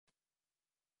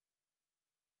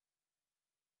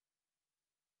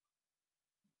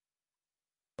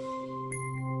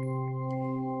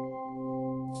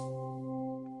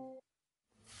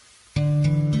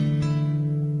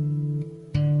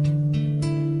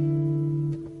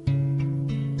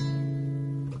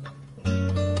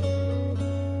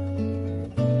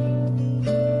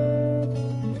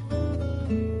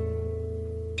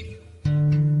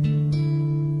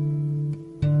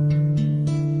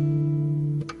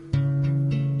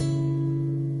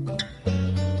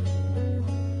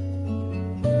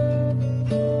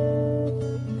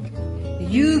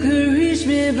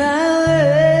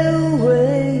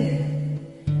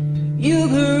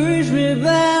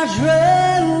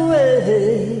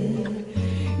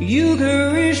You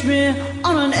can reach me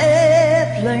on an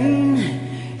airplane.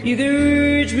 You can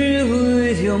reach me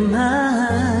with your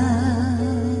mind.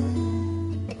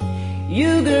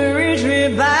 You can reach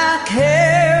me by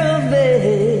caravan,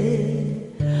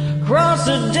 cross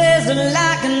the desert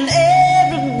like an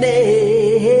everyday.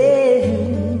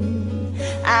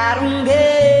 I don't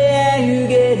care how you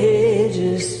get here,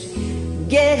 just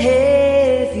get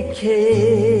here if you can.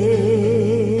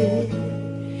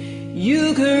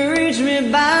 You can reach me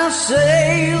by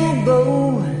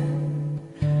sailboat,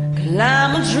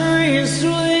 climb a tree and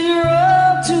swing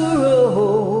rope to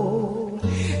rope,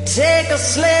 take a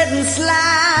sled and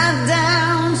slide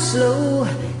down slow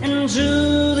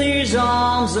into these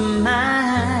arms of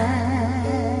mine.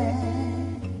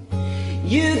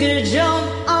 You could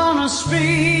jump on a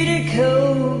speedy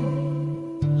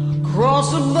coat,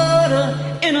 cross the border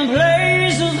in a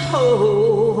blaze of hope.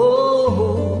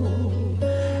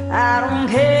 I don't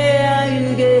care how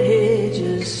you get here,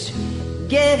 just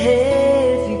get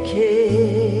here if you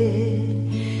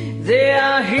can. There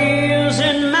are hills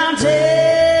and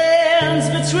mountains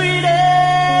between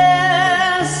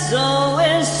us,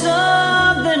 always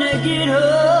something to get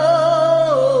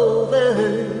over.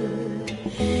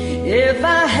 If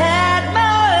I had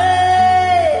my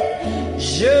way,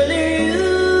 surely you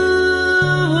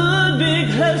would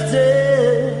be closer.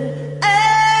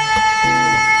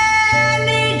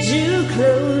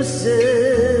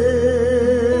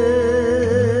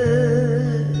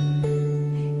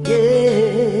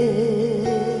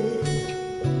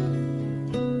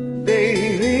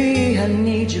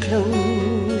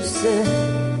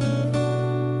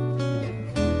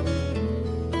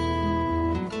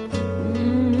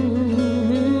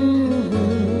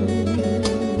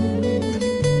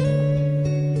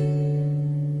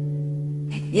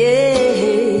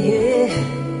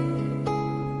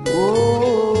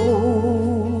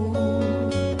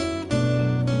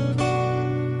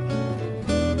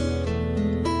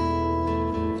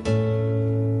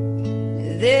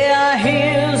 There are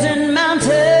hills and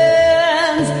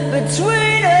mountains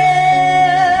between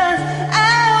us,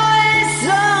 always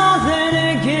something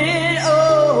to get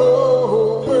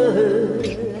over.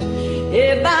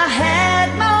 If I had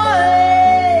my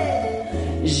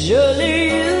way, surely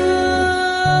you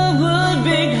would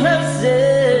be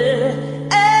closer.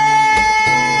 I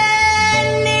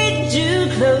need you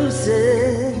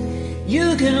closer.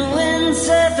 You can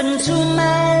windsurf into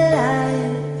my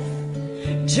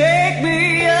life, take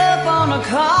me up on a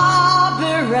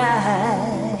carpet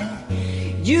ride.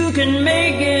 You can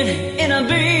make it in a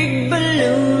big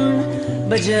balloon,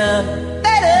 but you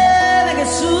better make it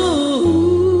soon.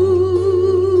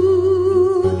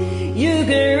 You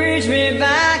can reach me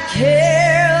by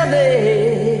caravan,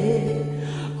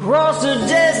 cross the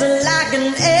desert like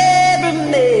an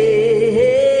everyman.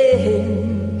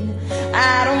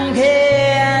 I don't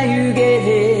care how you get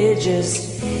here,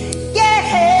 just get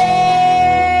here.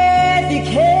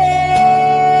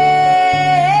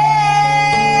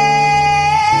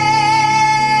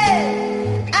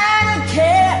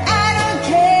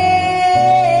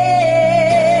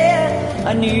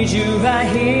 I need you right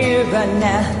here, right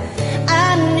now.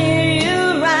 I need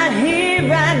you right here,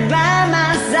 right by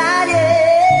my side,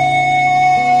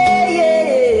 yeah, yeah.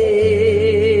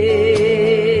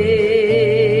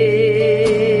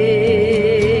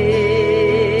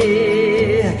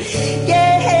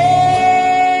 Yeah.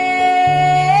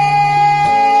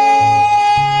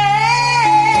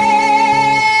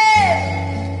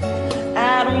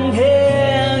 I don't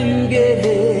care how you get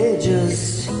here,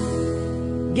 just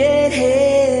get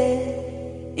here.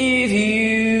 If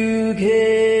you can.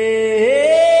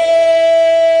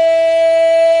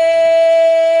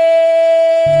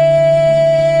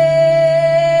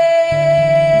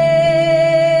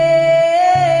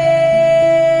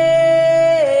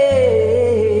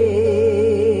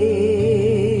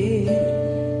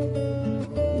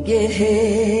 Get here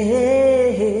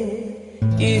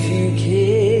if you can.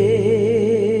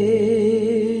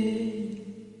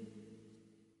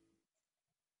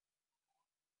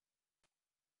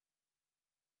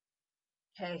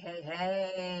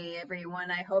 Hey,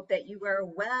 everyone. I hope that you are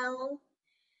well.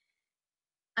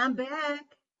 I'm back.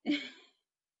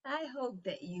 I hope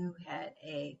that you had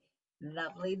a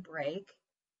lovely break.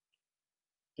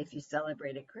 If you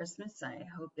celebrated Christmas, I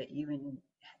hope that you had a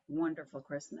wonderful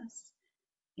Christmas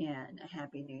and a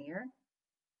Happy New Year.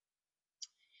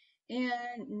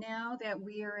 And now that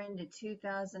we are into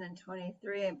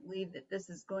 2023, I believe that this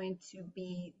is going to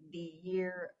be the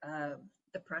year of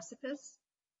the precipice,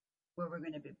 where we're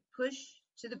going to be pushed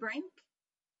to the brink.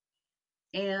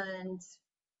 And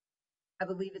I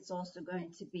believe it's also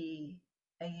going to be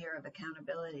a year of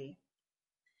accountability,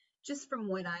 just from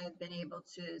what I have been able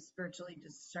to spiritually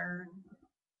discern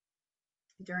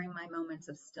during my moments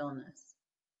of stillness.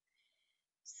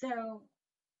 So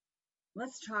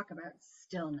let's talk about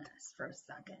stillness for a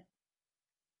second.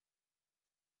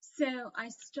 So I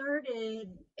started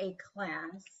a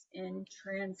class in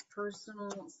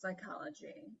transpersonal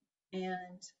psychology,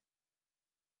 and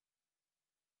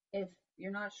if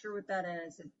you're not sure what that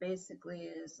is, it basically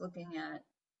is looking at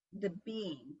the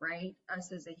being, right?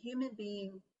 Us as a human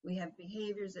being, we have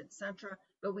behaviors, etc.,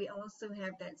 but we also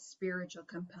have that spiritual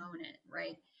component,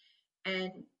 right?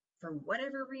 And for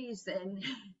whatever reason,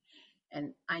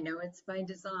 and I know it's by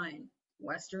design,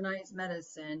 Westernized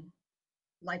medicine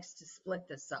likes to split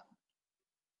this up.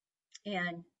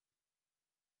 And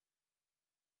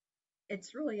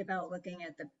it's really about looking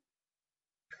at the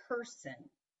person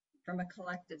from a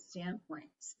collective standpoint,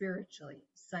 spiritually,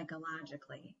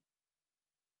 psychologically,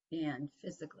 and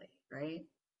physically, right?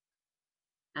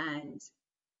 And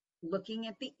looking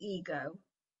at the ego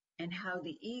and how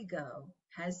the ego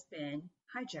has been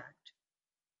hijacked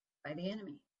by the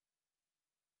enemy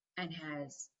and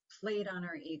has played on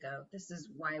our ego. This is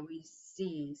why we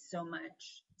see so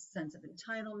much sense of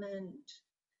entitlement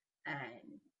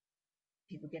and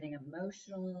people getting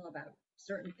emotional about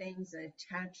certain things and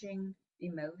attaching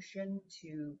emotion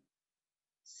to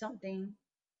something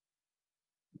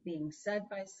being said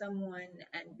by someone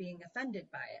and being offended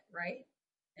by it, right?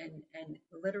 And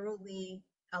literally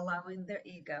allowing their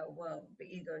ego, well, the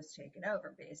ego is taken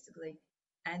over basically,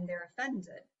 and they're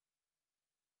offended.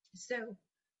 So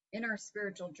in our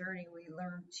spiritual journey, we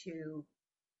learn to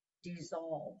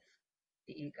dissolve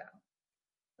the ego,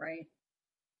 right?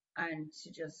 And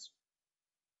to just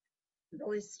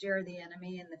really stare the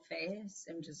enemy in the face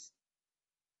and just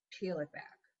peel it back.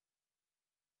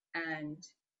 And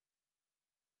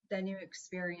then you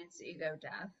experience ego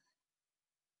death.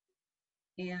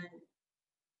 And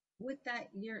with that,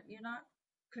 you're not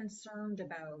concerned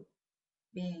about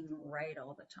being right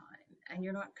all the time, and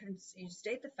you're not you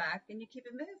state the fact and you keep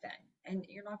it moving, and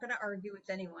you're not going to argue with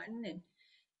anyone,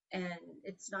 and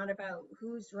it's not about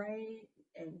who's right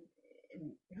and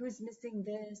who's missing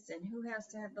this and who has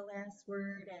to have the last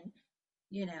word, and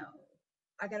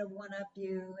I got to one up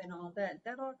you and all that.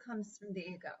 That all comes from the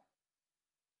ego.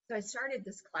 So I started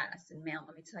this class, and man,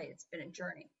 let me tell you, it's been a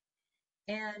journey.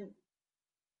 And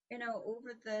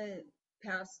over the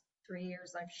past 3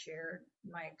 years, I've shared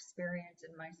my experience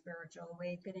and my spiritual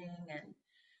awakening, and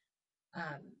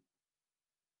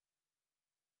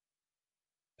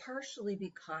partially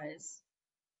because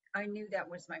I knew that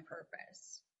was my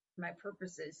purpose. My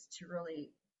purpose is to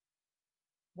really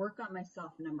work on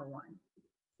myself, number one,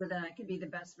 so that I can be the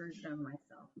best version of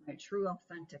myself, my true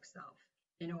authentic self,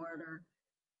 in order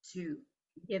to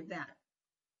give that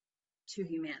to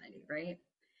humanity, right?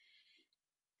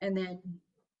 And then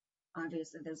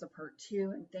obviously there's a part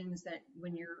two, and things that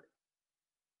when you're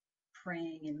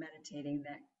praying and meditating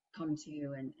that come to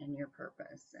you, and your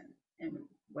purpose and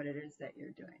what it is that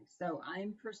you're doing. So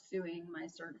I'm pursuing my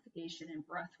certification in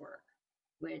breathwork,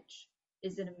 which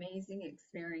is an amazing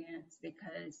experience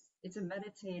because it's a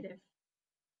meditative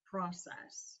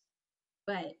process,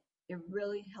 but it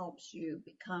really helps you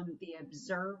become the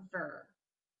observer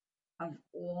of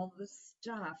all the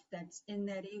stuff that's in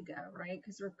that ego, right?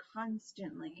 Because we're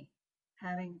constantly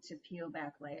having to peel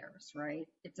back layers, right?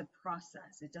 It's a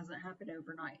process. It doesn't happen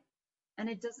overnight. And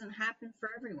it doesn't happen for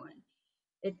everyone.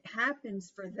 It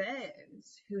happens for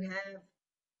those who have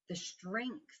the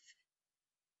strength,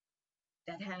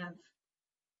 that have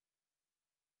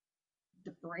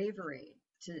the bravery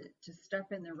to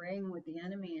step in the ring with the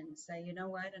enemy and say, you know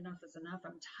what, enough is enough.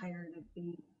 I'm tired of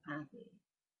being happy,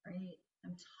 right?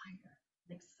 I'm tired.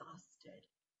 I'm exhausted.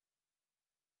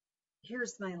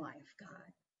 Here's my life,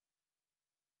 God.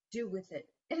 Do with it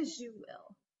as you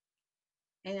will.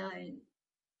 And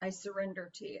I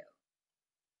surrender to you.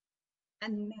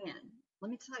 And man, let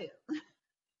me tell you,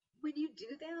 when you do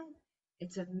that,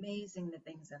 it's amazing the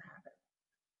things that happen.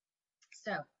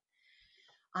 So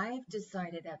I've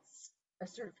decided that's a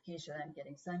certification that I'm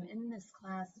getting. So I'm in this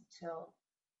class until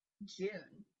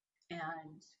June.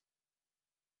 And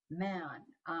man,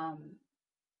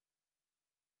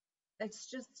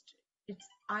 it's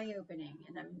eye-opening,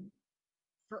 and I'm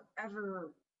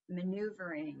forever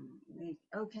maneuvering, like,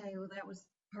 okay, well, that was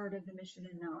part of the mission,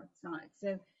 and no, it's not.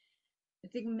 So I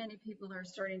think many people are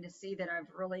starting to see that I've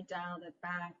really dialed it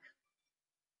back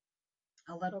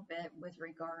a little bit with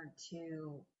regard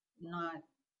to not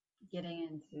getting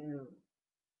into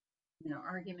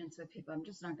arguments with people. I'm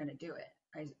just not going to do it.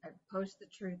 I post the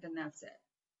truth, and that's it.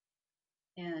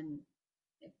 And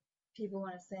people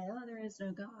want to say, oh, there is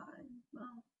no God.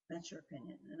 Well, that's your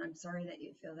opinion. And I'm sorry that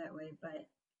you feel that way, but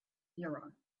you're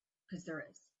wrong, because there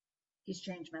is. He's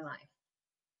changed my life.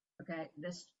 Okay.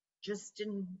 This just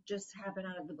didn't just happen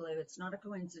out of the blue. It's not a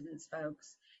coincidence,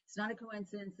 folks. It's not a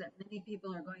coincidence that many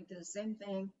people are going through the same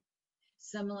thing,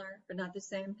 similar, but not the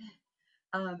same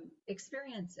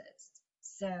experiences.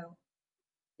 So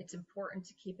it's important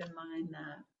to keep in mind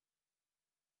that,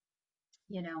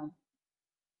 you know,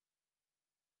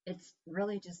 it's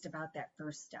really just about that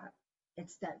first step.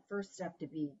 It's that first step to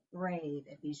be brave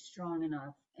and be strong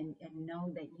enough and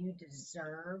know that you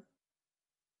deserve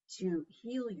to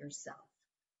heal yourself.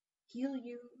 Heal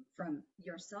you from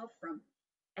yourself, from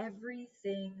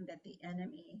everything that the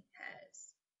enemy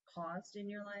has caused in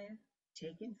your life,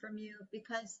 taken from you,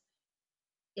 because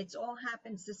it's all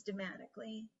happened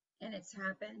systematically, and it's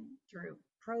happened through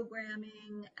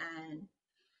programming and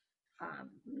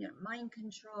mind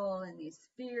control and these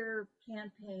fear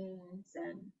campaigns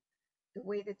and the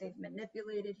way that they've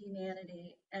manipulated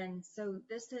humanity. And so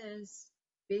this is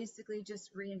basically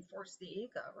just reinforced the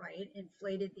ego, right?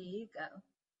 Inflated the ego.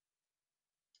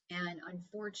 And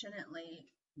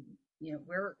unfortunately,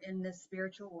 we're in this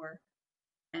spiritual war,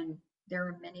 and there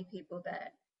are many people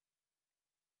that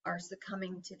are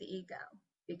succumbing to the ego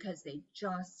because they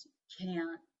just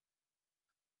can't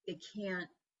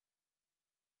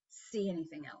see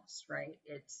anything else, right?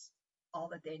 It's all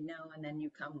that they know. And then you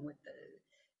come with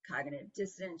the cognitive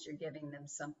dissonance. You're giving them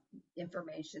some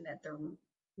information that they're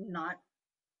not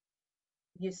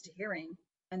used to hearing,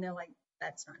 and they're like,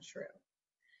 that's not true.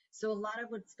 So a lot of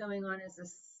what's going on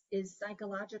is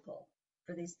psychological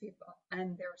for these people,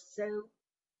 and they're so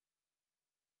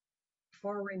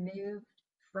far removed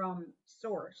from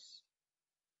source,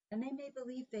 and they may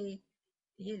believe they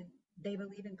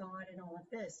believe in God and all of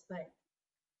this, but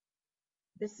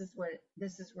this is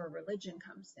where religion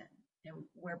comes in, and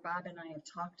where Bob and I have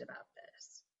talked about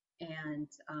this. And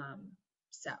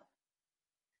so,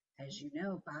 as you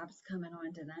know, Bob's coming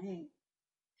on tonight,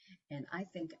 and I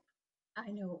think I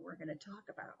know what we're going to talk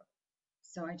about.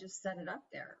 So I just set it up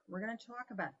there. We're going to talk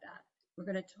about that. We're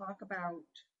going to talk about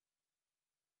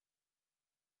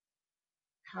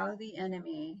how the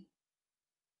enemy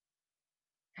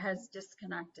has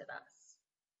disconnected us,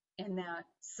 and that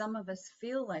some of us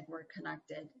feel like we're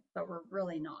connected, but we're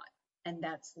really not. And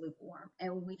that's lukewarm.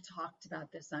 And we've talked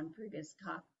about this on previous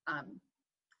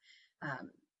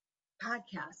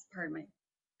podcasts. Pardon me.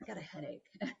 I got a headache.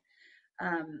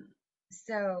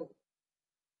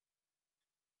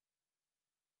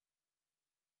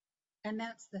 And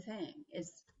that's the thing,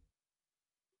 is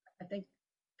I think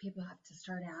people have to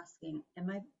start asking, am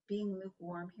I being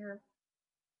lukewarm here?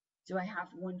 Do I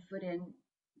have one foot in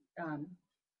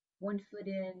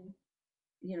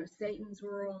Satan's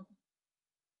world,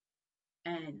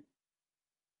 and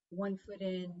one foot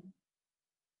in,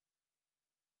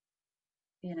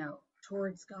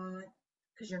 towards God?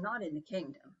 Because you're not in the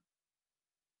kingdom.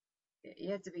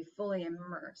 You have to be fully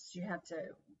immersed. You have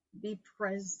to be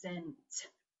present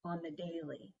on the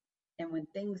daily. And when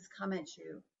things come at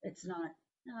you, it's not,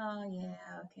 oh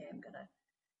yeah, okay, I'm gonna,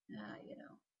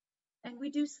 and we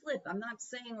do slip. I'm not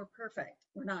saying we're perfect.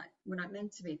 We're not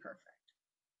meant to be perfect.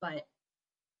 But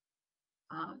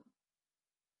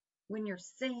when you're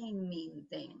saying mean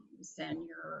things and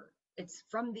it's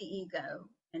from the ego,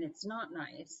 and it's not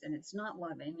nice, and it's not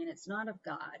loving, and it's not of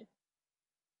God,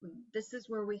 this is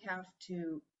where we have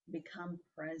to become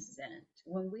present.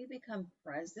 When we become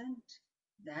present,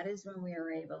 that is when we are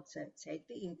able to take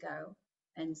the ego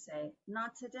and say,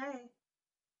 not today.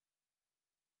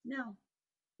 No,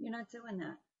 you're not doing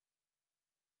that.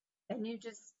 And you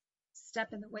just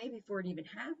step in the way before it even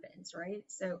happens, right?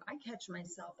 So I catch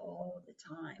myself all the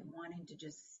time wanting to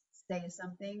just say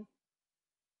something,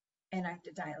 and I have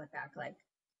to dial it back, like,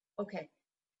 okay,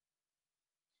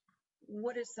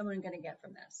 what is someone going to get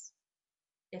from this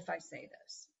if I say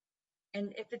this?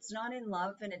 And if it's not in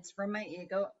love and it's from my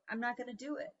ego, I'm not going to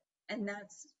do it. And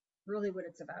that's really what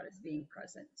it's about, is being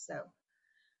present. So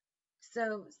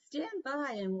stand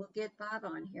by, and we'll get Bob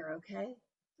on here, okay?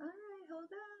 All right, hold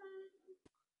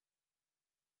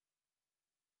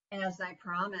on. As I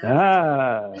promised.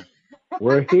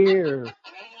 We're here.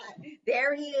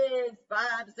 There he is.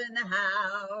 Bob's in the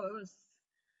house.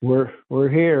 We're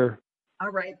here. All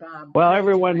right, Bob. Well,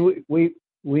 everyone, we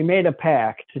made a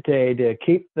pact today to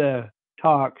keep the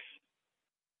talks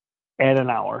at an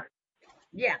hour.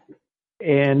 Yeah.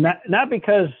 And not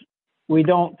because we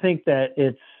don't think that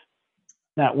it's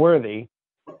not worthy.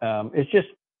 It's just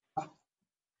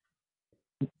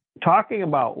talking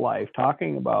about life,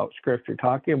 talking about scripture,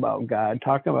 talking about God,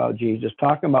 talking about Jesus,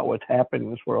 talking about what's happened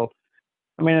in this world.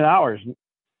 I mean, an hour's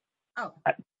Oh,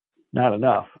 not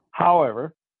enough.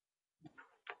 However,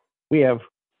 we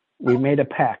made a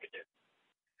pact,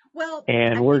 well,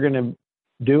 and we're going to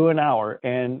do an hour.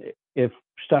 And if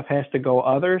stuff has to go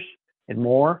others and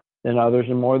more, then others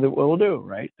and more that we'll do,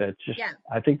 right? That's just, yeah.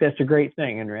 I think that's a great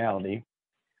thing in reality.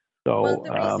 So, Well,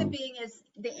 the reason being is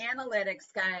the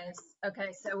analytics, guys.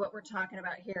 Okay, so what we're talking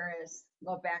about here is a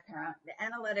little background. The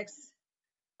analytics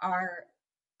are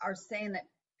saying that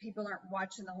people aren't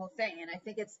watching the whole thing, and I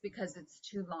think it's because it's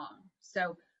too long.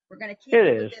 So we're going to keep it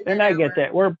it is, within and that I get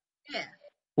hour. that.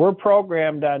 We're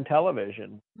programmed on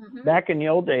television. Mm-hmm. Back in the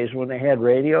old days when they had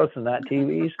radios and not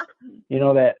TVs, you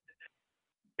know, that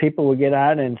people would get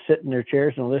on and sit in their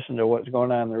chairs and listen to what's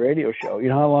going on in the radio show. You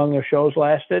know how long those shows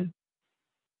lasted?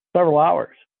 Several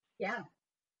hours. Yeah.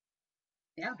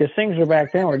 Because things were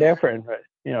back then were different. But,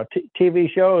 you know,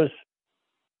 TV shows,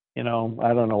 you know,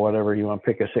 I don't know, whatever you want to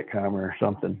pick a sitcom or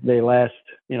something. They last,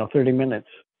 you know, 30 minutes.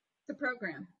 It's a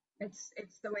program. It's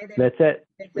the way they. That's it.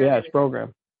 Yeah, it's everything.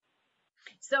 program.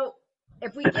 So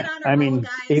if we get on a I roll, mean,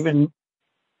 guys, even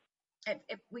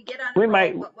if we get on a we roll,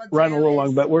 might what we'll run a little long,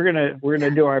 is, but we're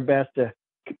gonna do our best to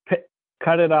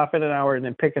cut it off in an hour and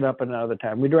then pick it up another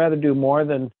time. We'd rather do more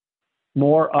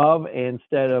of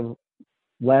instead of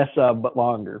less of but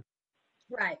longer.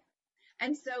 Right.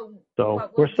 And so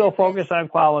we're still focused on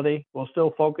quality. We'll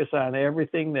still focus on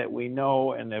everything that we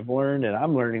know and have learned, and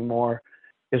I'm learning more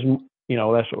because, you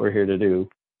know, that's what we're here to do.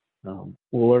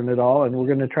 We'll learn it all, and we're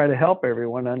going to try to help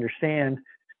everyone understand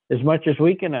as much as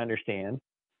we can understand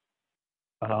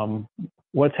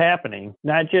what's happening,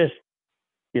 not just,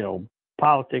 you know,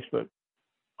 politics, but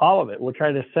all of it. We'll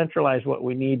try to centralize what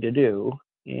we need to do,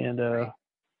 and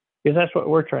because that's what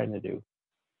we're trying to do.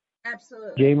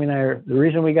 Absolutely. Jamie and I the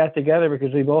reason we got together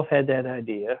because we both had that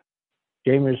idea.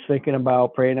 Jamie was thinking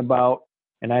about, praying about,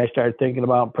 and I started thinking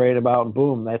about and praying about, and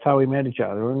boom, that's how we met each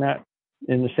other. We're not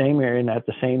in the same area, not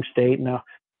the same state. Now,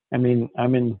 I mean,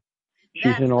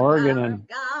 she's in Oregon, and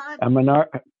I'm in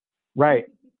right,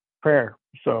 prayer.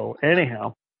 So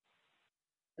anyhow,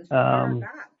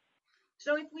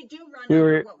 so if we do run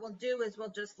over, what we'll do is we'll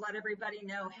just let everybody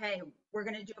know, hey, we're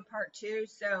going to do a part 2.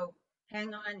 So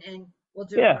hang on, and we'll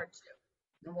do a part 2,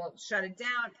 and we'll shut it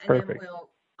down, and then we'll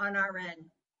on our end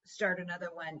start another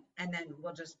one, and then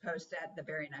we'll just post that the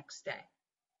very next day.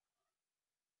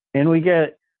 And we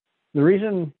get the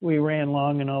reason we ran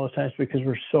long and all the time is because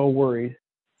we're so worried.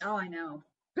 Oh, I know.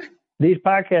 These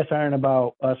podcasts aren't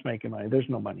about us making money. There's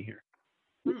no money here.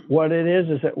 What it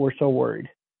is that we're so worried,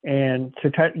 and to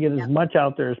try to get as much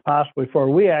out there as possible before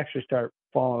we actually start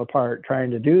falling apart trying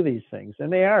to do these things.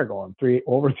 And they are going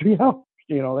over 3 hours.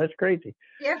 You know, that's crazy.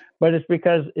 Yeah. But it's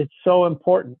because it's so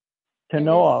important to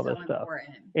know all this stuff.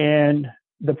 And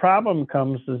the problem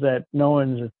comes is that no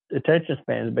one's attention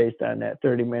span is based on that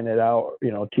 30-minute hour,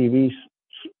 you know, TV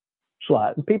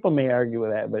slot. And people may argue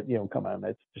with that, but, you know, come on,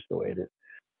 that's just the way it is.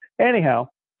 Anyhow,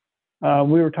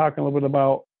 we were talking a little bit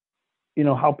about, you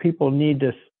know, how people need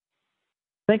to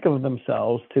think of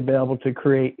themselves to be able to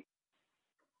create,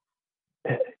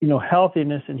 you know,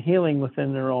 healthiness and healing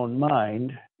within their own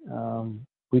mind.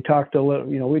 We talked about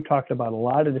a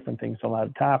lot of different things, a lot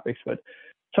of topics, but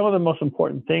some of the most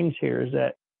important things here is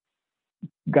that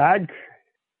God,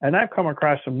 and I've come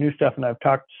across some new stuff, and I've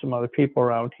talked to some other people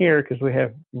around here because we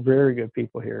have very good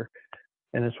people here,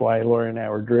 and that's why Lori and I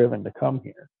were driven to come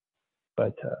here.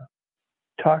 But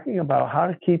talking about how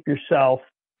to keep yourself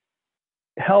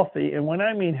healthy, and when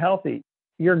I mean healthy,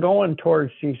 you're going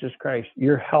towards Jesus Christ.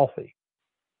 You're healthy.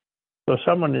 So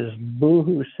someone is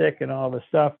boo-hoo sick and all this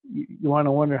stuff, you want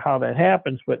to wonder how that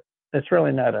happens, but that's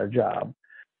really not our job.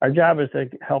 Our job is to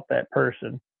help that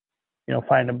person, you know,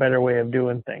 find a better way of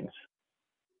doing things.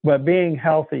 But being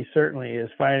healthy certainly is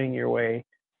finding your way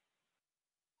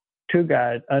to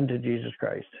God, unto Jesus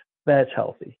Christ. That's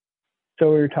healthy.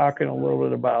 So we were talking a little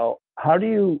bit about how do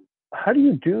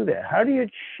you do that? How do you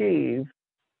achieve?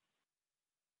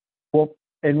 Well,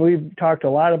 and we've talked a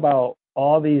lot about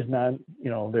all these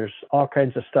there's all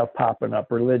kinds of stuff popping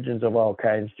up, religions of all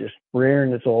kinds, just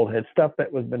rearing its old head, stuff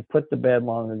that was been put to bed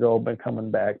long ago, been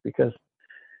coming back because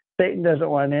Satan doesn't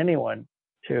want anyone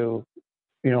to,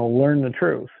 you know, learn the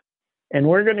truth. And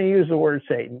we're going to use the word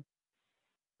Satan.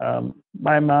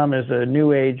 My mom is a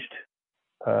new aged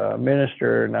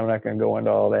minister, and I'm not going to go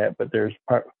into all that, but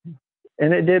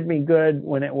and it did me good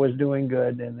when it was doing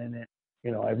good. And then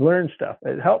I've learned stuff.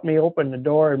 It helped me open the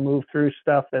door and move through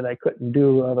stuff that I couldn't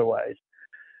do otherwise.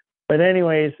 But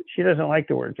anyways, she doesn't like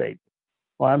the word Satan.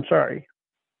 Well, I'm sorry.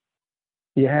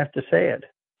 You have to say it.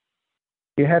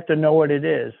 You have to know what it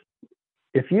is.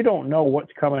 If you don't know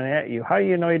what's coming at you, how do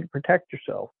you know you to protect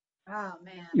yourself? Oh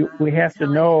man, We I'm have to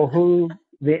telling know you. who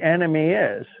the enemy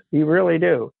is. You really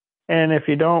do. And if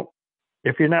you're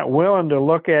not willing to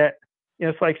look at,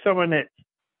 it's like someone that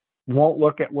won't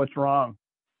look at what's wrong.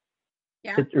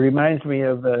 Yeah. It reminds me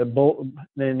of the boat,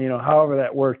 then, however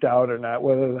that worked out or not,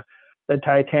 whether the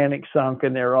Titanic sunk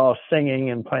and they were all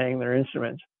singing and playing their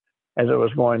instruments as it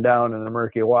was going down in the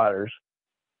murky waters.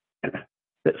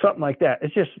 Something like that.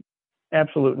 It's just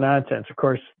absolute nonsense. Of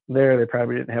course, they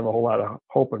probably didn't have a whole lot of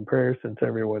hope and prayer, since they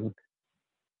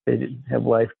didn't have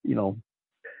life,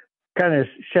 kind of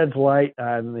sheds light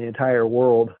on the entire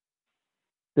world.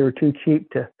 They were too cheap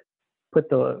to put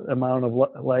the amount of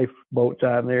lifeboats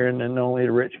on there, and then only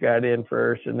the rich got in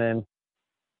first, and then,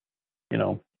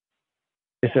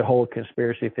 it's a whole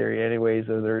conspiracy theory anyways.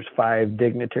 There's 5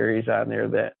 dignitaries on there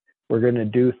that were going to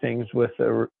do things with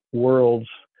the world's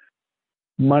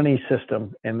money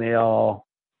system, and they all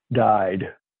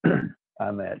died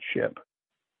on that ship.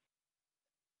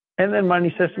 And then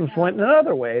money systems went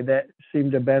another way that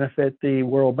seemed to benefit the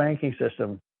world banking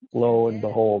system. Lo and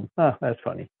behold. That's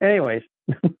funny. Anyways.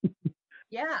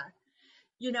 Yeah.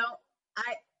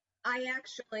 I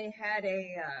actually had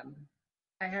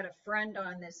I had a friend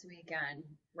on this weekend.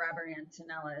 Robert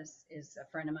Antonellis is a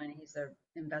friend of mine. He's an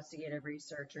investigative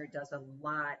researcher, does a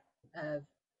lot of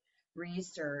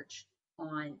research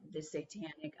on the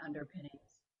satanic underpinnings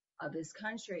of this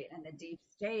country and the deep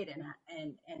state and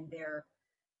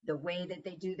the way that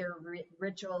they do their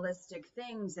ritualistic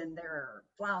things and their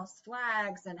false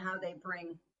flags and how they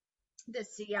bring the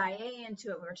CIA into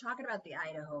it. We were talking about the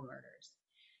Idaho murders,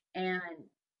 and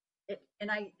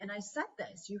I said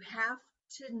this: you have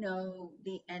to know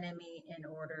the enemy in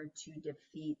order to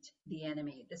defeat the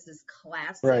enemy. This is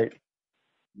classic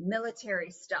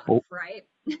military stuff, right?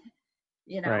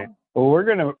 Right. Well, we're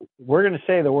gonna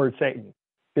say the word Satan,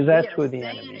 because that's who the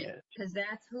enemy is. Because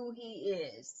that's who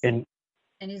he is. And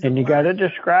he's you got to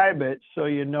describe it so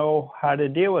you know how to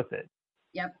deal with it.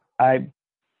 Yep. I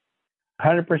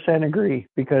 100% agree,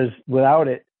 because without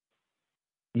it,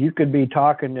 you could be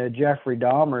talking to Jeffrey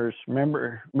Dahmer's.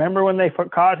 Remember when they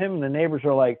caught him, and the neighbors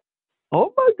were like,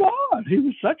 "Oh my God, he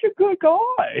was such a good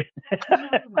guy."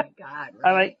 Oh my God! Right?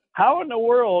 I'm like, how in the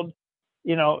world,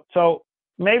 So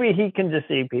maybe he can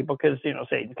deceive people, because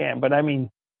Satan can. But I mean,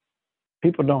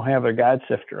 people don't have their God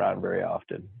sifter on very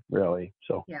often, really.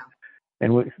 So yeah.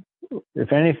 And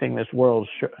if anything, this world's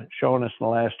shown us in the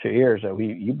last 2 years that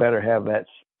you better have that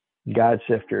God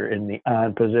sifter in the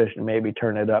on position. Maybe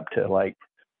turn it up to like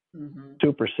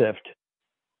super sift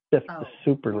the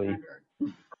superly.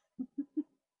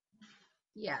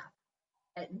 Yeah,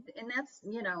 and that's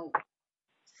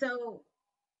So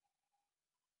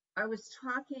I was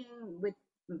talking with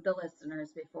the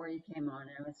listeners before you came on,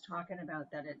 and I was talking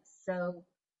about that it's so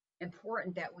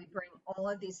important that we bring all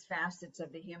of these facets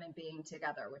of the human being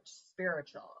together, which is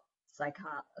spiritual,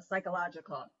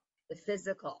 psychological, the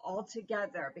physical, all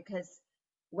together, because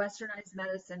westernized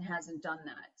medicine hasn't done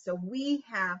that. So we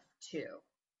have to,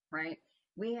 right?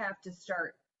 We have to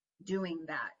start doing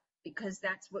that, because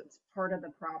that's what's part of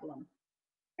the problem.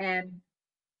 And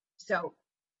so,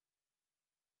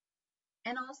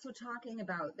 and also talking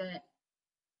about that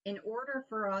in order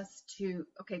for us to,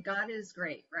 okay, God is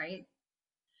great, right?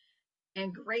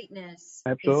 And greatness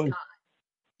Absolutely. is God.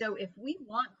 So if we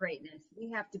want greatness, we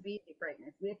have to be the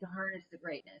greatness. We have to harness the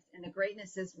greatness. And the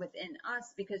greatness is within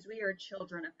us, because we are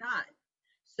children of God.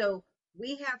 So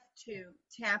we have to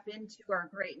tap into our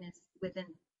greatness within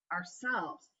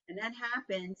ourselves. And that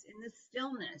happens in the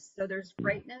stillness. So there's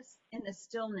greatness in the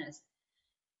stillness.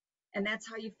 And that's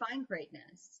how you find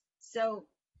greatness. So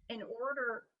in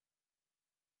order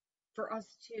for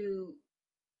us to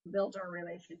build our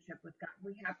relationship with God,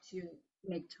 we have to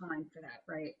make time for that,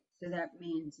 right? So that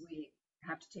means we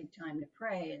have to take time to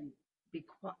pray and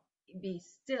be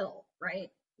still, right?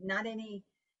 Not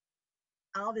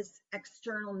all this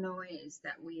external noise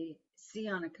that we see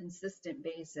on a consistent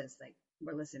basis, like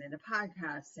we're listening to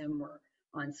podcasts and we're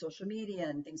on social media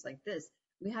and things like this.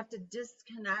 We have to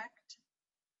disconnect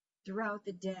throughout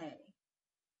the day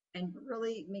and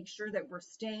really make sure that we're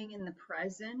staying in the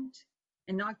present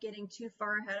and not getting too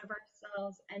far ahead of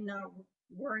ourselves and not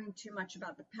worrying too much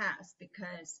about the past,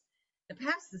 because the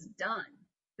past is done.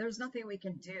 There's nothing we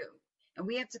can do. And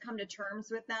we have to come to terms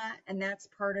with that. And that's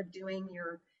part of doing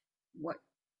what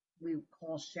we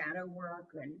call shadow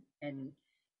work and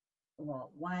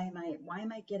well, why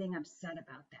am I getting upset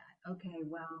about that? Okay,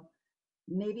 well,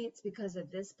 maybe it's because of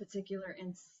this particular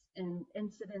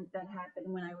incident that happened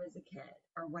when I was a kid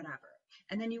or whatever.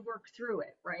 And then you work through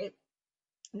it, right?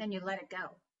 And then you let it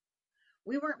go.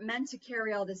 We weren't meant to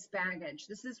carry all this baggage.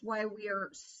 This is why we are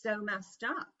so messed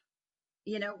up.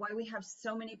 why we have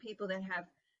so many people that have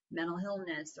mental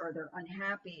illness or they're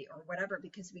unhappy or whatever,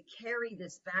 because we carry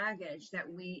this baggage that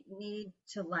we need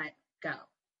to let go.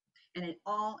 And it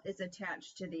all is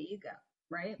attached to the ego,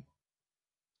 right?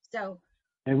 So,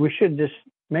 and we should just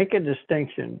make a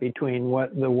distinction between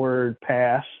what the word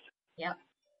past yep.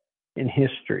 and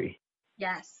history.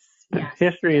 Yes.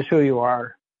 History is who you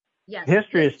are. Yes.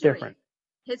 History is different.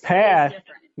 History past is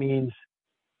different. Means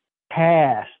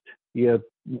past. You've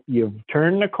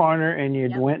turned the corner and you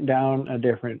went down a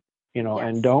different,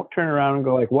 and don't turn around and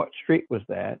go like, what street was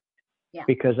that? Yeah.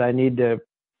 Because I need to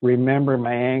remember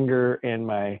my anger and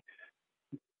my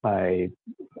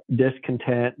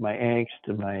discontent, my angst,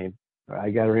 and I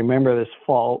got to remember this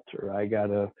fault, or I got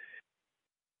to,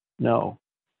 no.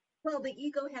 Well, the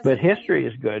ego has. But history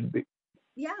is good.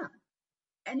 Yeah.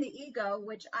 And the ego,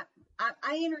 which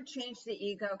I interchange the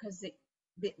ego because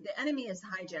the enemy has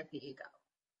hijacked the ego.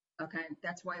 Okay.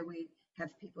 That's why we have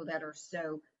people that are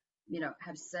so,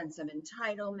 have sense of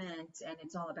entitlement, and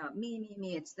it's all about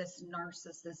me. It's this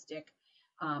narcissistic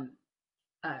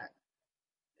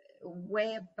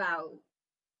way about,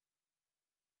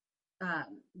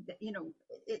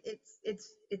 it's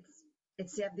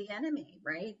the enemy,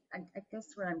 right? I guess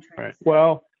what I'm trying to say.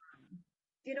 Well,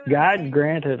 God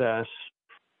granted us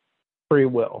free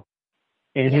will,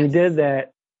 and yes. He did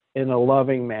that in a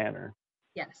loving manner.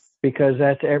 Yes. Because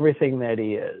that's everything that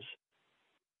He is.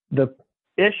 The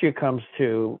issue comes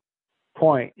to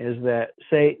point is that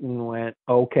Satan went,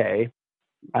 okay,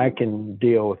 I can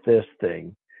deal with this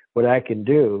thing. What I can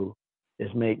do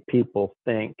is make people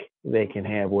think they can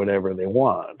have whatever they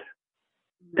want.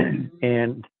 Mm-hmm.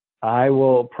 And I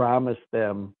will promise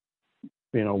them,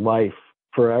 life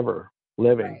forever,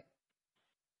 living. Right.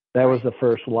 That was the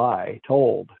first lie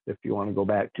told. If you want to go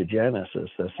back to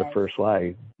Genesis, that's the first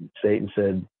lie. Satan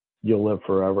said, you'll live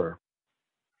forever.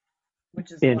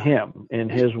 Which is in Him, in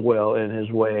His will, in His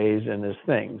ways, in His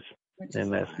things.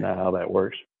 And that's not how that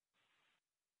works.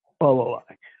 All a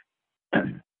lie.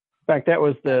 In fact, that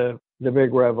was the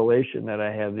big revelation that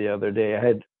I had the other day. I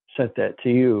had sent that to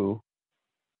you,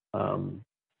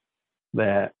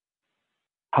 that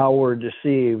how we're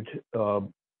deceived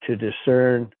to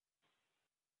discern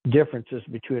differences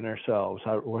between ourselves.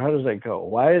 How does that go?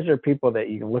 Why is there people that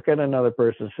you can look at another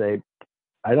person and say,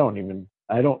 I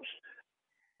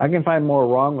can find more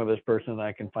wrong with this person than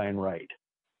I can find right.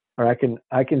 Or I can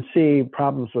see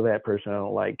problems with that person I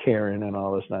don't like, Karen and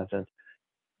all this nonsense.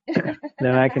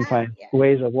 Then I can find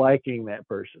ways of liking that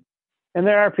person. And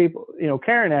there are people,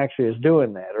 Karen actually is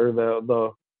doing that, or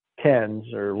the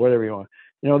Kens, or whatever you want.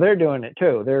 They're doing it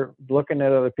too. They're looking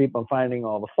at other people and finding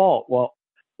all the fault. Well,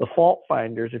 the fault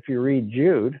finders, if you read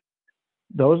Jude,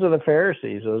 those are the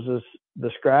Pharisees, those are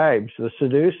the scribes, the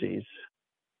Sadducees.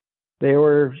 They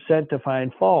were sent to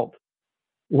find fault.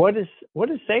 What does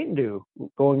Satan do?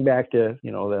 Going back to,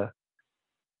 the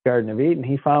Garden of Eden,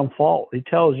 he found fault. He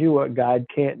tells you what God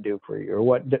can't do for you, or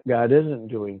what God isn't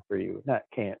doing for you. Not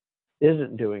can't,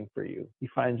 isn't doing for you. He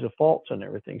finds the faults in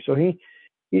everything. So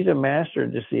he's a master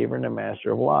deceiver and a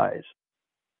master of lies.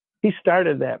 He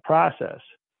started that process.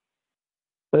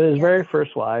 But his very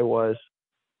first lie was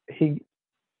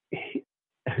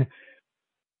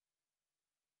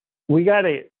we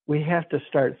have to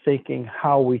start thinking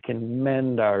how we can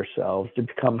mend ourselves to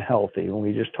become healthy. And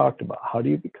we just talked about, how do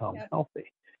you become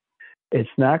healthy? It's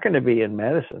not going to be in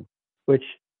medicine, which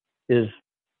is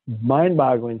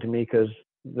mind-boggling to me, because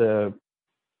the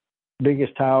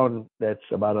biggest town that's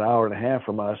about an hour and a half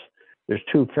from us, there's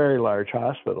 2 very large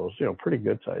hospitals, pretty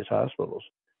good-sized hospitals,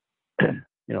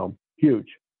 huge.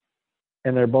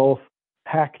 And they're both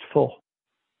packed full.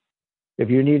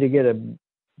 If you need to get a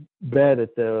bed at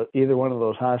either one of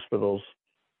those hospitals,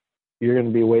 you're going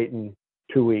to be waiting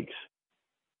 2 weeks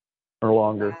or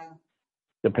longer,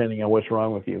 depending on what's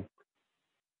wrong with you.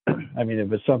 I mean,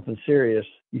 if it's something serious,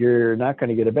 you're not going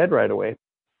to get a bed right away.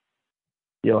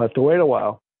 You'll have to wait a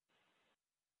while.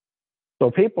 So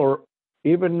people,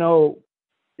 even though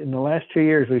in the last 2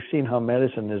 years we've seen how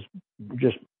medicine has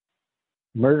just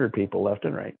murdered people left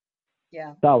and right.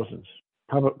 Yeah. Thousands.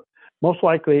 Probably, most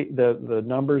likely the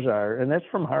numbers are, and that's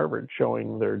from Harvard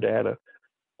showing their data,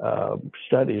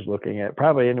 studies looking at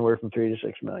probably anywhere from 3 to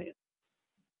 6 million.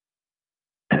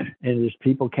 And just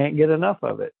people can't get enough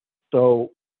of it.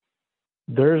 So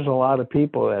there's a lot of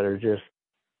people that are just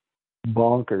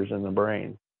bonkers in the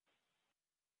brain.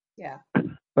 Yeah.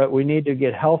 But we need to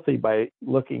get healthy by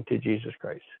looking to Jesus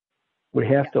Christ. We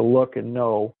have to look and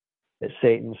know that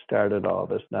Satan started all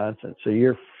this nonsense. So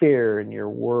your fear and your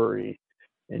worry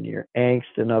and your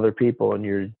angst in other people, and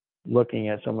you're looking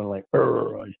at someone like,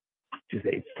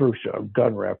 they threw a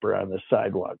gun wrapper on the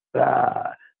sidewalk.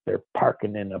 They're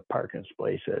parking in a parking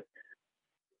space.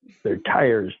 Their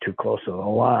tires too close to the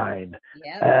line.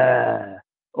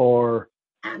 Or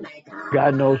Oh my God.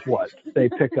 God knows what they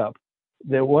pick up.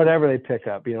 Whatever they pick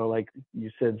up, like you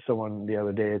said, someone the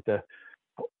other day at the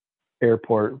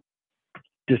airport,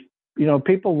 just,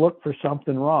 people look for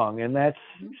something wrong, and that's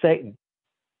Satan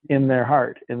in their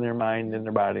heart, in their mind, in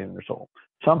their body, in their soul.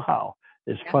 Somehow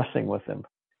is fussing with them.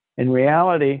 In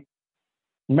reality,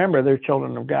 remember, they're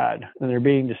children of God, and they're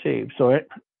being deceived. So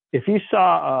if you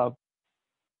saw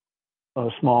a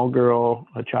small girl,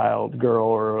 a child girl,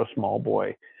 or a small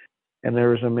boy, and there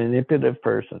was a manipulative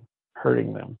person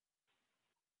hurting them,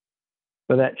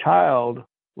 but that child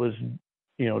was,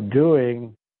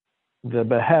 doing the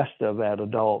behest of that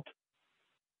adult,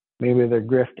 maybe they're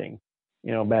grifting.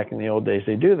 Back in the old days,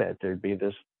 they do that. There'd be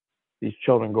these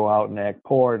children go out and act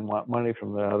poor and want money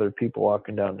from the other people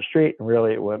walking down the street, and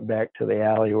really it went back to the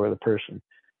alley or the person.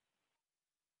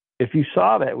 If you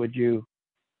saw that, would you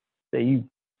say you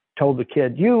told the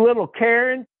kid, "You little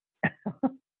Karen"?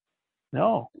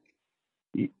 No.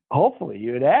 Hopefully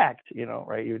you would act,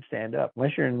 right? You would stand up.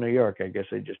 Unless you're in New York, I guess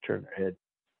they just turn their head,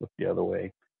 look the other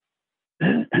way.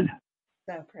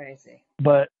 So crazy.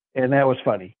 And that was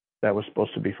funny. That was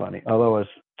supposed to be funny, although there's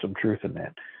some truth in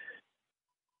that.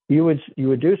 You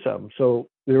would do something. So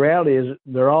the reality is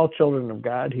they're all children of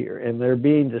God here, and they're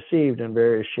being deceived in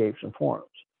various shapes and forms.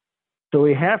 So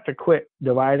we have to quit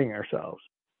dividing ourselves.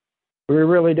 We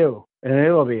really do. And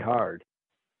it'll be hard.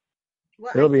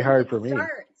 Well, it'll be hard for me.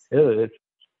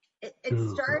 It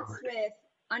starts with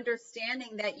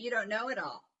understanding that you don't know it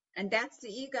all. And that's the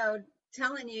ego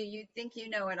telling you think you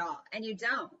know it all. And you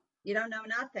don't. You don't know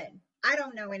nothing. I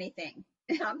don't know anything.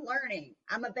 I'm learning.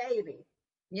 I'm a baby.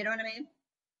 You know what I mean?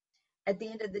 At the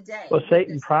end of the day. Well,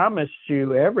 Satan promised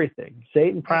you everything.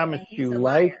 Satan promised you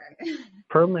life,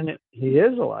 permanent. He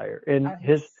is a liar. And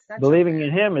his believing in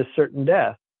him is certain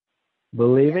death.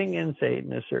 Believing in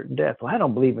Satan is certain death. Well, I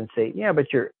don't believe in Satan. Yeah,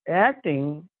 but you're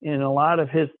acting in a lot of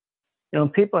his,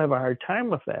 people have a hard time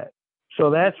with that. So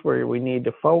that's where we need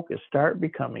to focus, start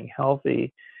becoming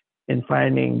healthy in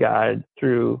finding God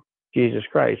through Jesus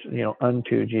Christ,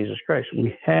 unto Jesus Christ.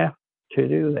 We have to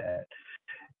do that.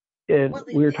 And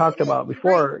we were talked about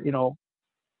before,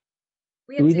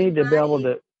 we need to be able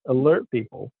to alert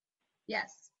people.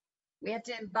 Yes. We have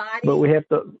to embody. But we have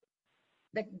to.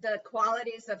 The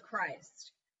qualities of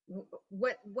Christ.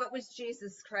 What was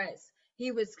Jesus Christ?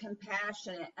 He was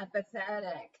compassionate,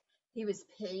 empathetic. He was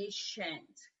patient.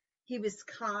 He was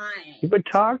kind. He would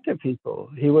talk to people.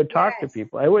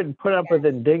 I wouldn't put up with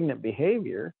indignant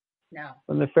behavior. No.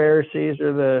 When the Pharisees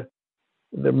or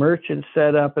the merchants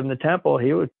set up in the temple,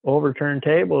 he would overturn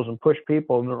tables and push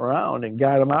people around and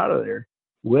got them out of there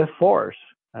with force.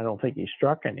 I don't think he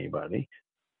struck anybody.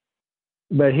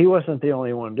 But he wasn't the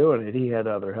only one doing it. He had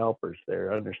other helpers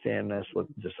there. Understand that's what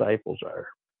disciples are.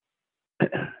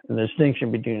 And the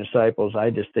distinction between disciples, I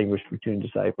distinguish between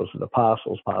disciples and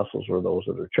apostles. Apostles were those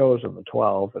that are chosen, the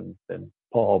 12, and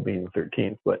Paul being the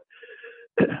 13th. But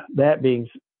that being,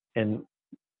 and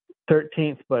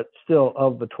 13th, but still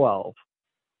of the 12,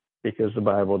 because the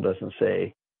Bible doesn't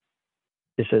say,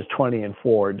 it says 20 and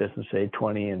 4, it doesn't say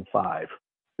 20 and 5.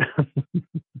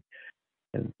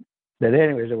 But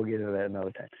anyways, we'll get into that another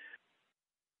time.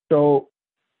 So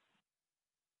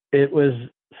it was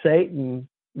Satan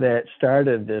that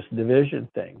started this division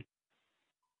thing.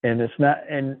 And it's not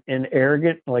and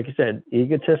arrogant, like I said,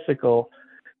 egotistical.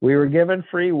 We were given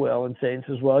free will, and Satan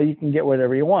says, well, you can get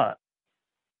whatever you want.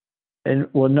 And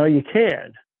well, no, you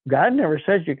can't. God never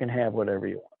says you can have whatever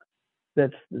you want.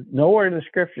 That's nowhere in the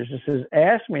scriptures. It says,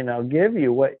 ask me and I'll give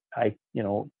you what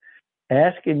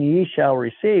ask and ye shall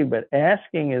receive, but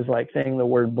asking is like saying the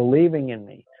word believing in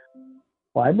me.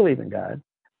 Well, I believe in God.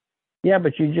 Yeah,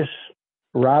 but you just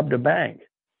robbed a bank,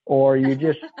 or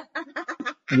you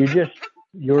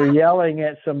were yelling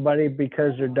at somebody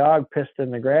because their dog pissed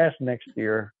in the grass next to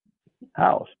your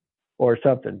house or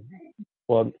something.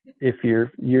 Well, if you're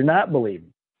not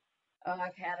believing. Oh,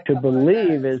 I've had to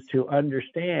believe is to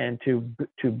understand, to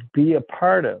be a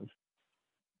part of,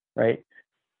 right?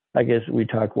 I guess we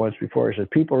talked once before. So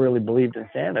people really believed in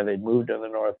Santa, they'd move to the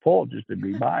North Pole just to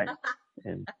be by,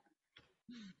 and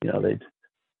they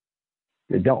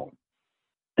don't.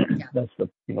 Yeah. That's the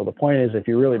point is, if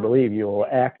you really believe, you will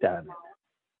act on it.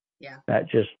 Yeah. Not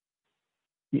just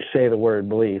you say the word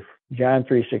belief. John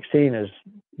 3:16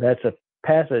 that's a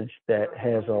passage that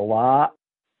has a lot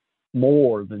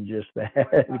more than just that.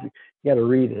 You got to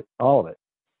read it, all of it.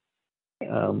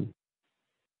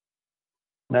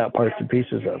 Not parts and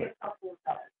pieces of it.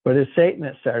 But it's Satan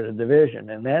that started division.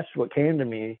 And that's what came to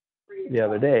me the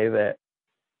other day, that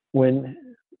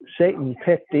when Satan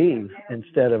picked Eve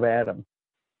instead of Adam,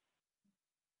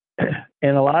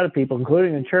 and a lot of people,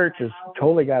 including the churches,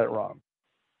 totally got it wrong.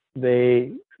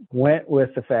 They went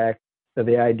with the fact of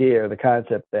the idea or the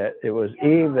concept that it was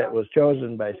Eve that was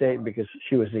chosen by Satan because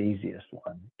she was the easiest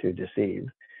one to deceive,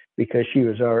 because she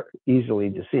was easily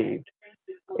deceived,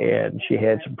 and she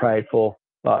had some prideful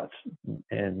thoughts,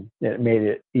 and it made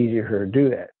it easier for her to do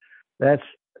that. That's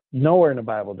nowhere in the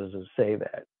Bible does it say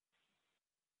that.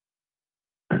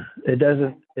 It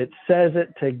doesn't. It says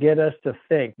it to get us to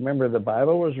think. Remember, the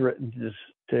Bible was written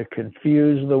to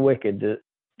confuse the wicked,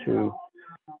 to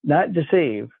not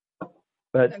deceive,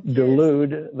 but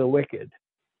delude the wicked.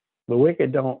 The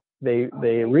wicked don't. They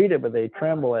read it, but they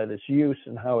tremble at its use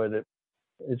and how it's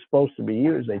supposed to be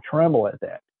used. They tremble at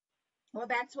that. Well,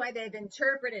 that's why they've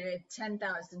interpreted it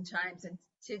 10,000 times and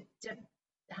to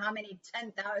how many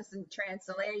 10,000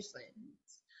 translations.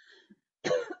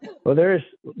 Well, there's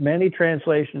many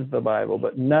translations of the Bible,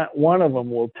 but not one of them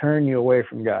will turn you away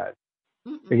from God,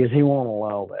 because He won't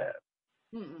allow that.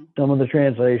 Some of the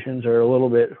translations are a little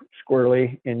bit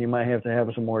squirrely, and you might have to have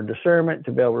some more discernment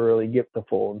to be able to really get the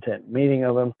full intent and meaning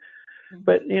of them.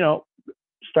 But,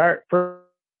 start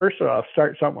first off,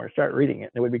 start somewhere, start reading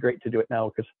it. It would be great to do it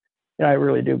now, because I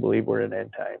really do believe we're in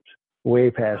end times, way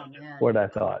past what I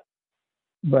thought.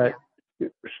 But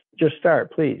just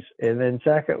start, please. And then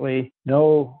secondly,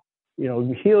 heal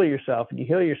yourself, and you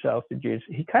heal yourself to Jesus.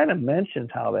 He kind of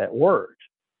mentioned how that works.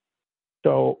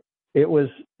 So it was,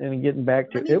 and getting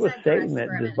back to it, was Satan that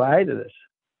divided us.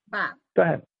 Bob, go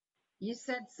ahead. You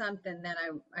said something that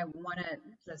I want to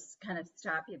just kind of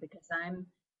stop you, because I'm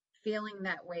feeling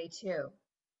that way too.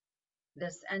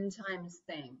 This end times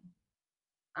thing.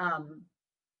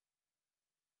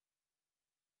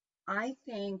 I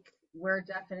think we're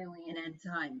definitely in end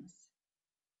times.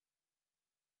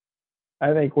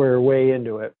 I think we're way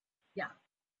into it. Yeah.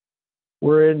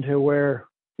 We're into where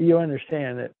you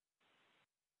understand that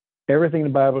everything the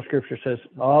Bible scripture says,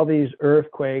 all these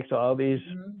earthquakes, all these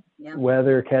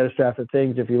weather catastrophic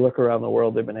things, if you look around the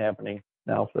world, they've been happening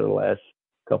now for the last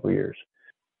couple of years.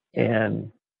 And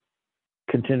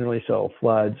continually so,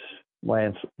 floods,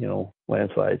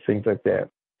 landslides, things like that.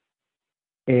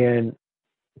 And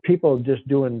people just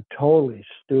doing totally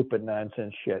stupid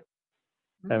nonsense shit.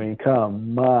 I mean,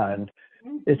 come on.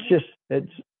 It's just,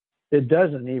 it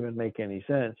doesn't even make any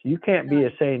sense. You can't be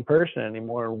a sane person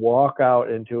anymore and walk out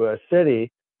into a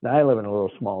city. Now, I live in a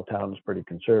little small town that's pretty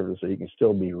conservative, so you can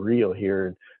still be real here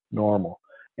and normal.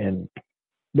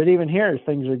 But even here,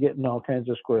 things are getting all kinds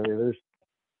of squirrely.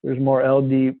 There's more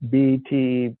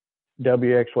LGBT,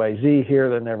 WXYZ here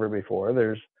than ever before.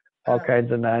 There's all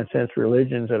kinds of nonsense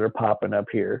religions that are popping up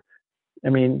here. I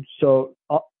mean, so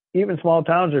even small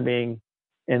towns are being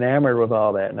enamored with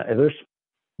all that. And they're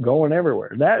going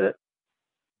everywhere.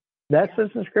 That's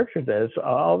just in scripture. It's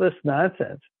all this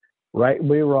nonsense. Right will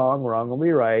be wrong, wrong will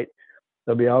be right.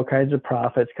 There'll be all kinds of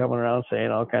prophets coming around saying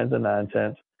all kinds of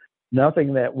nonsense.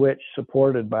 Nothing that which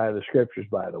supported by the scriptures,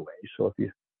 by the way. So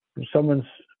if someone's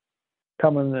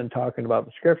coming and talking about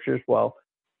the scriptures, well,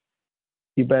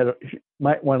 you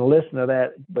might want to listen to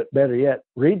that, but better yet,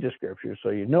 read the scriptures so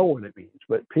you know what it means.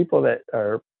 But people that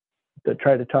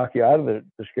try to talk you out of the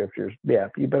scriptures,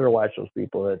 you better watch those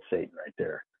people. That's Satan right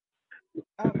there.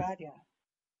 Oh God, yeah.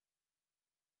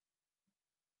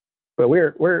 But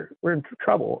we're in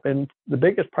trouble, and the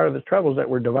biggest part of the trouble is that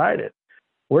we're divided.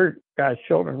 We're God's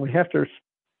children. We have to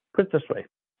put it this way.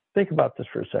 Think about this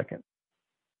for a second.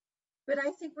 But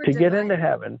I think we're to get into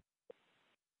heaven.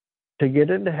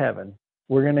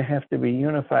 We're going to have to be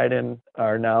unified in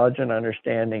our knowledge and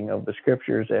understanding of the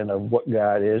scriptures and of what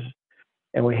God is,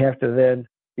 and we have to then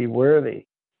be worthy.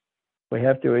 We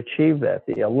have to achieve that.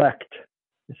 The elect.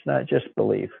 It's not just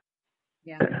belief.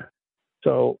 Yeah.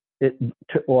 So it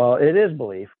is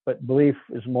belief, but belief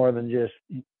is more than just,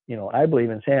 I believe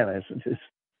in Santa. It's just,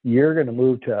 you're going to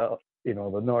move to, the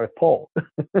North Pole,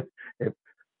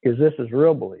 because this is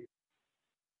real belief.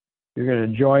 You're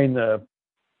going to join the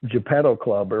Geppetto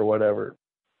Club or whatever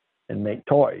and make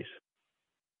toys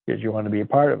because you want to be a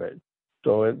part of it.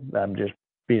 So I'm just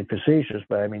being facetious,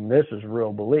 but I mean, this is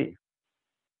real belief.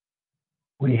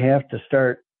 We have to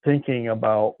start thinking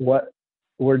about what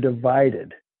we're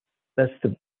divided. That's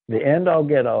the end all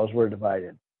get all is we're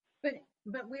divided.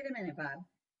 But wait a minute, Bob.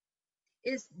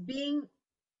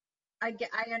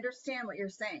 I understand what you're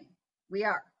saying. We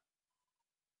are.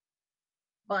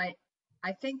 But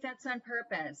I think that's on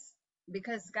purpose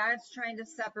because God's trying to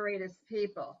separate his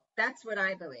people. That's what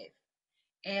I believe.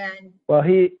 And well,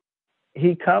 he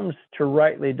comes to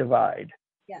rightly divide.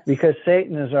 Yes. because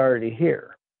Satan is already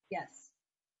here. Yes.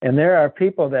 And there are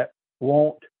people that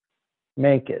won't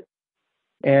make it.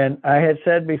 And I had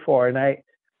said before, and I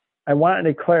wanted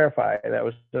to clarify, that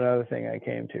was another thing I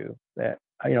came to, that,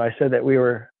 I said that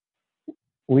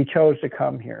we chose to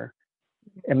come here.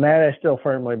 And that I still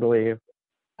firmly believe.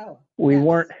 Oh, we yes.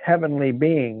 weren't heavenly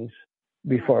beings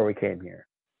before we came here.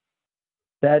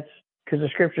 That's because the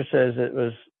scripture says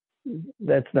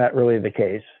that's not really the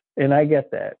case. And I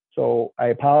get that. So I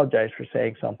apologize for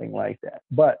saying something like that.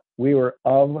 But we were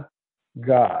of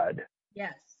God.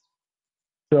 Yes.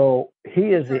 So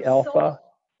he is It's the our Alpha soul.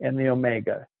 and the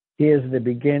Omega. He is the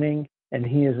beginning and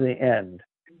he is the end.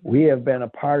 We have been a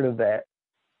part of that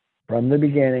from the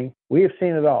beginning. We have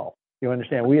seen it all. You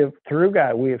understand? Through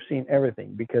God, we have seen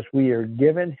everything because we are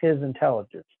given his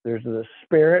intelligence. There's the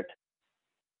spirit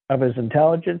of his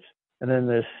intelligence and then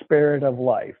the spirit of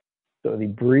life. So he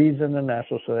breathes in the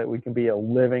natural so that we can be a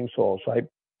living soul. So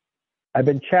I've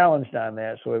been challenged on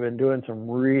that. So I've been doing some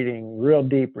reading, real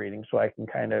deep reading, so I can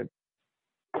kind of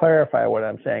clarify what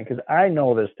I'm saying, because I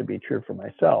know this to be true for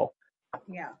myself.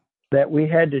 Yeah. That we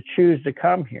had to choose to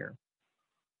come here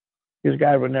because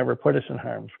God would never put us in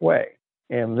harm's way.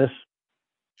 And this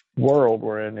world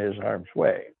we're in is harm's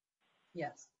way.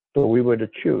 Yes. So we would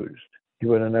have chosen. He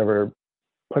would have never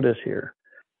put us here.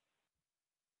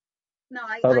 No,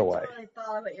 I Otherwise. totally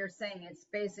follow what you're saying. It's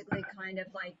basically kind of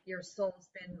like your soul's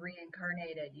been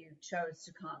reincarnated. You chose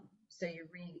to come, so you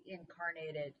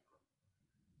reincarnated.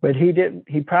 But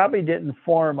he probably didn't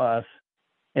form us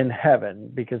in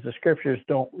heaven, because the scriptures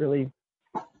don't really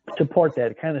support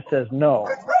that. It kind of says no.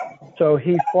 So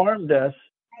he formed us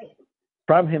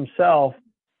from himself.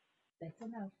 That's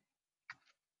enough.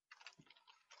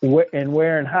 And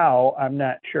where and how, I'm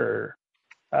not sure.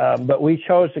 But we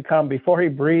chose to come before he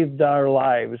breathed our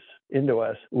lives into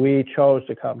us. We chose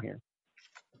to come here.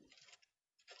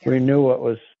 We knew what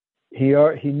was. He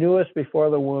knew us before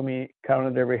the womb. He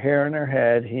counted every hair in our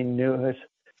head. He knew us.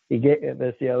 He gave.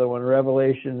 That's the other one.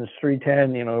 Revelation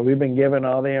 3:10. We've been given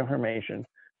all the information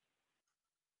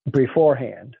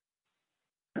beforehand.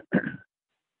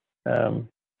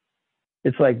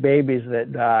 It's like babies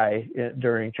that die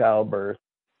during childbirth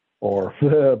or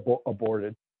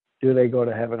aborted. Do they go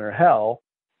to heaven or hell?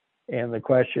 And the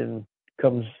question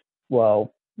comes,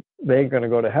 well, they ain't going to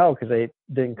go to hell because they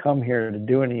didn't come here to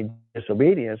do any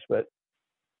disobedience, but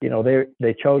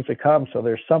they chose to come, so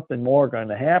there's something more going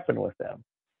to happen with them.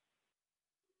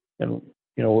 And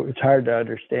it's hard to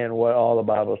understand what all the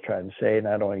Bible's trying to say, and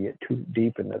I don't want to get too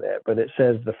deep into that, but it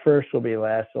says the first will be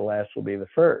last, the last will be the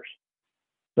first.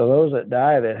 So those that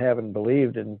die that haven't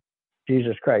believed in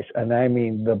Jesus Christ, and I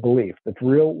mean the belief, that's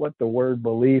real, what the word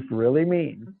belief really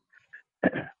means.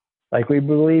 Like we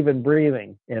believe in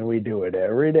breathing, and we do it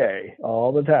every day,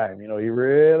 all the time. You're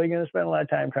really going to spend a lot of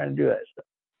time trying to do that stuff.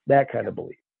 That kind of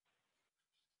belief.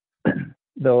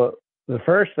 The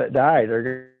first that died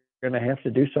are going to have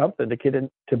to do something to get in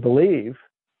to believe.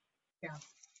 Yeah.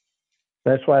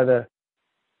 That's why the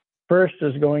first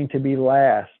is going to be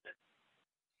last,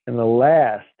 and the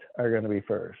last are going to be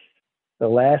first. The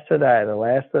last to die, the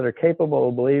last that are capable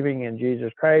of believing in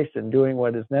Jesus Christ and doing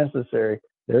what is necessary,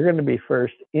 they're going to be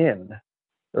first in,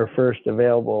 or first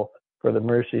available for the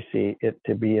mercy seat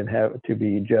to be in heaven, to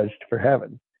be judged for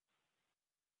heaven.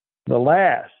 The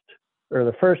last, or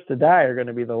the first to die, are going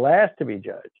to be the last to be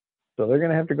judged. So they're going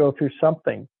to have to go through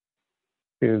something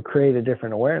to create a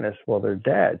different awareness. Well, they're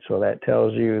dead, so that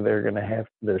tells you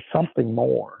there's something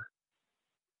more.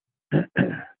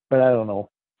 But I don't know.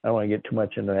 I don't want to get too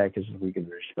much into that because we could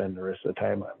spend the rest of the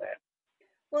time on that.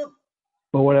 Well,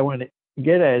 but what I want to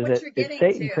get at is that if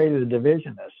Satan created a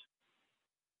divisionists,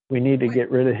 we need to get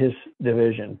rid of his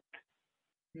division.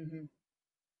 Mm-hmm.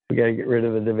 We got to get rid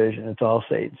of the division. It's all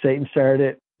Satan. Satan started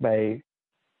it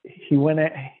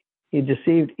he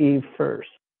deceived Eve first.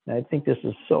 And I think this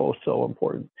is so, so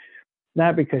important.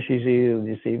 Not because she's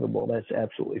easily deceivable. That's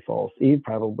absolutely false. Eve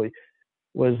probably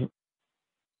was,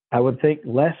 I would think,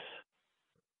 less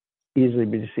easily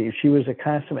be deceived. She was a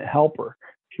consummate helper.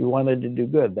 She wanted to do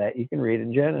good. That you can read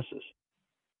in Genesis.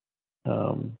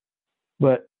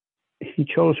 But he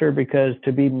chose her because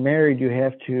to be married, you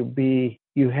have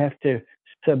to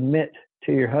submit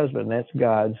to your husband. That's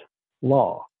God's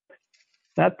law.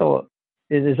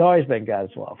 It has always been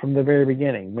God's law from the very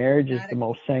beginning. Marriage is the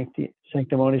most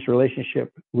sanctimonious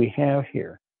relationship we have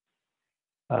here.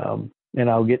 And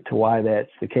I'll get to why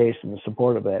that's the case and the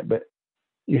support of that. But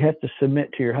you have to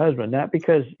submit to your husband, not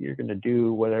because you're going to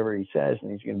do whatever he says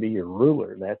and he's going to be your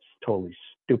ruler. That's totally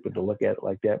stupid to look at it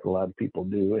like that, but a lot of people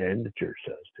do, and the church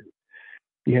does too.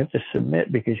 You have to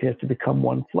submit because you have to become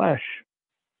one flesh.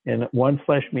 And one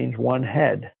flesh means one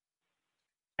head.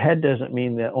 Head doesn't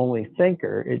mean the only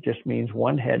thinker. It just means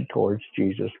one head towards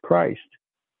Jesus Christ.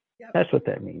 Yep. That's what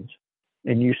that means.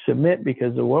 And you submit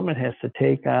because the woman has to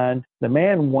take on, the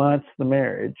man wants the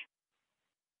marriage.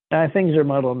 Now, things are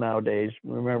muddled nowadays.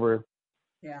 Remember,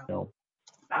 Yeah.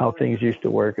 how things used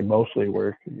to work and mostly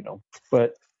work,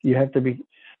 but you have to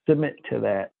submit to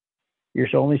that. You're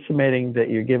only submitting that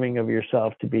you're giving of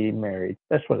yourself to be married.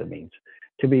 That's what it means.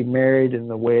 To be married in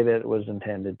the way that it was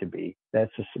intended to be.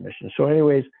 That's a submission. So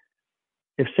anyways,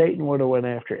 if Satan would have went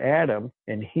after Adam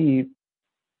and he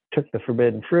took the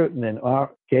forbidden fruit and then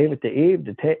gave it to Eve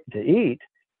to eat,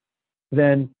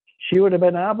 then she would have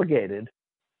been obligated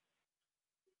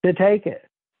to take it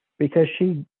because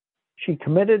she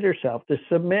committed herself to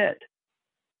submit.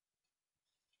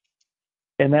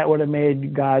 And that would have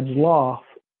made God's law,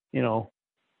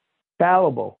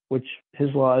 fallible, which his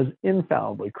law is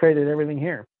infallible. He created everything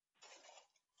here.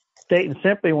 Satan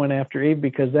simply went after Eve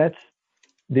because that's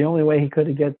the only way he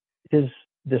could get his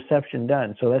deception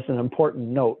done. So that's an important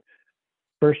note.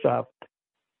 First off,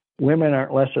 women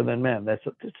aren't lesser than men. It's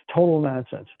total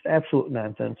nonsense. It's absolute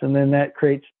nonsense. And then that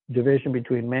creates division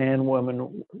between man,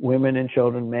 woman, women and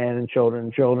children, man and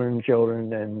children, children and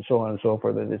children, and so on and so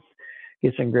forth. And it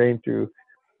gets ingrained through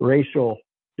racial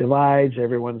divides.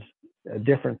 Everyone's a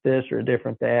different this or a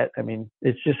different that. I mean,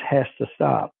 it just has to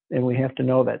stop. And we have to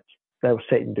know that was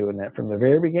Satan doing that from the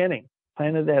very beginning,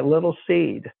 planted that little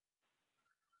seed.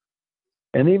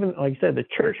 And even, like I said, the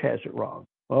church has it wrong.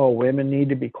 Oh, women need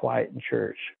to be quiet in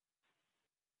church.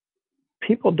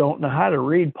 People don't know how to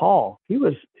read Paul. He's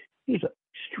an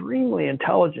extremely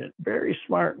intelligent, very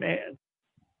smart man.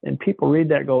 And people read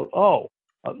that and go, oh,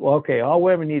 well, okay, all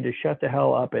women need to shut the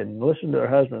hell up and listen to their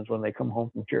husbands when they come home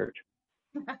from church.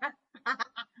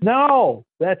 No,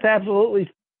 that's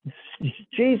absolutely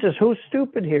Jesus. Who's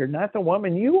stupid here? Not the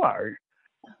woman. You are.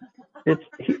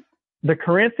 The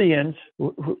Corinthians.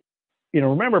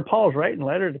 Remember, Paul's writing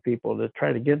letter to people to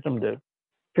try to get them to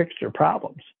fix their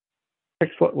problems,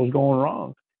 fix what was going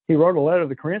wrong. He wrote a letter to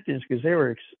the Corinthians because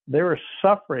they were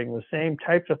suffering the same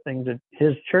types of things that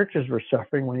his churches were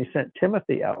suffering when he sent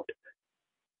Timothy out.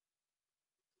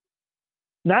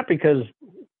 Not because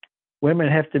women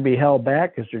have to be held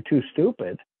back because they're too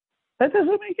stupid. That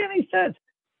doesn't make any sense.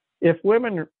 If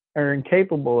women are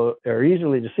incapable or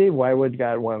easily deceived, why would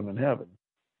God want them in heaven?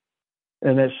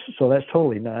 And that's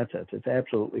totally nonsense. It's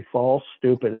absolutely false,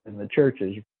 stupid, and the church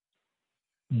is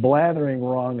blathering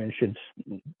wrong and should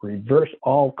reverse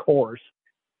all course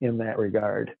in that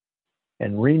regard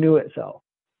and renew itself.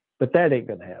 But that ain't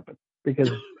going to happen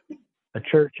because a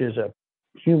church is a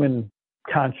human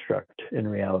construct in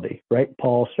reality, right?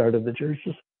 Paul started the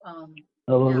churches.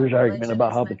 Although there's argument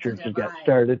about how the churches got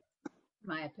started.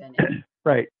 My opinion.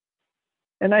 Right.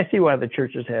 And I see why the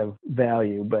churches have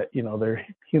value, but they're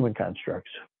human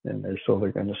constructs, and they're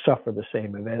going to suffer the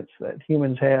same events that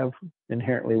humans have,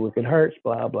 inherently wicked hearts,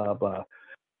 blah blah blah.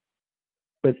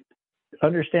 But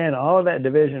understand, all of that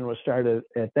division was started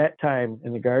at that time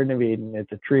in the Garden of Eden at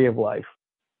the Tree of Life.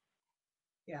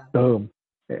 Yeah. Boom.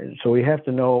 And so we have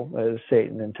to know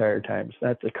Satan the entire time. It's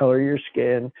not the color of your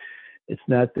skin. It's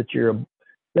not that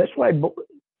that's why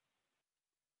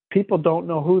people don't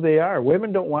know who they are.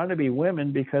 Women don't want to be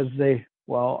women because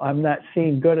I'm not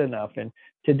seen good enough. And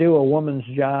to do a woman's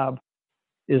job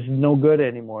is no good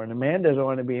anymore. And a man doesn't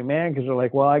want to be a man because they're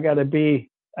like, well, I got to be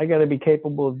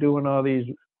capable of doing all these,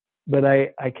 but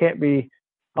I can't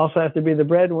also have to be the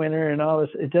breadwinner and all this.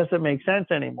 It doesn't make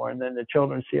sense anymore. And then the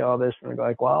children see all this and they're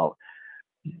like, well,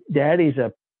 daddy's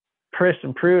a priss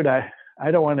and prude. I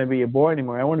don't want to be a boy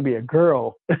anymore. I want to be a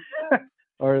girl.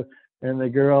 And the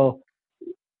girl,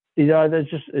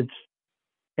 it's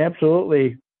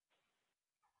absolutely,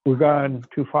 we've gone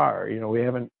too far. We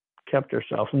haven't kept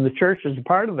ourselves. And the church is a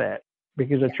part of that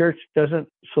because the church doesn't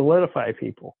solidify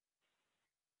people.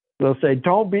 They'll say,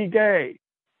 don't be gay.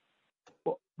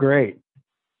 Well, great.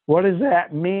 What does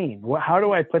that mean? How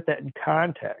do I put that in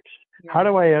context? Yeah. How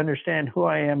do I understand who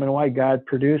I am and why God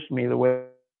produced me the way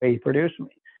he produced me?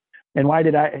 And why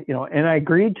did and I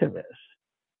agreed to this,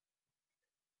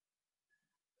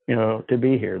 to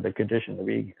be here, the condition to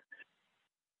be here.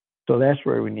 So that's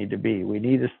where we need to be. We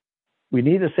need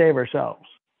to save ourselves.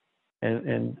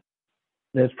 And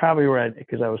that's probably right,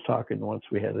 because I was talking once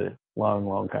we had a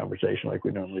long conversation like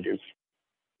we normally do.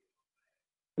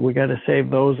 We got to save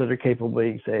those that are capable of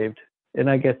being saved. And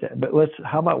I get that. But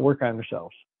how about work on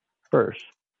ourselves first?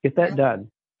 Get that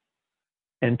done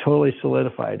and totally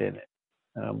solidified in it.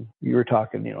 You were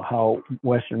talking, how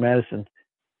Western medicine,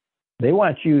 they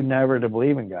want you never to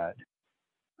believe in God.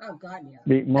 Oh God,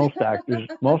 yeah. Most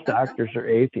doctors are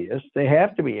atheists. They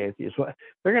have to be atheists.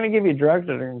 They're going to give you drugs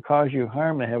that are going to cause you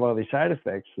harm and have all these side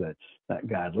effects. That's not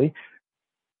godly.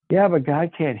 Yeah, but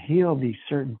God can't heal these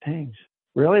certain things.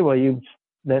 Really? Well,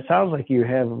 that sounds like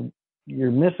you're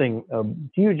missing a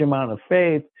huge amount of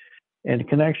faith and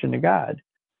connection to God.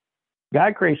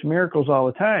 God creates miracles all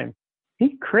the time.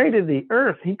 He created the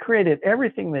earth. He created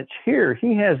everything that's here.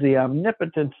 He has the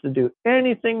omnipotence to do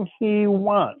anything he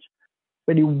wants,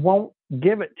 but he won't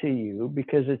give it to you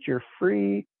because it's your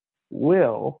free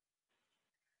will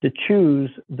to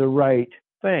choose the right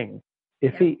thing.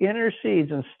 If he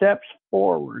intercedes and steps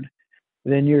forward,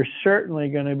 then you're certainly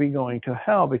going to be going to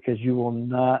hell because you will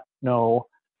not know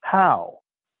how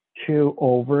to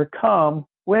overcome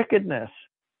wickedness.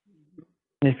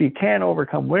 And if you can't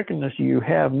overcome wickedness, you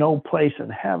have no place in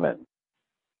heaven.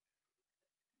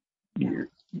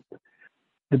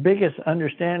 The biggest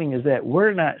understanding is that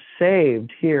we're not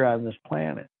saved here on this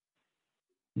planet.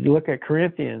 You look at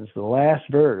Corinthians, the last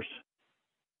verse.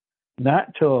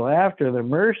 Not till after the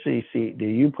mercy seat do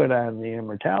you put on the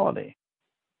immortality.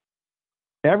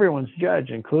 Everyone's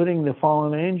judged, including the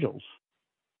fallen angels.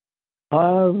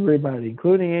 Everybody,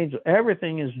 including angels.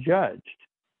 Everything is judged.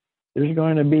 There's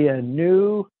going to be a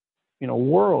new,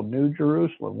 world, New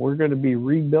Jerusalem. We're going to be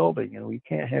rebuilding, and we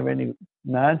can't have any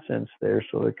nonsense there,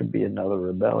 so there could be another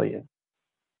rebellion.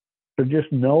 So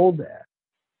just know that.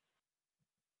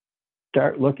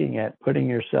 Start looking at putting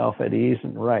yourself at ease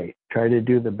and right. Try to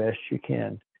do the best you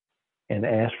can, and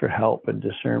ask for help and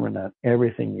discernment on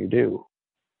everything you do.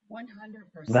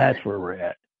 100%. That's where we're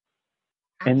at.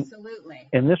 Absolutely.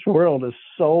 And this world is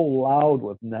so loud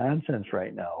with nonsense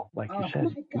right now. Like you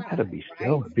said, you got to be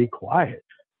still and be quiet.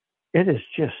 It is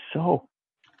just so.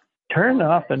 Turn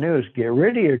off the news. Get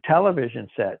rid of your television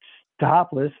sets.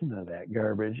 Stop listening to that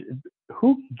garbage.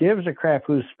 Who gives a crap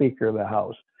who's Speaker of the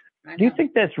House? Do you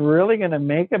think that's really going to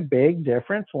make a big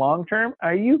difference long term?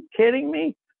 Are you kidding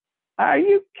me? Are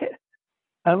you kidding?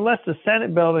 Unless the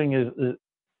Senate building is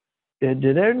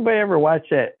did anybody ever watch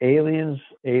that Aliens?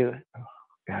 Oh,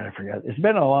 God, I forgot. It's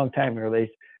been a long time where they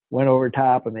went over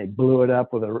top and they blew it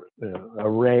up with a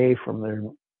ray from their,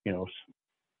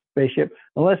 spaceship.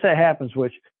 Unless that happens,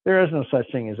 which there is no such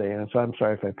thing as aliens. So I'm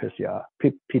sorry if I piss you off,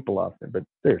 people off there, but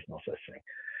there's no such thing.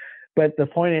 But the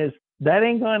point is, that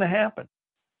ain't going to happen.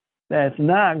 That's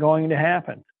not going to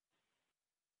happen.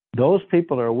 Those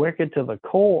people are wicked to the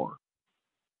core.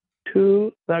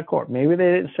 To the core. Maybe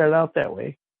they didn't start out that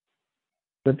way,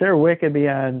 but they're wicked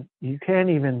beyond. You can't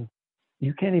even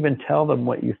tell them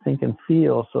what you think and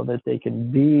feel so that they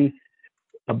can be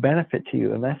a benefit to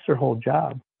you, and that's their whole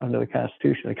job under the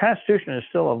Constitution. The Constitution is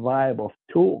still a viable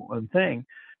tool and thing,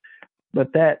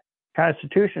 but that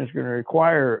Constitution is going to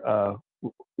require, a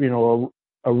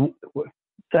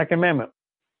Second Amendment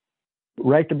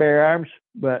right to bear arms,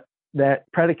 but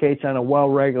that predicates on a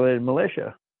well-regulated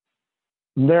militia.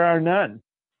 There are none.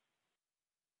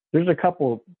 There's a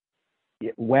couple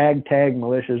wag-tag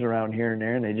militias around here and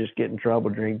there, and they just get in trouble,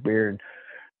 drink beer, and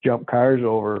jump cars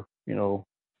over,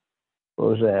 what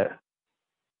was that?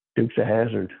 Dukes of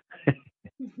Hazzard.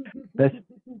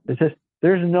 It's just,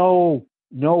 there's no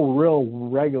real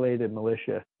regulated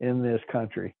militia in this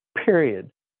country, period.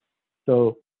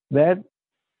 So that,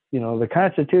 the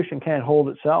Constitution can't hold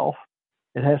itself.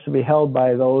 It has to be held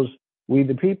by those, we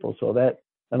the people. So that,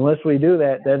 unless we do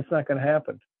that, that's not going to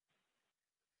happen.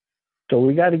 So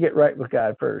we got to get right with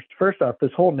God first. First off,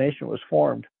 this whole nation was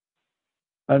formed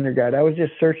under God. I was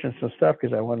just searching some stuff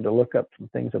because I wanted to look up some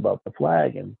things about the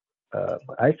flag, and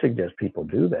I suggest people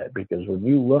do that, because when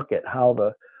you look at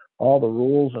how all the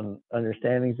rules and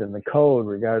understandings in the code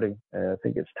regarding, I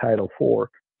think it's Title IV,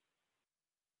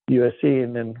 USC,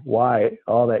 and then why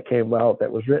all that came out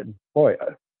that was written. Boy,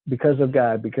 because of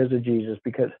God, because of Jesus,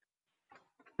 because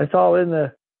that's all in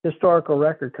the historical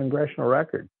record, congressional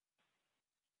record.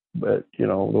 But, the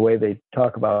way they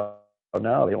talk about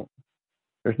now,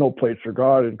 there's no place for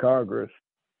God in Congress.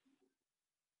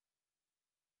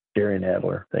 Darian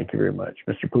Adler, thank you very much.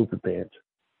 Mr. Poopy Pants.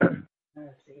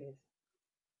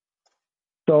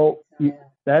 So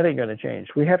that ain't going to change.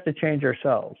 We have to change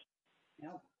ourselves.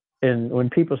 Yep. And when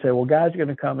people say, well, God's going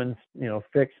to come and,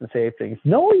 fix and save things.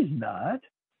 No, he's not.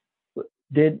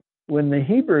 When the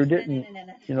Hebrew didn't,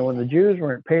 when the Jews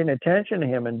weren't paying attention to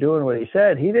him and doing what he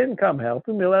said, he didn't come help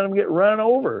him. He let them get run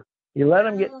over. He let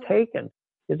them get taken,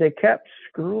 because they kept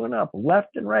screwing up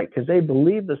left and right, because they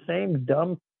believed the same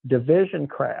dumb division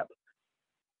crap.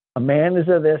 A man is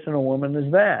of this and a woman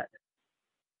is that.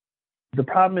 The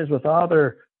problem is, with all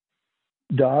their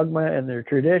dogma and their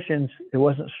traditions, it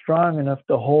wasn't strong enough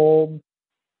to hold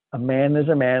a man is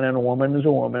a man and a woman is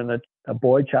a woman, a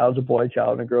boy child's a boy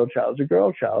child and a girl child's a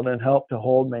girl child, and help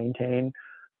to maintain,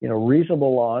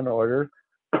 reasonable law and order,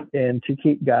 and to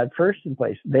keep God first in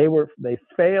place. They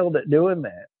failed at doing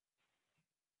that.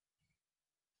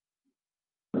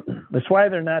 That's why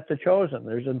they're not the chosen.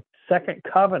 There's a second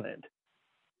covenant.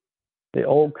 The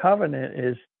old covenant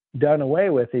is done away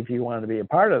with if you want to be a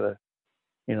part of the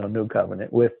new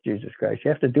covenant with Jesus Christ.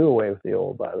 You have to do away with the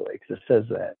old, by the way, because it says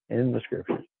that in the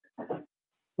scriptures.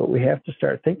 But we have to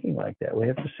start thinking like that. We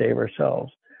have to save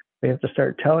ourselves. We have to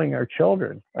start telling our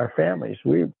children, our families,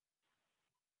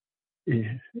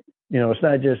 it's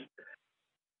not just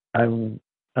I'm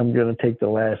going to take the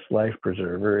last life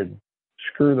preserver and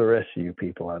screw the rest of you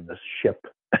people on this ship.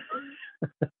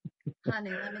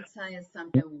 Honey, let me tell you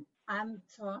something. I'm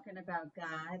talking about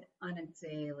God on a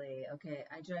daily. Okay,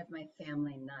 I drive my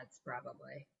family nuts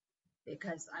probably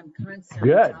because I'm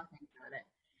constantly talking about it.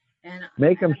 And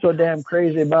make them so damn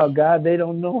crazy about God, they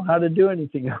don't know how to do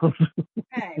anything else.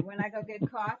 Hey, when I go get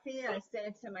coffee, I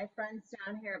say to my friends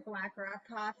down here at Black Rock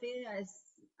Coffee,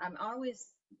 I'm always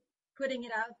putting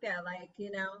it out there like,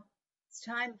 it's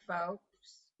time, folks.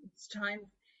 It's time.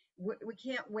 We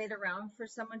can't wait around for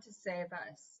someone to save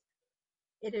us.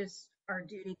 It is our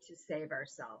duty to save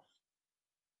ourselves.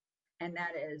 And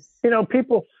that is...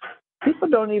 people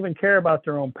don't even care about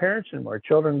their own parents anymore.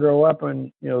 Children grow up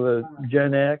in, the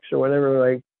Gen X or whatever,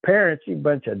 like parents, you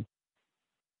bunch of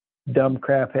dumb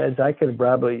crap heads. I could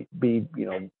probably be,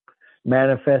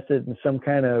 manifested in some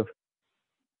kind of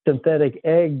synthetic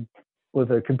egg with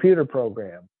a computer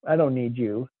program. I don't need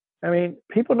you. I mean,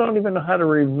 people don't even know how to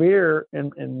revere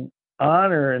and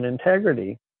honor and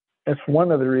integrity. That's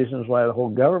one of the reasons why the whole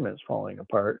government's falling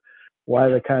apart, why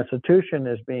the Constitution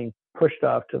is being pushed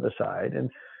off to the side, and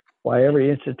why every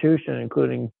institution,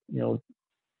 including,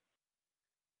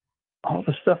 all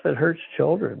the stuff that hurts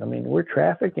children. I mean, we're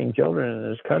trafficking children in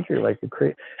this country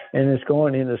and it's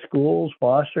going into schools,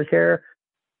 foster care,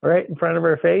 right in front of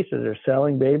our faces. They're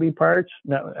selling baby parts.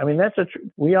 Now, I mean,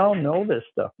 we all know this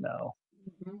stuff now.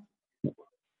 Mm-hmm.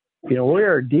 We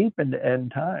are deep into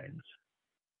end times.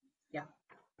 Yeah.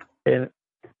 And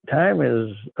time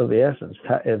is of the essence.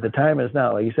 The time is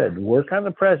now. Like you said, work on the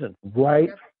present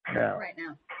right now. Right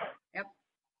now. Yep.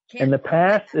 And the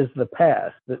past is the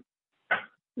past.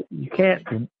 You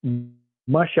can't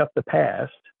mush up the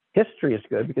past. History is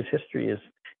good because history is,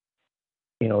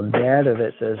 data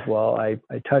that says, well, I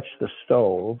touched the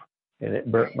stove and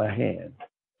it burnt my hand.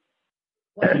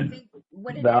 Well, I think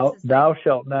what it is thou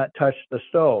shalt not touch the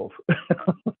stove.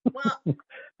 Well,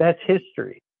 that's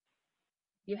history.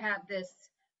 You have this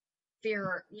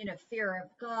fear of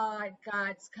God.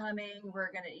 God's coming.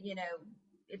 We're gonna,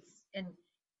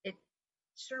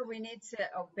 sure, we need to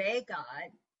obey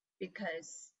God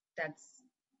because that's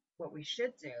what we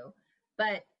should do.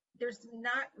 But there's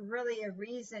not really a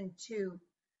reason to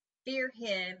fear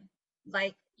him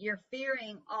like you're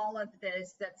fearing all of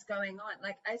this that's going on.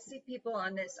 Like I see people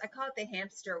on this, I call it the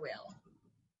hamster wheel,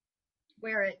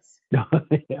 where it's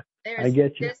there's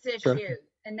this issue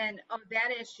and then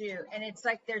that issue, and it's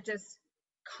like they're just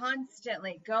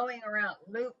constantly going around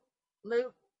loop,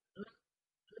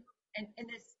 and in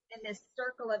this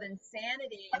circle of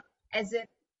insanity, as if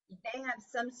they have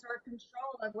some sort of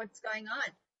control of what's going on.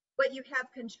 What you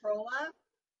have control of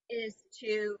is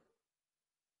to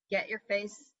get your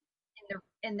face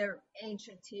in the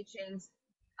ancient teachings,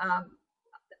 the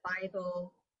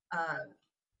Bible,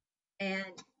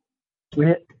 and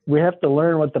we have to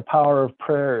learn what the power of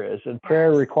prayer is, and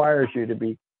prayer requires you to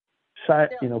be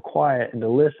quiet and to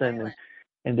listen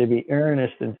and to be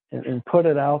earnest and put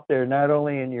it out there, not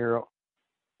only in your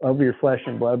flesh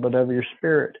and blood, but of your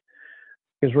spirit,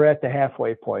 because we're at the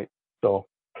halfway point. So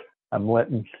I'm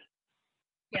letting.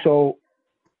 Yeah. So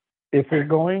if you're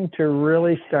going to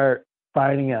really start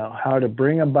finding out how to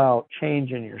bring about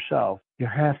change in yourself, you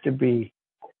have to be,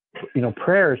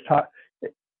 prayer is taught.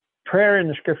 Prayer in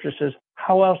the scripture says,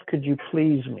 how else could you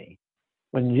please me?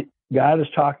 When God is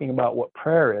talking about what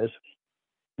prayer is,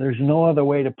 there's no other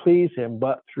way to please him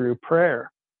but through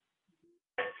prayer.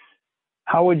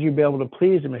 How would you be able to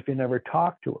please him if you never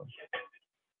talk to him?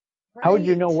 Right. How would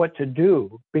you know what to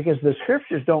do? Because the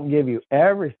scriptures don't give you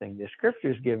everything. The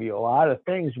scriptures give you a lot of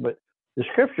things, but the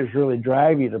scriptures really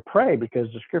drive you to pray, because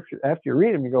the scripture, after you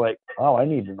read them, you go like, oh, I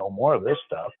need to know more of this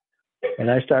stuff. And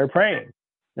I started praying.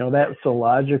 That's the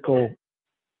logical.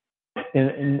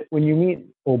 And when you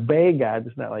obey God,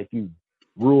 it's not like you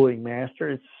ruling master.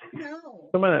 It's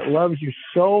someone that loves you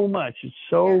so much. It's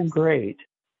so great.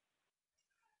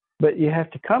 But you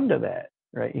have to come to that,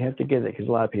 right? You have to get it, because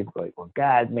a lot of people go like, well,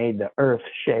 God made the earth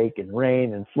shake and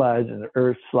rain and floods and the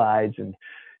earth slides and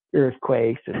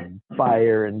earthquakes and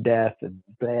fire and death and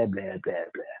blah, blah, blah,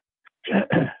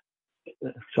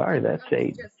 blah. Sorry, that's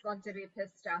Satan. I just love to be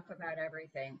pissed off about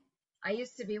everything. I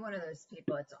used to be one of those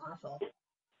people. It's awful.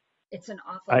 It's an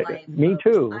awful life. Me folks.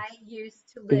 too. I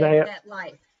used to live that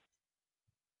life.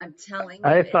 I'm telling you.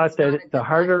 I thought that the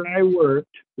harder I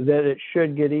worked, that it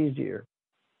should get easier.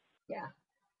 Yeah.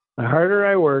 The harder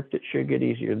I worked, it should get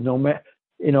easier. No matter,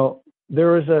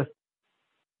 there was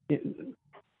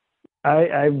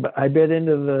I bit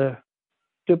into the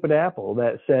stupid apple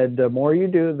that said the more you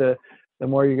do, the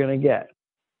more you're going to get.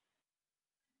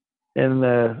 And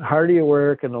the harder you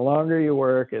work and the longer you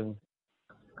work and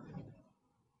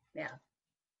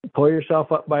pull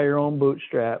yourself up by your own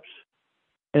bootstraps.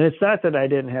 And it's not that I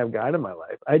didn't have God in my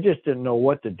life. I just didn't know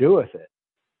what to do with it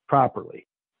properly.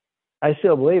 I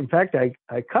still believe. In fact, I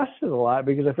cussed it a lot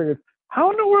because I figured,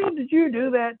 how in the world did you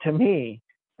do that to me?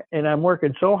 And I'm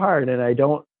working so hard, and I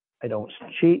don't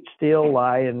cheat, steal,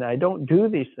 lie, and I don't do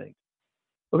these things.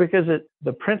 Well, because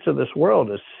the prince of this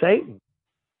world is Satan.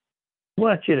 He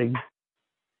wants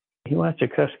to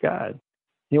cuss God.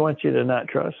 He wants you to not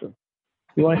trust him.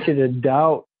 He wants you to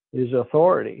doubt his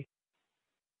authority.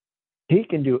 He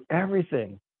can do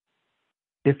everything.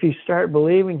 If you start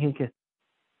believing he can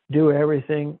do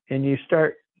everything and you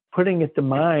start putting it to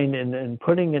mind and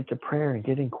putting it to prayer and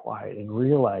getting quiet and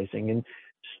realizing, and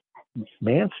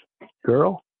man,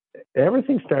 girl,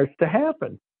 everything starts to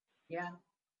happen. Yeah.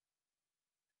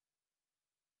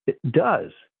 It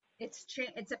does.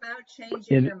 It's about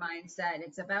changing your mindset.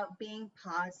 It's about being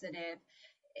positive.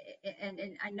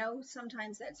 And I know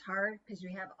sometimes that's hard because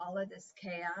we have all of this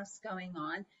chaos going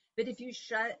on. But if you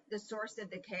shut the source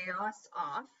of the chaos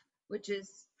off, which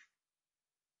is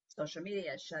social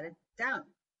media, shut it down.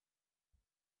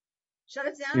 Shut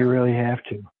it down. You really have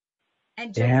to.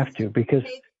 And you have to, because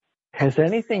has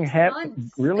anything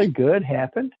really good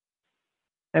happened?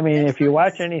 I mean, if you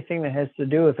watch anything that has to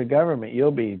do with the government,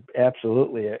 you'll be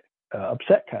absolutely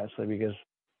upset constantly, because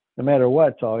no matter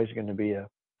what, it's always going to be a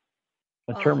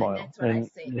turmoil. And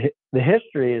the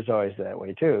history is always that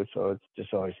way too. So it's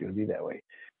just always going to be that way.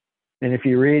 And if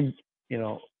you read,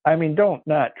 don't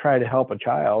not try to help a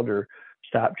child or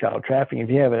stop child trafficking. If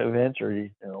you have events or,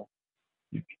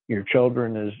 your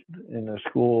children is in a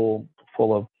school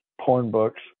full of porn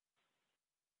books,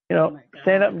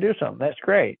 stand up and do something. That's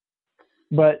great.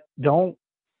 But don't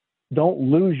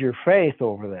lose your faith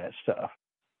over that stuff.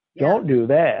 Yeah. Don't do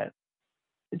that.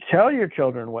 Tell your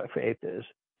children what faith is,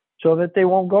 so that they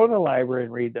won't go to the library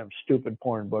and read them stupid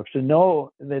porn books, and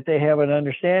know that they have an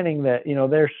understanding that,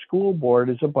 their school board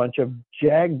is a bunch of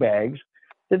jagbags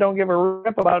that don't give a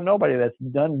rip about nobody, that's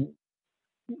done,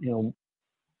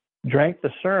 drank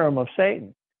the serum of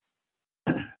Satan.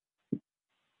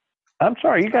 I'm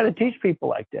sorry, you got to teach people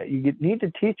like that. You need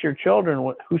to teach your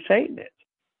children who Satan is.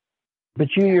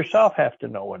 But you yourself have to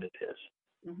know what it is.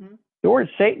 Mm-hmm. The word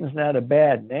Satan's not a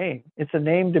bad name. It's a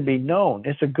name to be known.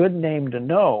 It's a good name to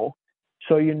know,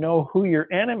 so you know who your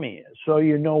enemy is, so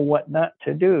you know what not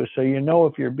to do, so you know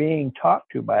if you're being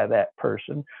talked to by that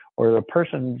person or the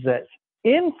person that's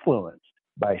influenced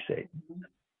by Satan.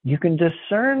 You can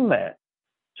discern that,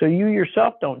 so you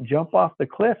yourself don't jump off the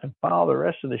cliff and follow the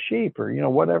rest of the sheep, or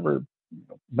whatever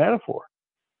metaphor.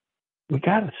 We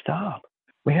got to stop.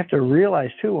 We have to realize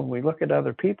too, when we look at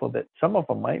other people, that some of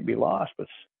them might be lost, but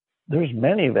there's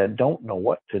many that don't know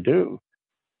what to do,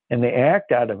 and they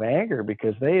act out of anger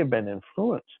because they have been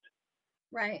influenced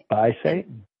by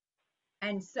Satan.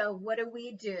 And so what do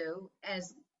we do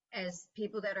as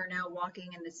people that are now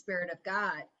walking in the Spirit of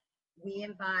God? We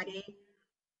embody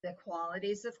the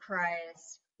qualities of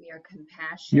Christ. We are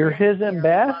compassionate. You're his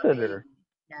ambassador.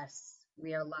 Yes,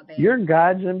 we are loving. You're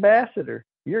God's ambassador.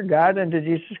 You're God unto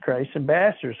Jesus Christ's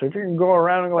ambassador. So if you can go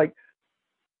around and like,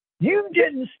 you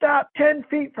didn't stop 10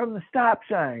 feet from the stop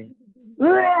sign.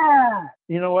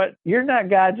 You know what? You're not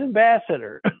God's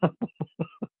ambassador.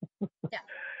 Yeah.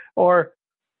 Or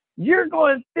you're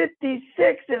going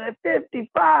 56 and a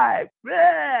 55.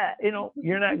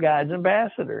 You're not God's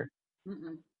ambassador.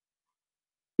 Mm-mm.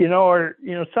 Or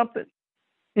something.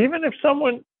 Even if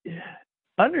someone,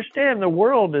 understand the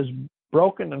world is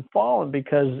broken and fallen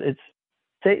because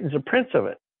Satan's a prince of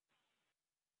it.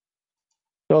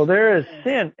 So there is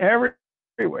sin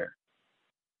everywhere.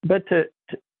 But to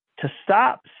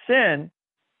stop sin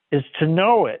is to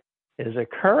know it is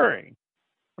occurring,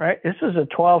 right? This is a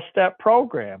 12-step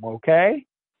program, okay?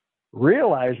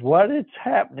 Realize what it's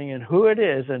happening and who it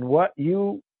is and what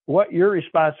your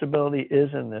responsibility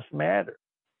is in this matter.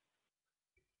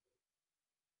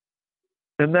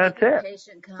 And that's it.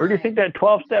 Where do you think that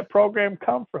 12-step program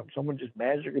come from? Someone just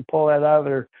magically pull that out of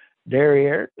their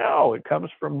derriere. No, it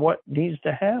comes from what needs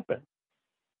to happen.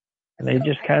 And they So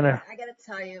just kind of. I gotta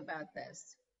tell you about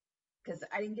this because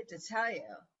I didn't get to tell you,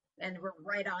 and we're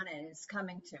right on it. It's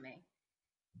coming to me.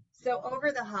 So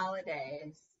over the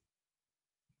holidays,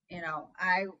 you know,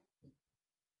 I'm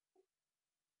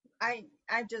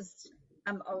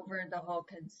over the whole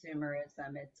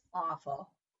consumerism. It's awful,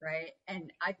 right?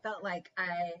 And I felt like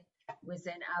I was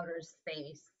in outer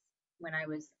space when I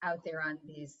was out there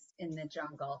in the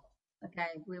jungle.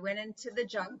 Okay, we went into the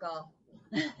jungle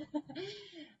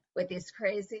with these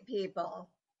crazy people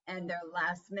and their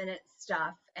last minute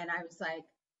stuff, and I was like,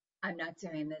 I'm not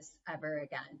doing this ever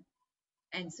again.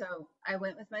 And so I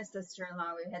went with my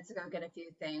sister-in-law. We had to go get a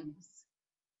few things,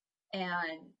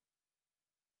 and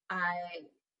I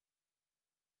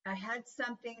had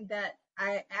something that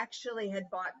I actually had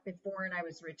bought before and I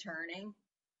was returning.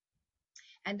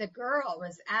 And the girl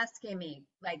was asking me,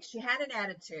 like, she had an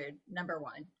attitude, number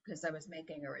one, because I was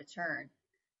making a return.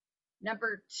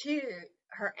 Number two,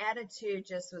 her attitude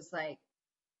just was like,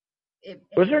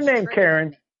 was her name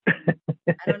Karen? I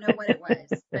don't know what it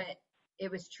was, but it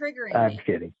was triggering me. I'm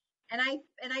kidding. And I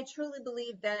truly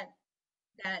believe that,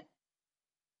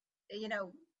 you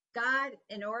know, God,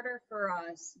 in order for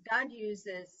us, God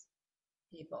uses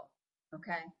people,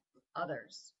 okay,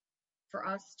 others, for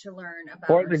us to learn about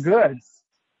for the good.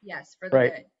 Yes, for the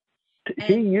right. good.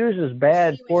 He uses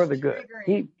bad for the good.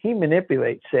 He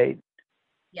manipulates Satan.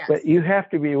 Yes. But you have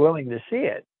to be willing to see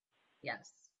it.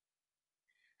 Yes.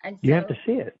 And so you have to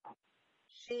see it.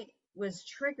 She was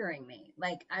triggering me.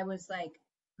 Like, I was like,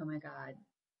 oh my God.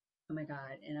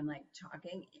 And I'm like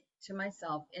talking to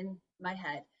myself in my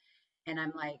head. And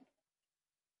I'm like,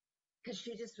 because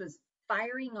she just was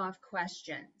firing off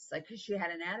questions, like, because she had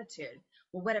an attitude.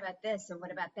 Well, what about this? And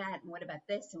what about that? And what about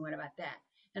this? And what about that?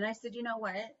 And I said, you know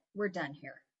what? We're done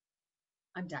here.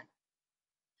 I'm done.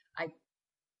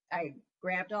 I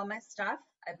grabbed all my stuff.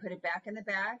 I put it back in the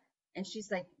bag. And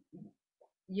she's like,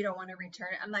 you don't want to return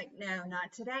it? I'm like, no,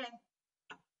 not today.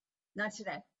 Not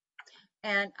today.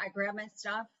 And I grabbed my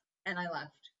stuff and I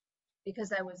left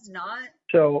because I was not.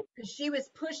 So, because she was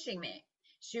pushing me.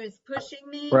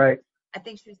 Right. I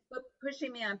think she was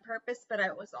pushing me on purpose, but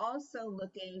I was also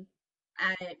looking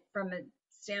at it from a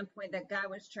standpoint that God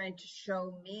was trying to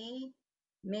show me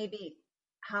maybe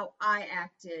how I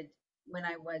acted when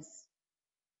I was,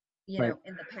 you know,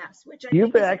 in the past, which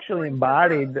you've actually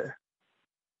embodied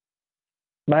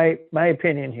my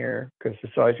opinion here, because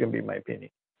it's always going to be my opinion,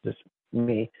 just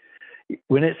me.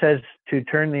 When it says to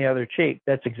turn the other cheek,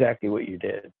 that's exactly what you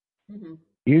did. Mm-hmm.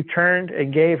 You turned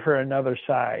and gave her another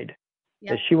side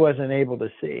that she wasn't able to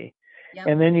see. Yep.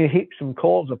 And then you heaped some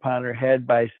coals upon her head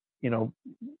by, you know,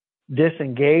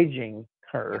 disengaging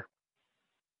her.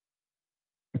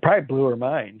 You probably blew her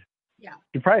mind. Yeah.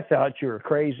 You probably thought you were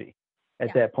crazy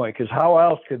at that point, because how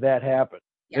else could that happen?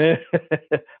 Yeah.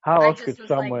 How else could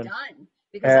someone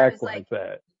act like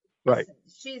that? Right.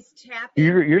 She's tapping.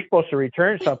 You're supposed to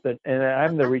return something, and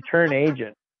I'm the return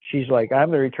agent. She's like,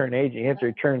 I'm the return agent. You have to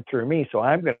return through me, so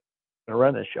I'm going to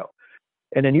run this show.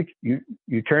 And then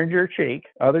you turned your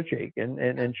other cheek,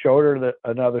 and showed her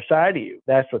another side of you.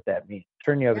 That's what that means.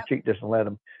 Turn the other cheek doesn't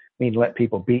let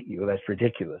people beat you. That's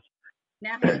ridiculous.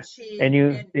 Now, had she and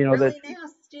you know really that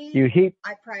nasty, you heaped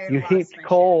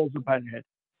coals upon your head.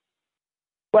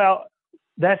 Well,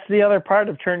 that's the other part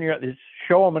of is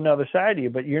show them another side of you,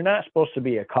 but you're not supposed to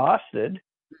be accosted.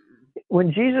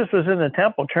 When Jesus was in the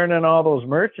temple turning all those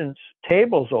merchants'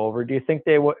 tables over, do you think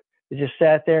they just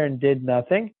sat there and did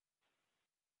nothing?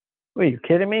 Are you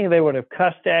kidding me? They would have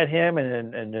cussed at him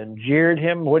and jeered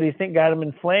him. What do you think got him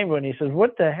inflamed when he says,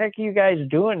 what the heck are you guys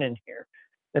doing in here?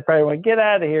 They probably went, get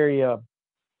out of here, you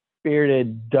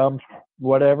bearded dump,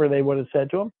 whatever they would have said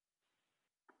to him.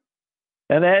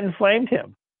 And that inflamed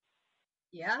him.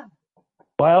 Yeah.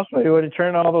 Why else would he would have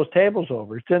turned all those tables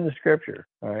over? It's in the scripture,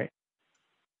 all right?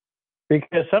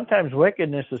 Because sometimes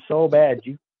wickedness is so bad,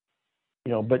 you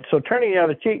know, but so turning the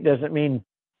other cheek doesn't mean,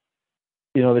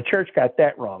 you know, the church got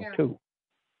that wrong too.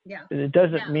 Yeah. It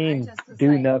doesn't mean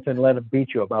do nothing, let them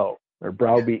beat you about, or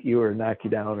browbeat you, or knock you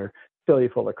down, or fill you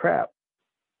full of crap.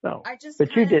 No.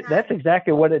 But you did. That's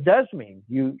exactly what it does mean.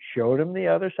 You showed them the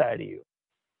other side of you,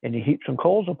 and you heaped some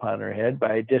coals upon her head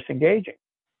by disengaging.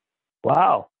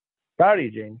 Wow. Proud of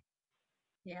you, Jane.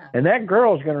 Yeah. And that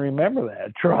girl's going to remember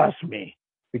that. Trust me.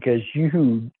 Because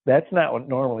that's not what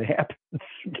normally happens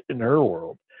in her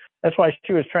world. That's why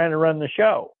she was trying to run the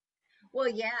show. Well,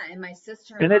 yeah, and my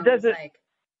sister-in-law was like,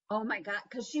 oh my God,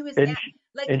 because she was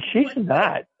and she's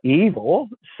not evil.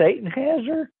 Satan has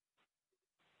her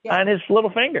on his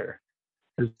little finger.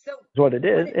 Is what it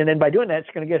is. And then by doing that, it's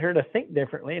going to get her to think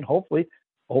differently, and hopefully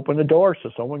open the door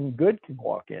so someone good can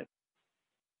walk in.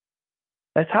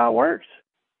 That's how it works.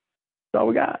 That's all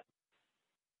we got.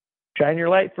 Shine your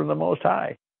light from the Most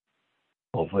High.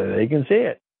 Hopefully they can see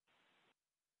it.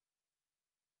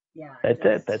 Yeah. That's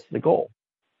it. That's the goal.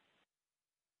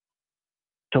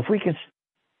 So if we can,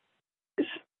 it's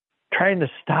trying to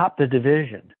stop the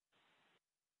division.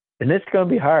 And it's going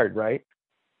to be hard, right?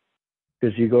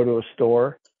 Because you go to a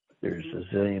store, there's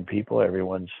a zillion people,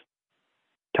 everyone's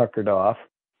tuckered off.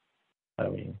 I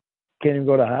mean, can't even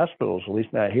go to hospitals, at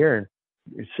least not here.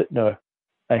 You're sitting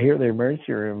I hear the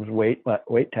emergency rooms wait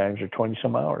times are 20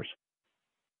 some hours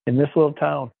in this little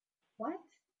town. What?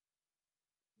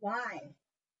 Why?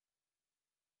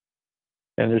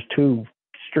 And there's 2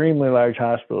 extremely large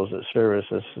hospitals that service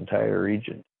this entire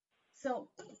region. So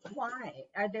why?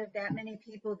 Are there that many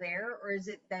people there, or is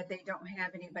it that they don't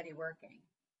have anybody working?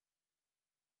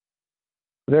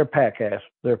 They're packed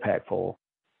full.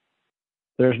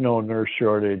 There's no nurse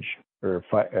shortage, or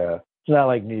it's not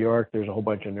like New York. There's a whole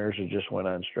bunch of nurses just went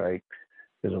on strike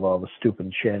because of all the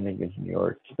stupid shenanigans in New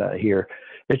York. It's not here.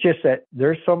 It's just that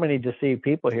there's so many deceived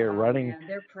people here running. Man,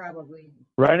 they're probably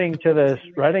running to the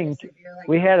running.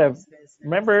 We had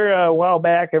remember a while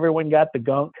back, everyone got the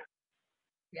gunk.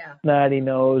 Yeah. Snotty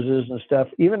noses and stuff.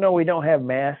 Even though we don't have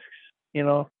masks,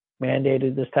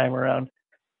 mandated this time around,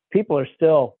 people are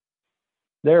still,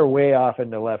 they're way off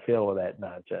into left field with that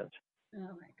nonsense. Oh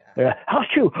my God. How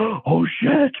you? Oh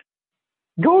shit!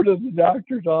 Go to the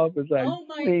doctor's office. Oh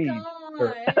my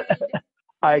God!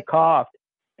 I coughed.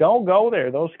 Don't go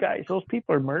there. Those guys, those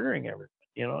people are murdering everyone.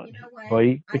 You know what?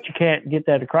 But you can't get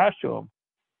that across to them.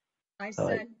 I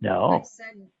said no.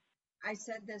 I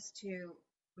said this to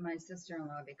my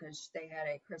sister-in-law because they had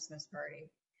a Christmas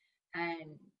party,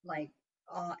 and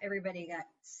everybody got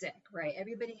sick, right?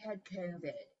 Everybody had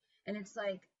COVID, and it's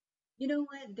like, you know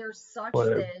what? There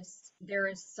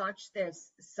is such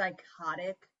this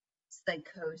psychotic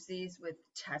psychoses with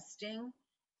testing.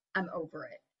 I'm over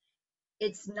it.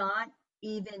 It's not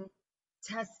even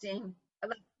testing.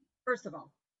 Like, first of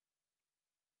all,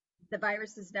 the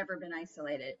virus has never been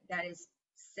isolated. That is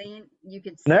saying, you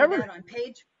can see that on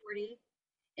page 40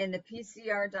 in the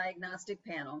PCR diagnostic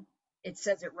panel. It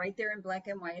says it right there in black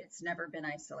and white. It's never been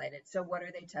isolated. So what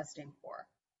are they testing for?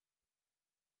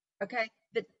 Okay.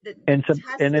 And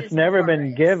it's never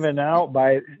been given out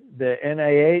by the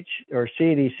NIH or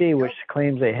CDC, which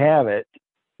claims they have it.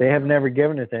 They have never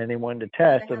given it to anyone to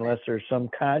test unless there's some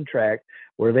contract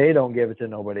where they don't give it to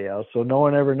nobody else. So no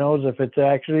one ever knows if it's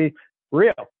actually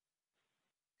real.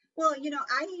 Well,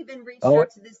 I even reached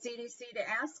out to the CDC to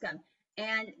ask them,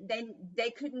 and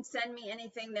they couldn't send me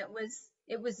anything it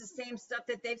was the same stuff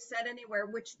that they've said anywhere,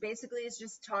 which basically is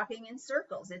just talking in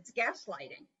circles. It's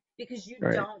gaslighting because you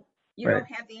don't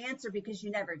have the answer because you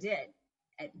never did.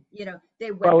 And,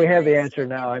 we have the answer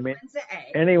now. I mean,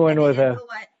 anyone with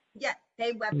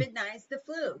they weaponized the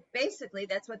flu. Basically,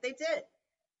 that's what they did.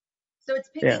 So it's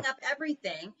picking up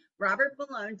everything.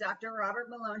 Dr. Robert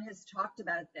Malone has talked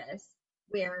about this,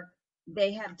 where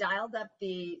they have dialed up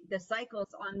the cycles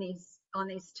on these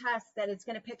tests that it's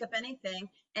going to pick up anything,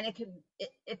 and it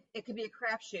could be a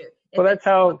crapshoot. Well, that's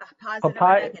how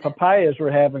papayas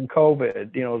were having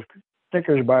COVID.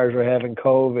 Snickers bars were having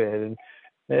COVID, and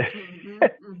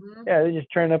they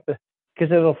just turn up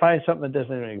because it'll find something that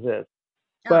doesn't even exist.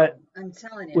 But I'm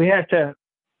telling you, we have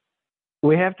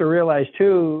to realize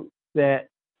too that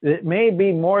it may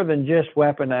be more than just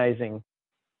weaponizing,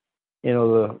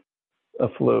 the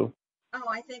flu. Oh,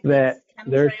 I think that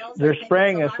they're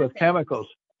spraying us with chemicals.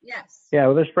 Yes. Yeah,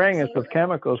 well, they're spraying us with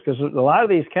chemicals because a lot of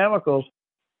these chemicals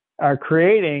are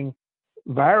creating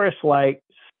virus-like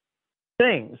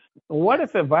things. What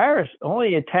if a virus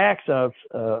only attacks a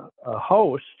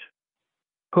host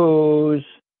whose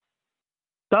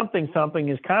something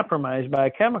is compromised by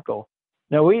a chemical?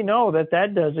 Now, we know that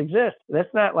does exist.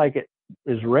 That's not like it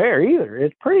is rare either.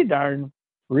 It's pretty darn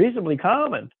reasonably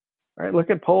common. Right? Look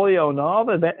at polio and all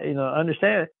that.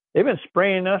 Understand it. They've been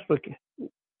spraying us with.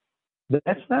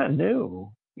 That's not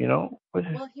new. Well,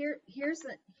 here's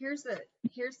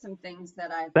some things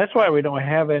that I've. That's why we don't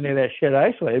have any of that shit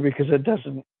isolated, because it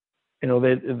doesn't.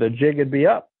 The jig would be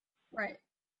up. Right.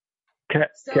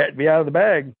 Cat be out of the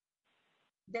bag.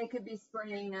 They could be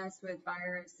spraying us with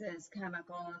viruses,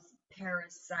 chemicals,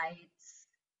 parasites.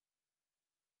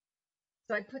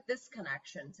 So I put this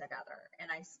connection together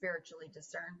and I spiritually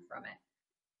discern from it.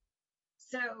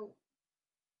 So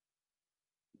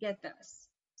get this.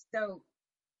 So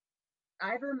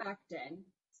ivermectin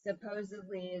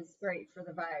supposedly is great for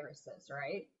the viruses,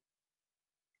 right?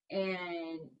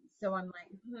 And so I'm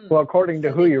like, Well, according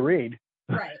to who you read.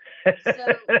 Right.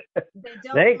 So they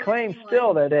don't They want claim anyone,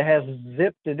 still that it has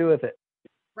zip to do with it.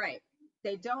 right.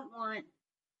 They don't want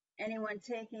anyone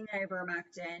taking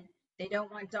ivermectin. They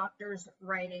don't want doctors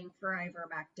writing for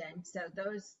ivermectin. So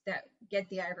those that get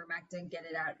the ivermectin get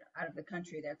it out of the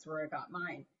country. That's where I got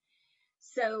mine.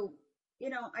 So,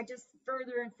 I just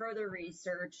further and further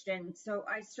researched. And so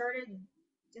I started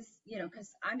just,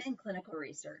 because I'm in clinical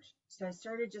research. So I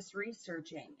started just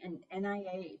researching and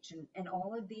NIH and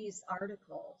all of these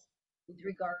articles with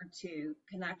regard to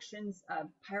connections of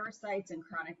parasites and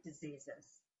chronic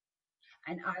diseases.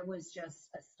 And I was just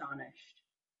astonished.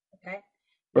 Okay.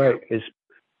 Now, Right. Is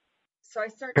so I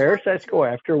start talking parasites to go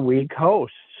after weak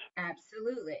hosts,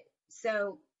 absolutely.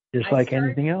 So just I like started,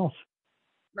 anything else.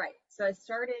 right. So I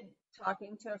started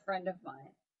talking to a friend of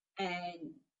mine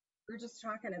and we are just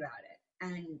talking about it.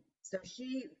 And so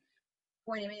she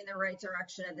pointed me in the right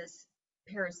direction of this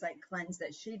parasite cleanse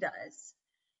that she does.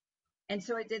 And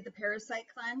so I did the parasite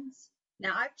cleanse.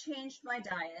 Now I've changed my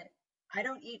diet. I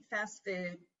don't eat fast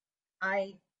food.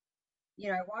 I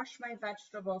wash my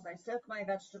vegetables. I soak my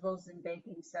vegetables in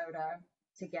baking soda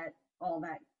to get all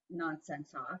that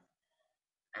nonsense off.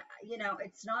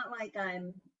 It's not like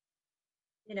I'm,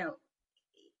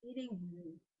 eating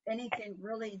anything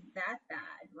really that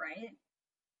bad, right?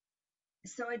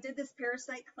 So I did this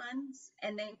parasite cleanse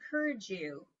and they encourage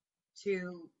you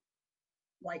to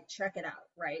like check it out,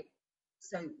 right?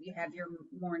 So you have your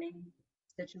morning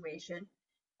situation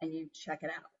and you check it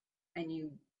out and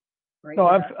you break No,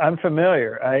 it up. I'm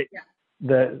familiar.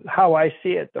 How I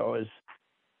see it though is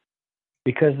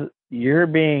because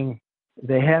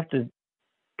they have to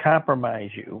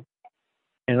compromise you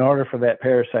in order for that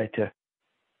parasite to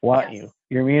want you.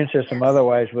 Your immune system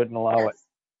otherwise wouldn't allow it.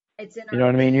 It's in you know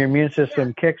what I mean? Your immune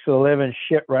system kicks the living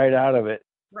shit right out of it.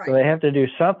 Right. So they have to do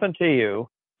something to you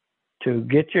to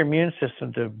get your immune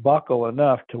system to buckle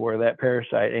enough to where that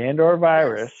parasite and or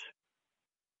virus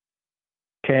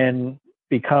can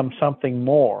become something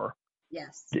more,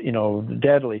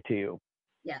 deadly to you.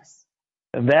 Yes.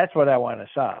 And that's what I want to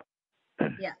stop.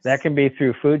 Yes. That can be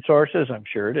through food sources. I'm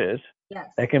sure it is. Yes.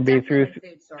 That can be through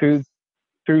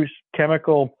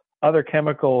other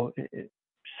chemical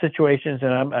situations.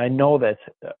 And I know that's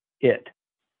it.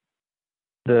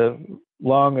 The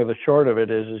long or the short of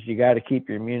it is you got to keep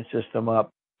your immune system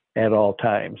up at all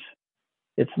times.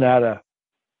 It's not a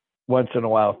once in a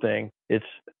while thing.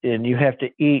 And you have to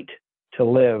eat to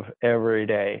live every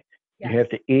day. Yes. You have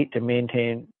to eat to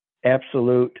maintain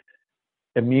absolute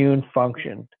immune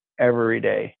function every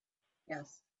day.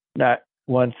 Yes. Not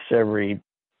once every,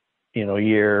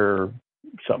 year or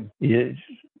something. It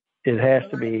has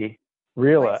to be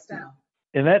real. Lifestyle.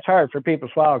 And that's hard for people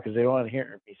to swallow because they don't want to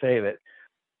hear me say that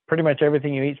pretty much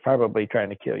everything you eat is probably trying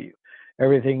to kill you.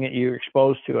 Everything that you're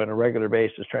exposed to on a regular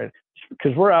basis,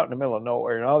 because we're out in the middle of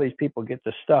nowhere and all these people get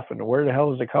this stuff, and where the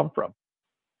hell does it come from?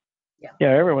 Yeah,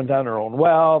 everyone's on their own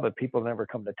well, the people never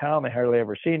come to town, they hardly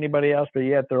ever see anybody else, but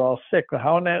yet they're all sick.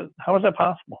 How is that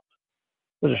possible?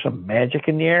 Was there some magic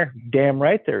in the air? Damn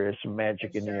right there is some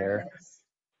magic in the air.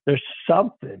 There's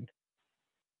something.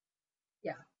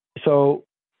 Yeah. So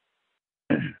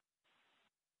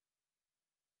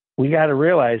we got to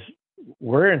realize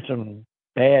we're in some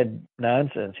bad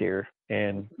nonsense here,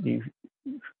 and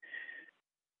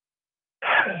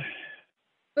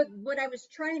But what I was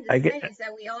trying to say is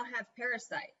that we all have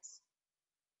parasites.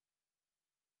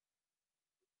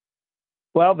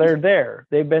 Well, they're there.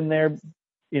 They've been there,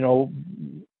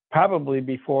 probably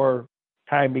before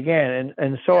time began,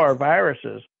 and so are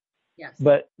viruses. Yes.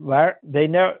 But they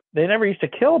never used to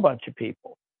kill a bunch of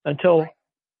people until,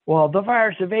 the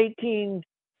virus of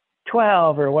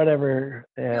 1812 or whatever.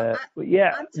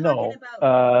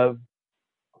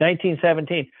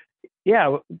 1917.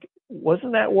 Yeah,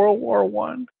 wasn't that World War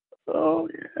I? Oh,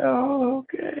 yeah,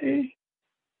 okay.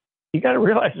 You got to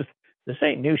realize this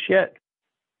ain't new shit.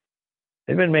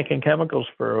 They've been making chemicals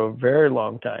for a very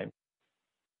long time.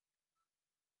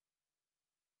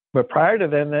 But prior to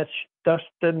then, that stuff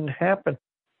didn't happen.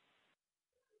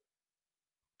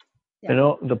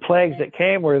 Yeah. The plagues that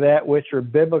came were that which were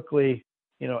biblically,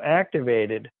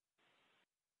 activated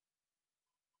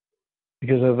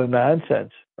because of the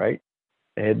nonsense, right?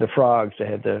 They had the frogs, they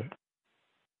had the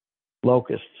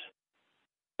locusts,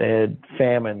 they had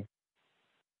famine,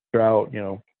 drought,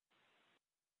 and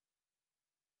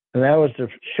that was to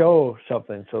show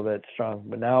something so that's strong.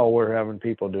 But now we're having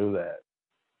people do that.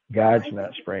 God's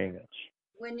not spraying us.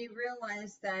 When you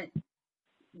realize that,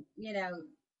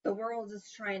 the world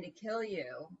is trying to kill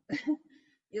you,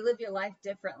 you live your life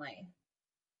differently,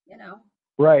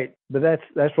 Right. But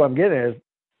that's what I'm getting at is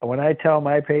when I tell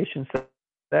my patients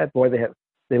that boy,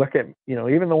 They look at,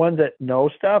 even the ones that know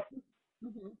stuff,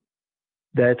 Mm-hmm.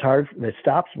 that's hard, that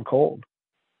stops them cold.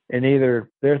 And either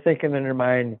they're thinking in their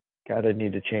mind, God, I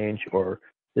need to change, or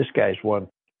this guy's one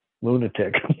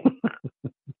lunatic.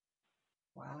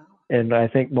 Wow. And I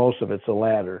think most of it's the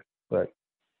latter, but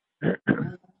Well,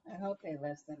 I hope they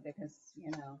listen because,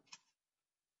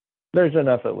 there's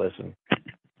enough that listen.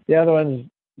 The other ones,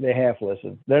 they half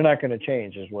listen. They're not going to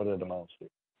change is what it amounts to.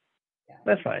 yeah.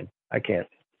 That's fine. I can't.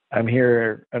 I'm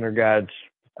here under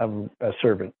I'm a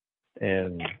servant,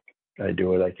 and I do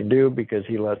what I can do because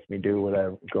he lets me do what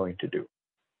I'm going to do.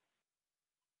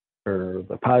 Or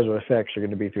the positive effects are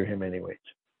going to be through him anyways.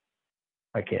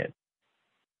 I can't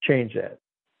change that.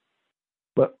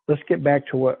 But let's get back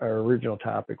to what our original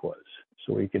topic was,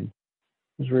 so we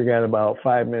got about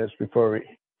 5 minutes before we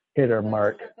hit our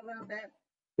mark. A little bit.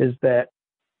 Is that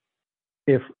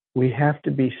if we have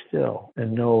to be still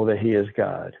and know that he is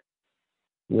God,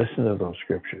 listen to those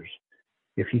scriptures.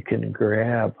 If you can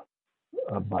grab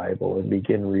a Bible and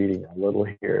begin reading a little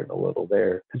here and a little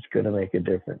there, it's going to make a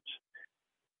difference.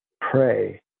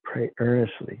 Pray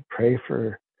earnestly, pray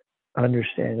for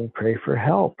understanding, pray for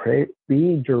help,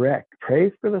 be direct,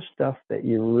 pray for the stuff that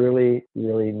you really,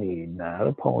 really need, not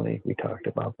a pony. We talked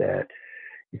about that.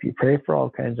 If you pray for all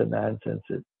kinds of nonsense,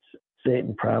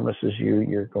 Satan promises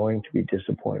you're going to be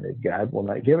disappointed. God will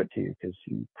not give it to you because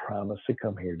you promised to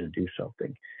come here to do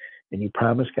something. And you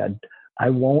promise God,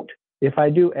 if I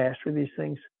do ask for these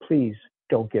things, please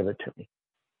don't give it to me.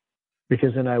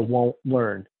 Because then I won't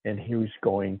learn, and he's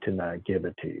going to not give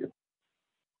it to you.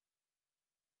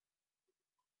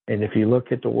 And if you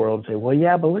look at the world and say, well,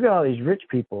 yeah, but look at all these rich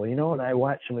people, and I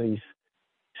watch some of these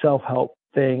self-help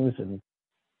things, and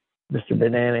Mr.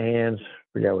 Banana Hands,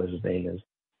 forget what his name is,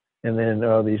 and then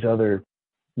all these other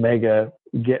mega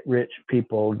get rich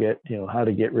people, how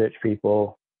to get rich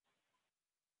people.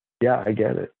 Yeah, I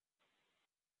get it.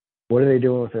 What are they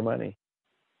doing with their money?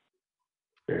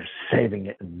 They're saving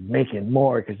it and making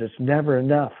more because it's never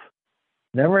enough.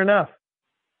 Never enough.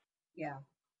 Yeah.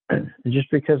 And just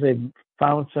because they've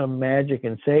found some magic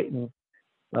in Satan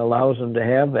allows them to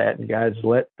have that, and God's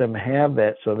let them have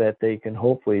that so that they can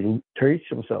hopefully teach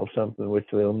themselves something which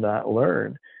they'll not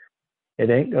learn. It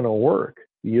ain't going to work.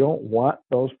 You don't want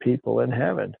those people in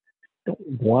heaven. You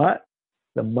don't want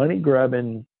the money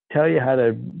grubbing, tell you how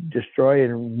to destroy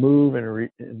and move and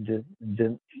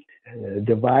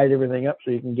divide everything up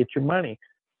so you can get your money.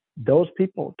 Those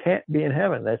people can't be in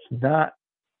heaven. That's not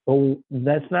going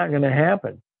to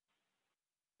happen.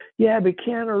 Yeah, but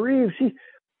Keanu Reeves, he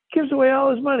gives away all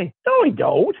his money. No, he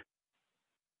don't.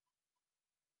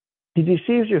 He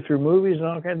deceives you through movies and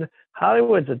all kinds of.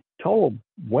 Hollywood's a total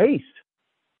waste.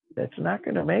 That's not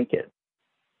going to make it.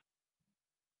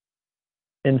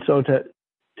 And so to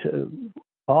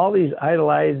all these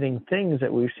idolizing things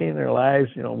that we've seen in their lives,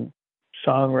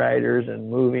 songwriters and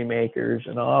movie makers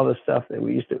and all the stuff that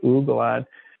we used to oogle on,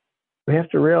 we have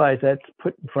to realize that's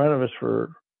put in front of us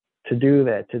to do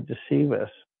that, to deceive us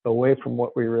away from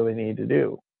what we really need to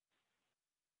do.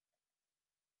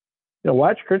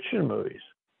 Watch Christian movies.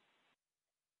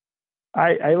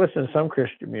 I listen to some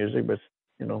Christian music, but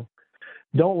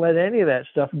don't let any of that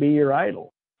stuff be your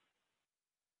idol.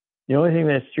 The only thing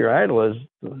that's your idol is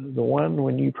the one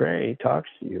when you pray talks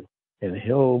to you, and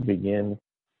it will begin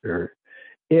to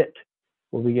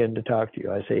talk to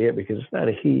you. I say it because it's not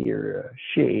a he or a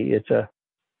she. It's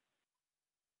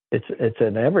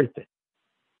an everything.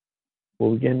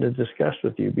 We'll begin to discuss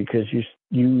with you because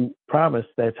you promised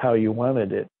that's how you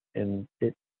wanted it, and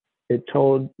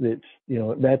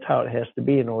that's how it has to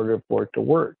be in order for it to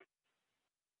work.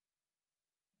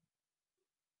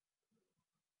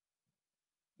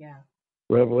 Yeah.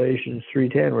 Revelations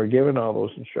 3:10, we're given all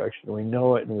those instructions. We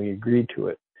know it and we agree to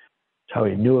it. It's how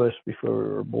he knew us before we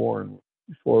were born,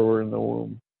 before we were in the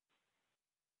womb.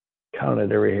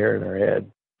 Counted every hair in our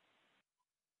head.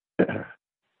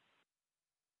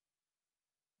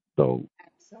 So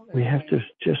Absolutely. we have to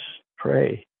just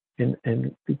pray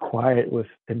and be quiet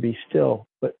and be still,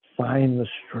 but find the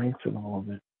strength in all of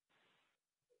it.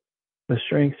 The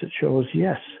strength that shows,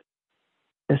 yes,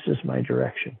 this is my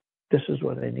direction. This is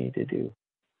what I need to do.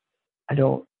 I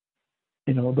don't,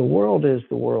 the world is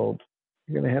the world.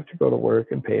 You're going to have to go to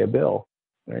work and pay a bill,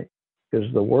 right?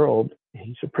 Because the world,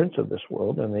 he's a prince of this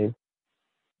world. And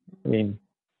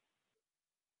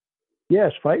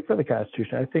yes, fight for the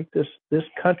Constitution. I think this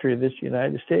country, this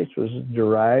United States, was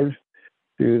derived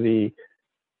through the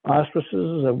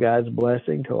auspices of God's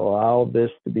blessing to allow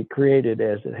this to be created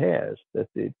as it has. That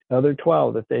the other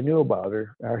 12 that they knew about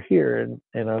are here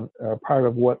and are part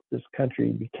of what this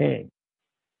country became.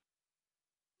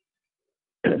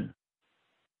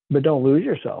 but don't lose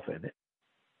yourself in it.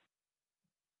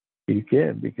 You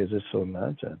can, because it's so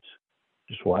nonsense.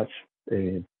 Just watch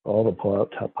all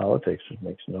the politics. It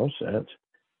makes no sense.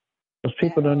 Those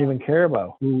people don't even care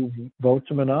about who votes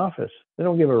them in office. They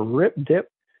don't give a rip dip.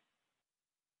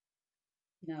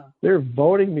 No. They're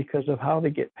voting because of how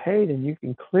they get paid, and you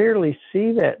can clearly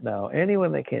see that now.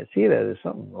 Anyone that can't see that is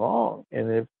something wrong.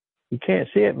 And if you can't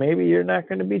see it, maybe you're not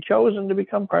going to be chosen to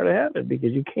become part of heaven,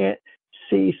 because you can't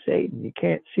see Satan. You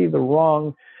can't see the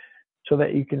wrong so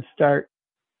that you can start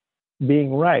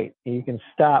being right. And you can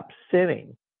stop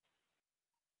sinning.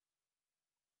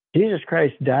 Jesus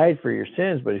Christ died for your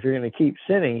sins, but if you're going to keep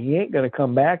sinning, he ain't going to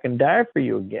come back and die for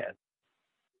you again.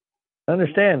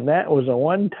 Understand, that was a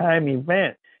one-time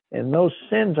event, and those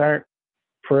sins aren't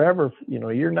forever.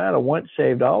 You're not a once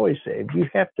saved, always saved. You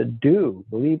have to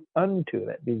believe unto.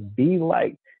 That means be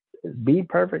like, be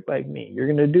perfect like me. You're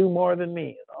going to do more than me,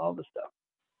 and all the stuff.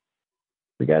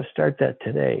 We got to start that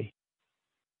today.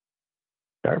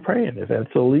 Start praying. If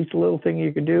that's the least little thing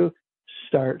you can do,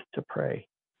 start to pray.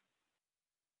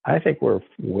 I think we're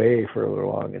way further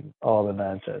along in all the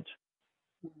nonsense.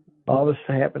 All this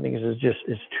happening is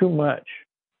it's too much.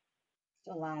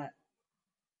 It's a lot.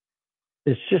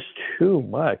 It's just too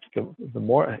much. The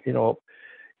more,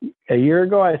 a year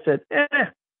ago I said,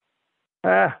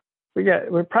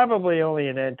 we're probably only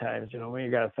in end times. We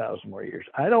got 1,000 more years.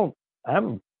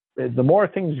 The more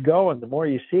things go and the more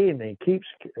you see, and it keeps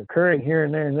occurring here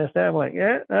and there and this, that, I'm like,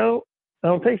 I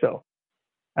don't think so.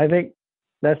 I think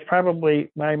that's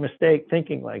probably my mistake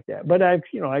thinking like that. But I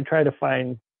try to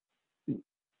find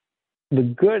the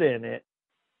good in it,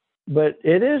 but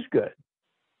it is good.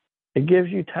 It gives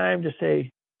you time to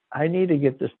say, I need to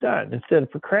get this done, instead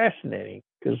of procrastinating,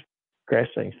 because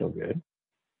procrastinating is no good.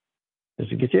 It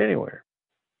doesn't get you anywhere.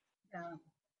 Yeah.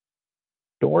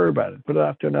 Don't worry about it. Put it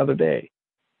off to another day.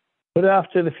 Put it off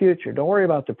to the future. Don't worry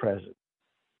about the present.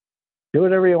 Do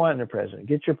whatever you want in the present.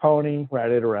 Get your pony,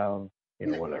 ride it around,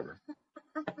 whatever.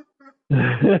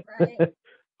 Right.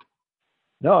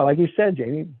 No, like you said,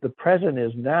 Jamie, the present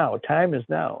is now. Time is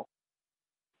now.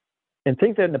 And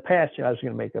think that in the past, I was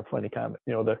going to make a funny comment.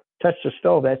 The touch the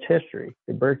stove, that's history.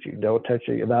 It burnt you. Don't touch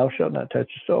it. Thou shalt not touch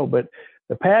the stove. But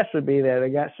the past would be that I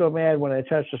got so mad when I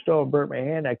touched the stove and burnt my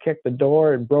hand, I kicked the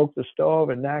door and broke the stove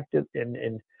and knocked it.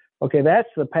 And okay, that's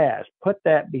the past. Put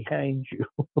that behind you.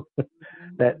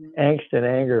 That angst and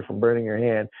anger from burning your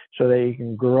hand, so that you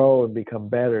can grow and become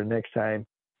better next time.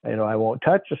 I won't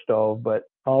touch the stove, but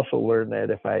also learn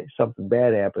that if something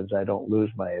bad happens, I don't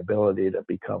lose my ability to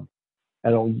become.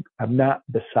 I'm not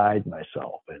beside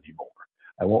myself anymore.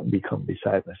 I won't become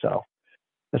beside myself.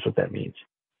 That's what that means.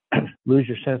 Lose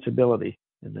your sensibility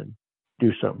and then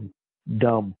do something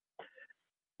dumb,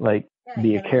 like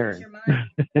be a Karen.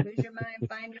 Lose your mind,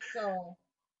 find your soul.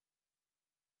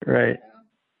 Right.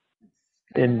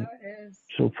 And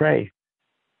so pray.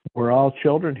 We're all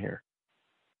children here.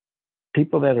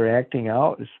 People that are acting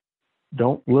out,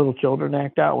 don't little children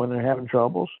act out when they're having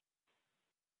troubles?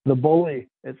 The bully,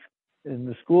 it's in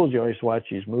the schools, you always watch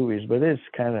these movies, but it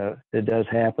does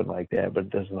happen like that, but it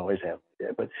doesn't always happen like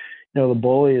that. But, the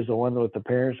bully is the one with the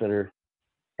parents that are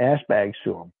ass bags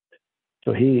to him.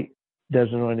 So he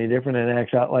doesn't know any different and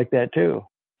acts out like that too.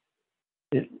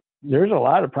 There's a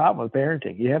lot of problem with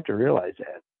parenting. You have to realize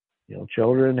that.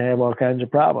 Children have all kinds of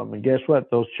problems. And guess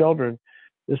what? Those children,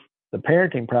 the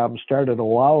parenting problem started a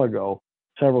while ago,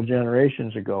 several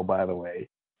generations ago, by the way.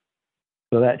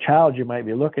 So that child you might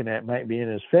be looking at might be in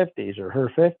his 50s or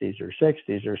her 50s or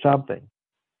 60s or something,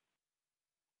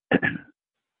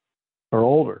 or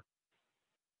older.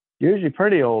 Usually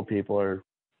pretty old people are a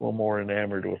little more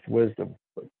enamored with wisdom,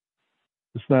 but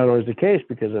it's not always the case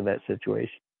because of that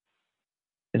situation.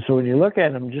 And so when you look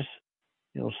at them, just,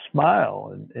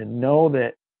 smile and know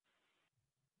that,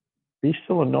 be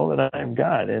still and know that I am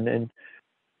God. And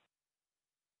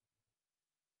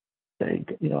say,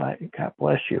 God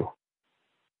bless you.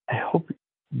 I hope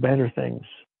better things.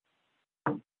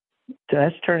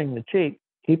 That's turning the cheek,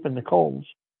 keeping the colds.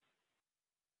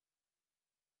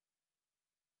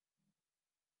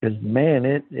 Because man,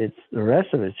 it's the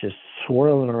rest of it's just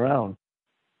swirling around.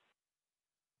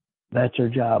 That's our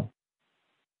job.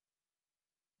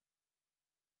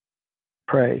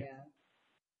 Pray.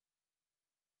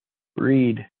 Yeah.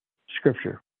 Read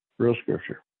scripture, real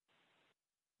scripture.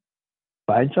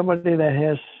 Find somebody that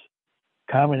has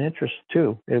common interests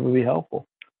too. It would be helpful.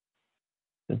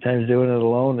 Sometimes doing it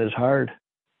alone is hard,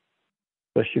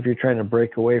 especially if you're trying to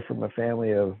break away from a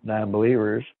family of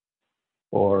non-believers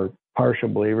or partial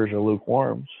believers or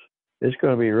lukewarms. It's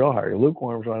going to be real hard.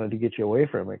 Lukewarms wanted to get you away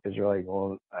from it because you're like,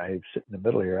 well, I sit in the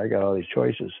middle here. I got all these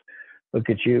choices. Look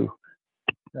at you.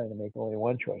 trying to make only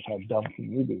one choice. How dumb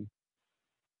can you be?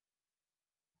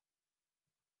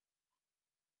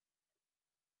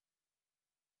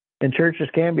 And churches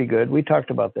can be good. We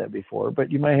talked about that before,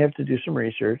 but you might have to do some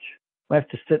research. You might have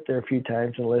to sit there a few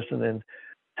times and listen and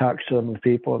talk to some of the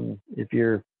people. And if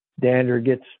your dander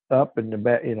gets up and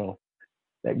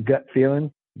that gut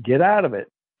feeling, get out of it.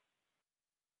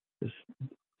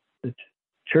 The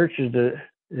church is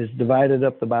divided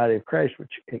up the body of Christ,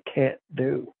 which it can't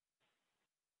do.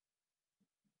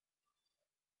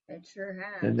 It sure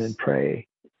has. And then pray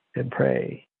and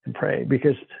pray and pray,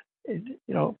 because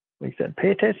like I said, pay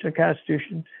attention to the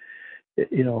Constitution.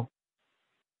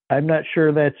 I'm not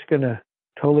sure that's going to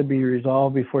totally be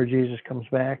resolved before Jesus comes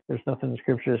back. There's nothing in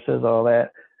Scripture that says all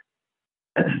that.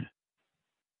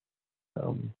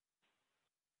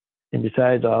 And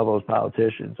besides all those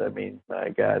politicians, I mean, my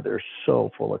God, they're so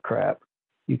full of crap.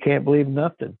 You can't believe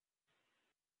nothing.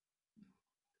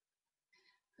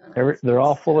 They're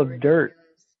all full of dirt.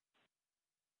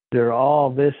 They're all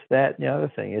this, that, and the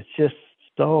other thing. It's just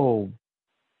so.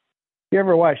 If you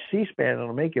ever watch C-SPAN,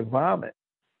 it'll make you vomit.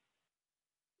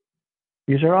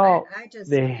 These are all.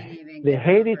 They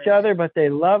hate each other, but they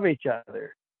love each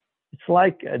other. It's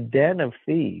like a den of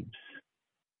thieves.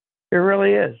 It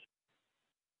really is.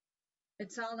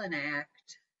 It's all an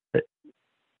act.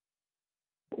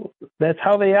 That's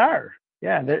how they are.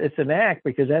 Yeah, it's an act,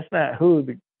 because that's not who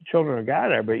the children of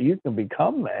God are, but you can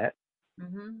become that.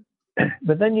 Mm-hmm.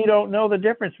 But then you don't know the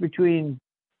difference between,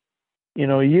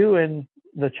 you and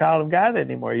the child of God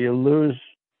anymore. You lose,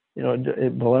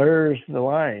 it blurs the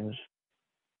lines.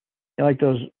 Like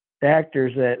those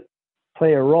actors that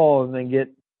play a role and then get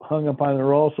hung up on the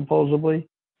role, supposedly,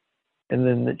 and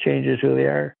then it changes who they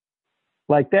are.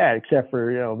 Like that, except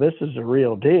for, this is a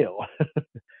real deal.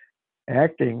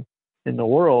 Acting in the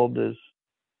world is,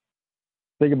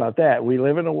 think about that. We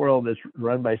live in a world that's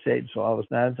run by Satan, so all this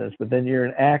nonsense, but then you're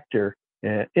an actor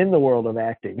in the world of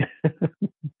acting.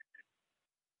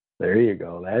 There you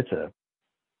go. That's a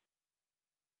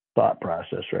thought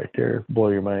process right there. Blow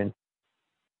your mind.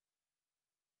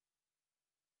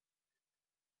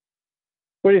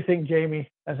 What do you think, Jamie?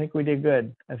 I think we did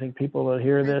good. I think people will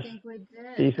hear this,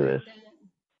 see through this.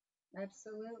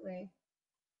 Absolutely.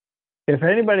 If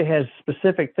anybody has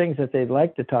specific things that they'd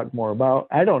like to talk more about,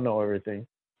 I don't know everything.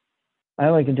 I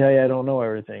only can tell you I don't know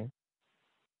everything.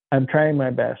 I'm trying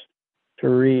my best to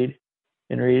read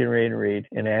and read and read and read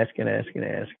and ask and ask and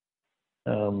ask.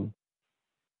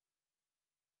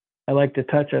 I like to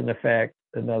touch on the fact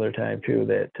another time too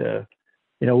that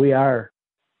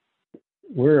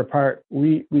we're a part.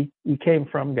 We came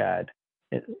from God,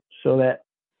 so that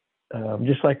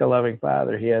just like a loving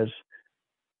Father, He has.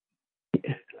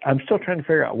 I'm still trying to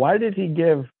figure out, why did He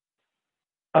give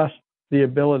us the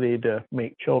ability to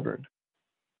make children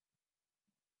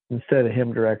instead of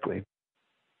Him directly?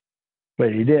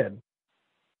 But He did.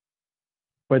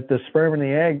 But the sperm and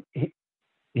the egg,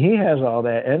 he has all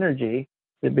that energy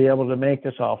to be able to make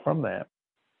us all from that.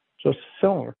 So it's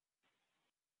similar.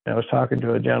 I was talking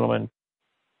to a gentleman,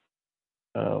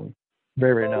 very,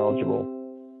 very knowledgeable.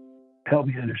 Help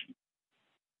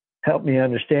me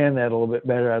understand that a little bit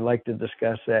better. I'd like to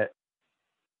discuss that,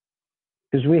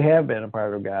 because we have been a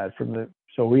part of God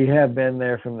so we have been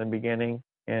there from the beginning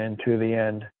and to the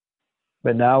end.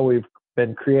 But now we've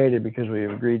been created because we've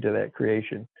agreed to that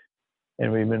creation,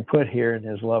 and we've been put here in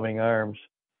His loving arms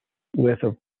with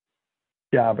a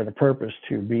job and a purpose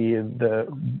to be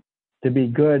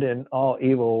good in all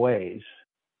evil ways,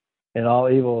 in all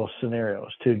evil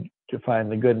scenarios, to find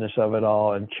the goodness of it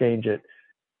all and change it,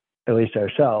 at least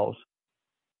ourselves,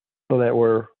 so that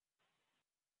we're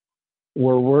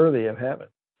worthy of heaven,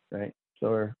 right?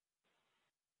 So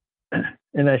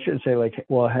and I should say, like,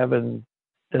 well, heaven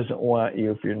doesn't want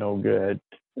you if you're no good.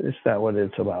 It's not what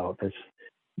it's about. It's,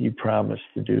 you promised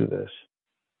to do this,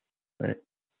 right?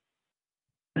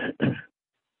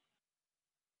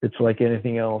 It's like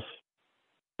anything else.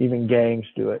 Even gangs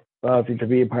do it. Well, if you're to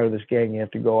be a part of this gang, you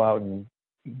have to go out and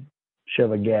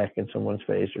shove a gack in someone's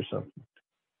face or something.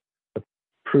 A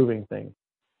proving thing.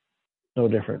 No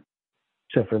different.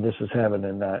 Except for this is heaven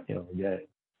and not, the gang.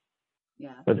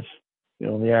 Yeah. But it's,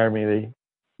 in the Army,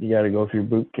 you got to go through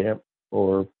boot camp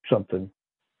or something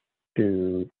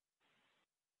to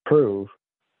prove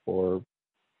or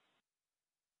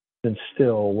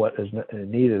instill what is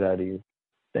needed out of you.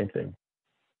 Same thing.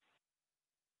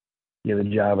 Get a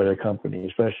job at a company,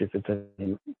 especially if it's a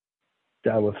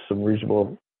job with some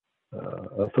reasonable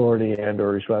authority and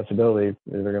or responsibility.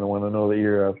 They're going to want to know that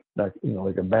you're not,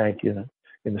 like a bank, in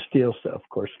the steal stuff. Of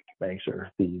course, banks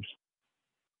are thieves.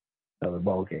 Another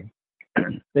ballgame.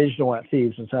 They just don't want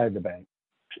thieves inside the bank.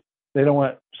 They don't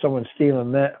want someone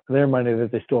stealing their money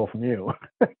that they stole from you.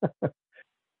 It's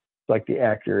like the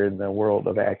actor in the world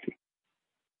of acting.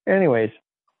 Anyways,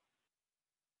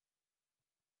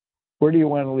 where do you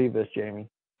want to leave this, Jamie?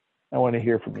 I want to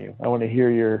hear from you. I want to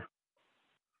hear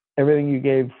everything you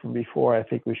gave from before. I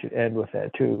think we should end with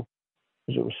that too,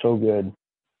 because it was so good.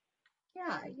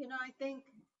 Yeah, I think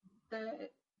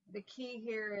the key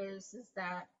here is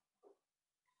that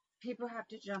people have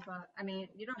to jump up. I mean,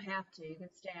 you don't have to. You can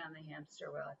stay on the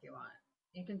hamster wheel if you want.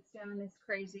 You can stay on this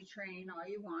crazy train all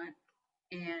you want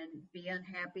and be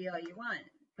unhappy all you want.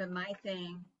 But my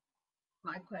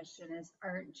question is,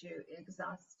 aren't you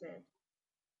exhausted?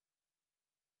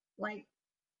 Like,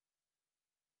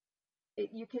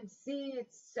 you can see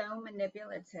it's so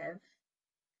manipulative,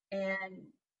 and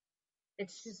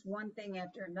it's just one thing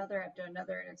after another,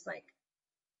 and it's like,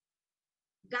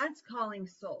 God's calling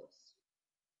souls.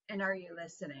 And are you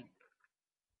listening?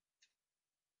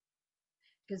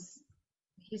 Because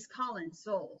he's calling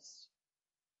souls.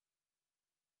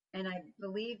 And I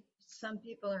believe some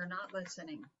people are not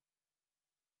listening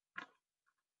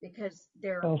because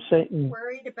they're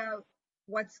worried about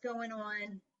what's going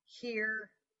on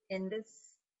here in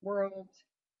this world.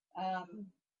 And,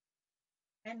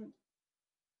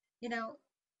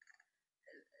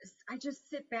 I just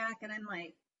sit back and I'm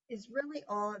like, is really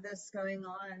all of this going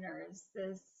on, or is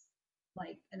this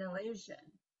like an illusion?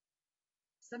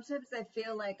 Sometimes I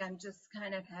feel like I'm just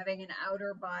kind of having an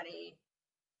outer body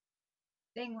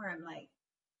thing where I'm like,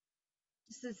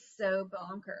 this is so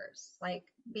bonkers. Like,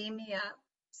 beam me up,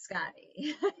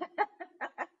 Scotty.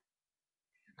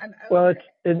 Well,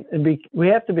 we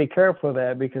have to be careful of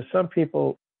that, because some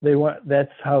people,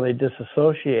 that's how they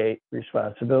disassociate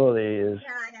responsibility. Is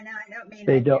I don't mean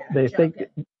they think.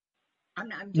 I'm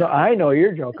no, I know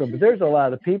you're joking, but there's a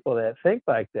lot of people that think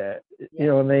like that.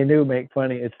 Yeah. And they do make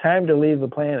funny. It's time to leave the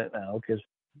planet now, because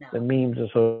the memes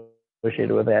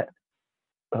associated with that.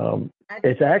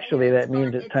 It's actually that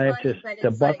means it's time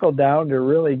to buckle down, to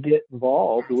really get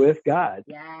involved with God.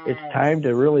 Yes. It's time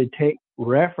to really take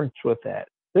reference with that.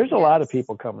 There's a lot of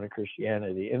people coming to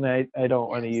Christianity, and I don't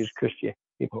want to use Christian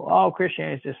people. Oh,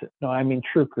 Christianity is just, no, I mean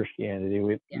true Christianity.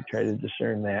 We try to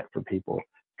discern that for people.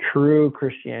 True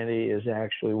Christianity is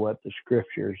actually what the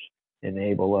scriptures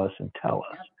enable us and tell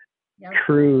us. Yep.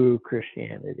 True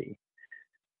Christianity.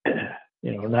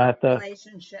 Not the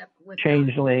relationship with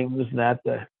changelings, not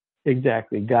the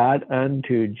God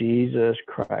unto Jesus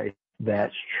Christ.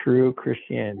 That's true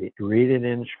Christianity. Read it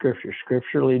in scripture,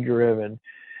 scripturally driven.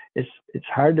 It's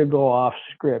hard to go off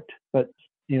script, but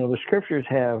the scriptures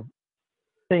have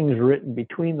things written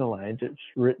between the lines. It's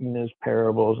written as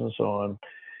parables and so on,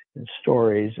 and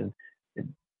stories, and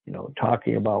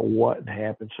talking about what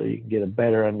happened, so you can get a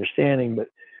better understanding. But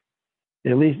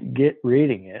at least get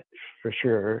reading it for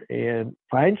sure, and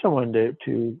find someone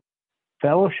to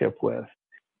fellowship with.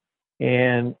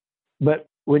 But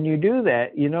when you do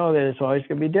that, that it's always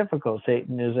going to be difficult.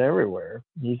 Satan is everywhere.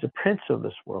 He's a prince of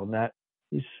this world.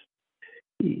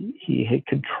 He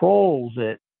controls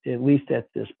it, at least at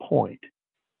this point.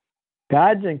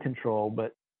 God's in control,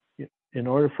 but in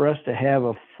order for us to have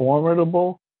a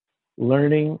formidable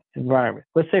learning environment,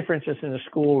 let's say, for instance, in a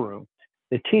schoolroom,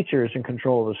 the teacher is in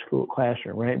control of the school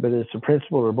classroom, right? But it's the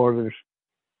principal or board of the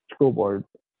school board,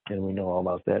 and we know all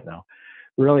about that now.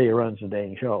 Really, it runs the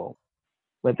dang show,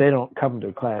 but they don't come to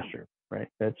the classroom, right?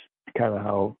 That's kind of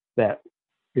how that,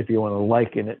 if you want to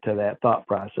liken it to that thought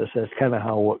process, that's kind of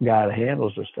how God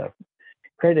handles this stuff.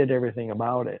 Created everything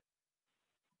about it,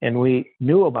 and we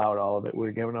knew about all of it. We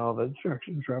were given all the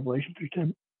instructions, Revelation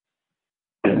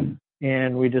 3:10,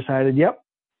 and we decided, yep,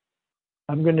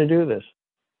 I'm going to do this.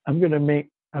 I'm going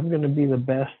to be the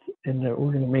best, and we're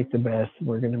going to make the best, and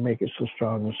we're going to make it so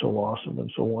strong and so awesome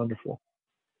and so wonderful.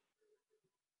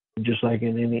 Just like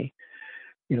in any,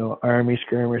 army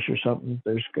skirmish or something,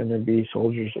 there's going to be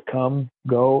soldiers that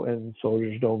go, and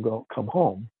soldiers don't come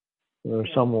home.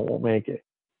 Some won't make it.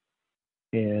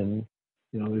 And,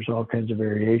 there's all kinds of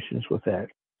variations with that.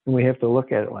 And we have to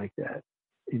look at it like that,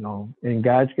 and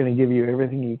God's going to give you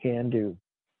everything you can do.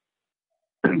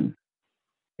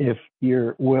 If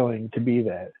you're willing to be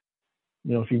that.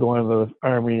 If you go on the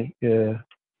army, the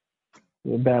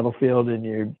battlefield, and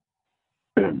you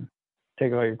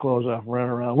take all your clothes off and run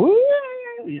around,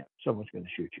 someone's going to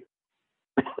shoot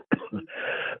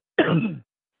you.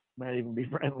 Might even be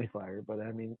friendly fire, but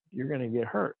you're going to get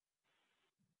hurt.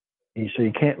 So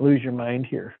you can't lose your mind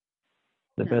here.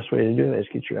 The best way to do that is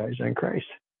get your eyes on Christ.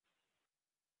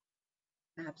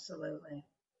 Absolutely.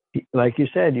 Like you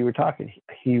said, you were talking,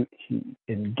 he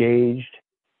engaged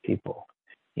people.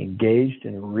 engaged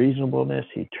in reasonableness,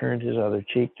 he turned his other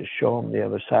cheek to show him the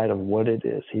other side of what it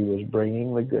is. He was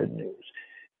bringing the good news.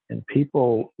 And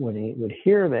people, when he would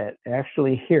hear that,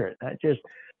 actually hear it, not just,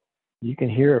 you can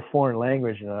hear a foreign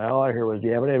language, and all I heard was,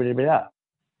 yeah, blah, blah, blah, blah.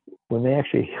 When they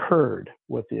actually heard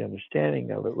what the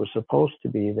understanding of it was supposed to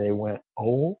be, they went,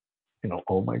 oh,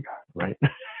 oh my God, right?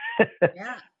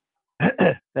 Yeah.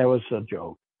 That was a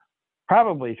joke.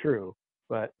 Probably true,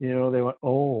 but, they went,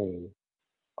 oh,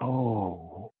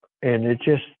 and it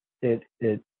just, it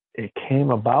came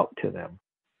about to them.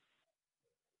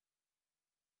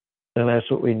 And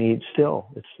that's what we need still.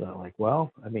 It's not like,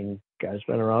 well, God's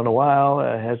been around a while.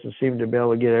 It hasn't seemed to be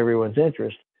able to get everyone's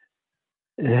interest.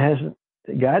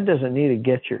 God doesn't need to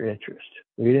get your interest.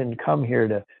 We didn't come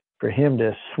here for him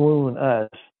to swoon us.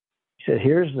 He said,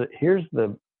 here's the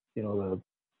the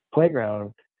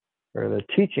playground or the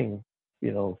teaching,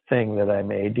 thing that I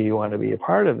made. Do you want to be a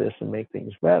part of this and make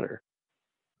things better?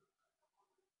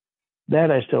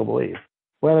 That I still believe.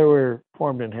 Whether we're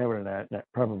formed in heaven or not,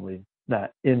 probably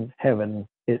not in heaven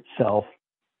itself.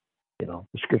 The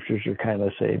scriptures are kind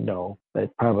of saying, no,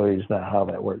 that probably is not how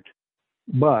that worked.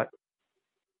 But,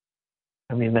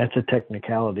 that's a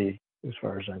technicality as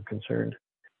far as I'm concerned.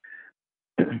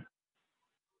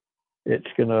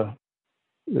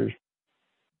 There's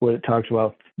what it talks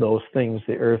about, those things,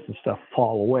 the earth and stuff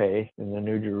fall away and the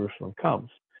New Jerusalem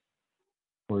comes.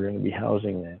 We're going to be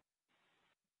housing that.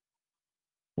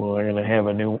 Well, we're going to have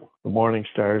the morning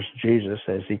stars, Jesus,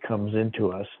 as he comes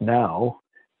into us now.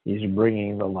 He's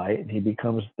bringing the light, and he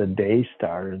becomes the day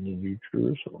star in the New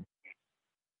Jerusalem.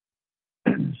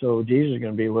 So Jesus is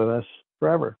going to be with us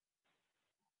forever.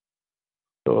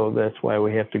 So that's why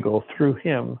we have to go through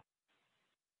him,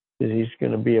 because he's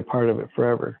going to be a part of it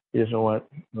forever. He doesn't want,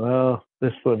 well,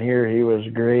 this one here, he was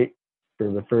great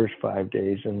for the first 5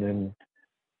 days, and then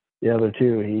the other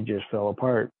 2, he just fell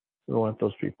apart. We don't want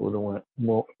those people. We don't want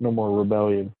no more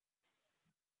rebellion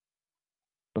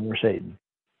from Satan.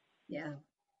 Yeah.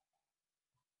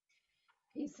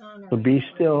 Peace on earth. So be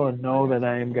still and know that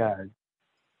I am God.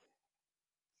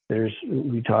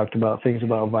 We talked about things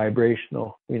about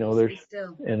vibrational. There's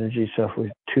energy stuff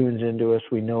which tunes into us.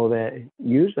 We know that.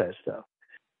 Use that stuff.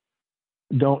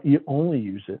 Don't you only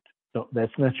use it.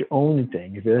 That's not your only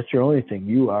thing. If that's your only thing,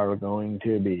 you are going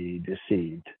to be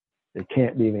deceived. It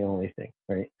can't be the only thing,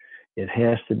 right? It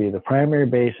has to be the primary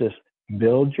basis.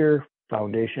 Build your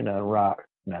foundation on rock,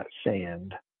 not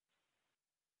sand.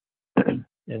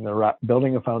 And the rock,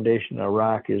 building a foundation on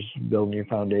rock is building your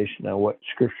foundation on what's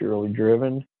scripturally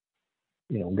driven.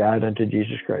 God unto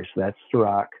Jesus Christ. That's the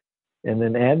rock. And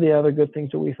then add the other good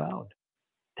things that we found.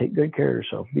 Take good care of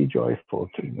yourself. Be joyful.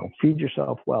 Feed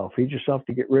yourself well. Feed yourself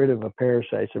to get rid of the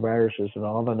parasites, the viruses, and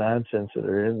all the nonsense that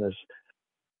are in this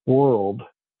world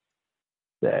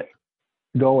that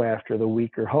go after the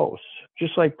weaker hosts.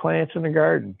 Just like plants in the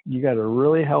garden. You got a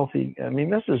really healthy,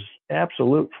 this is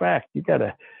absolute fact. You got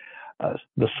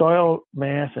the soil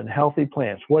mass and healthy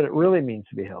plants. What it really means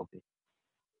to be healthy.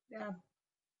 Yeah.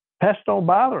 Pests don't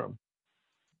bother them.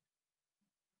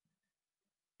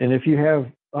 And if you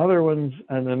have other ones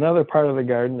on another part of the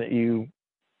garden that you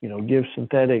give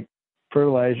synthetic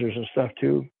fertilizers and stuff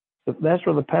to, that's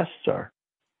where the pests are.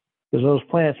 Because those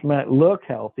plants might look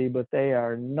healthy, but they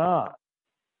are not.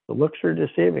 The looks are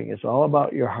deceiving. It's all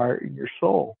about your heart and your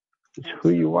soul. It's who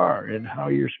you are and how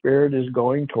your spirit is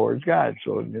going towards God.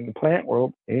 So in the plant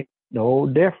world, ain't no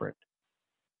different.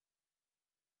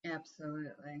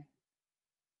 Absolutely.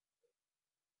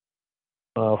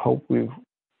 I hope we've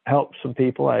helped some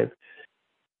people. I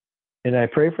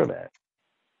pray for that.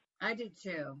 I do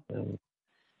too. And,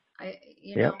 I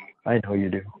know you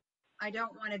do. I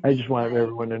don't want to. I just want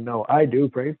everyone to know I do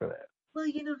pray for that. Well,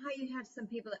 you know how you have some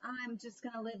people that I'm just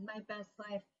going to live my best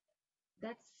life.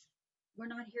 We're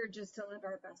not here just to live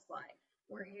our best life.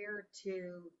 We're here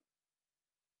to,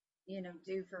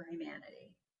 do for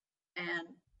humanity. And,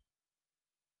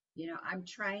 I'm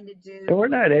trying to do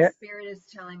what the Spirit is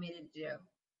telling me to do.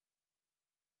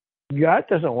 God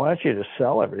doesn't want you to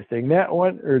sell everything.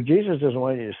 Jesus doesn't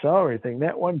want you to sell everything.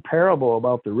 That one parable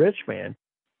about the rich man,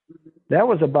 that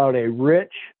was about a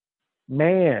rich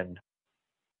man.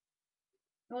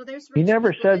 Well, he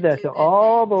never said that to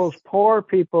all those poor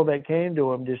people that came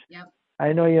to him.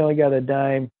 I know you only got a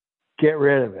dime. Get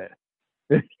rid of it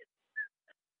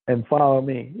and follow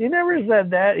me. He never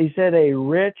said that. He said a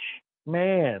rich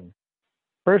man.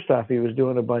 First off, he was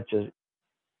doing a bunch of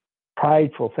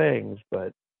prideful things,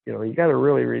 but you got to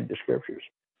really read the scriptures.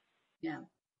 Yeah.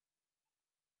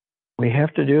 We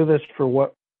have to do this for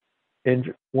what,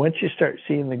 and once you start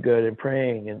seeing the good and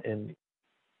praying, and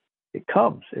it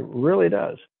comes, it really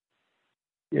does.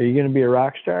 are you going to be a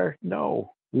rock star?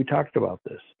 No, we talked about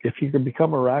this. If you can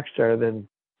become a rock star, then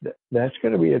that's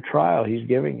going to be a trial he's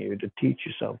giving you to teach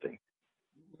you something.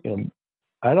 You know,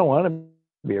 I don't want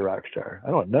to be a rock star. I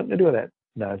don't want nothing to do with that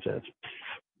nonsense.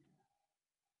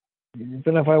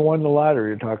 Even if I won the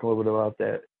lottery, talk a little bit about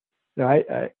that.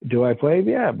 Now, do I play?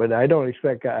 Yeah, but I don't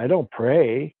expect God. I don't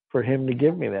pray for him to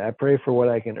give me that. I pray for what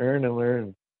I can earn and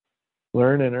learn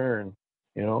and earn,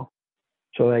 you know,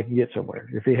 so that I can get somewhere.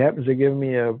 If he happens to give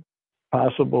me a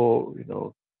possible,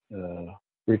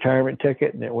 retirement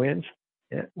ticket and it wins,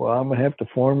 yeah, well, I'm gonna have to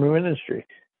form a ministry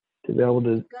to be able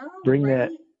to bring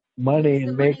that money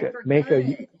and make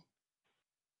a.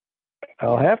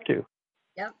 I'll have to.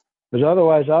 Yep. Because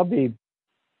otherwise, I'll be.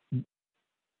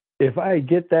 If I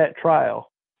get that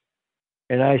trial,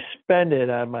 and I spend it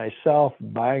on myself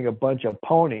buying a bunch of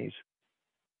ponies,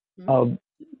 I'll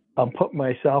put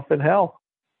myself in hell.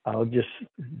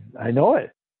 I know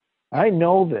it. I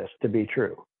know this to be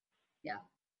true. Yeah.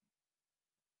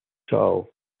 So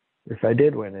if I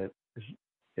did win it,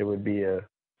 it would be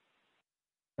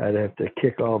I'd have to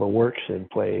kick all the works and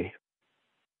play.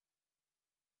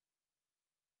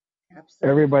 Absolutely.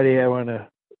 Everybody, I want to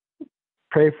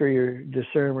pray for your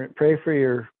discernment. Pray for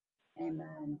your.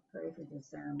 Amen. Pray for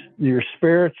discernment. Your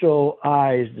spiritual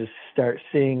eyes to start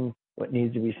seeing what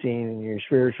needs to be seen, and your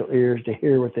spiritual ears to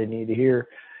hear what they need to hear.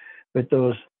 But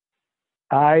those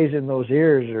eyes and those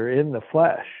ears are in the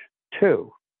flesh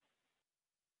too.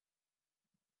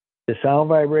 The sound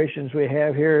vibrations we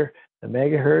have here, the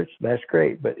megahertz, that's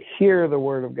great. But hear the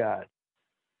word of God.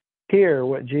 Hear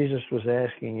what Jesus was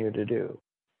asking you to do.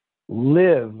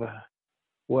 Live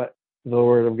what the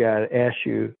word of God asks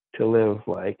you to live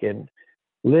like, and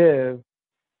live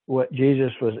what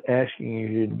Jesus was asking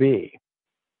you to be.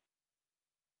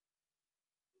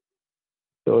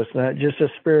 So it's not just a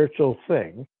spiritual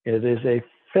thing, it is a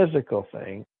physical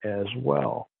thing as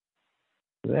well.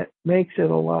 That makes it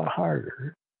a lot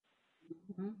harder,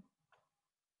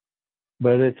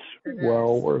 but it's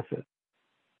well worth it.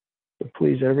 So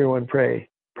please, everyone, pray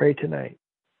tonight.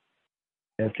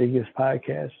 After this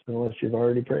podcast, unless you've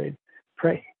already prayed,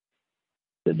 pray.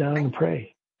 Sit down and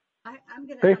pray. I'm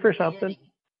gonna pray for something.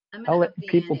 I'll let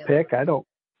people pick. I don't.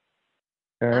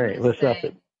 All right, let's up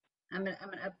it. I'm gonna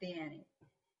up the ante.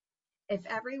 If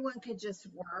everyone could just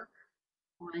work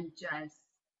on just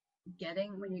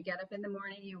when you get up in the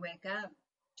morning, you wake up,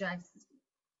 just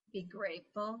be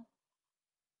grateful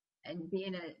and be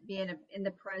in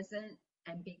the present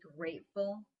and be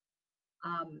grateful,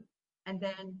 and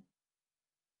then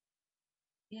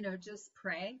just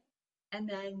pray, and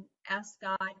then ask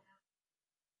God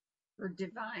for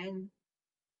divine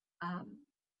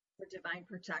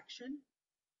protection,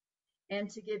 and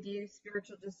to give you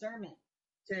spiritual discernment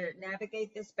to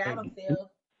navigate this battlefield,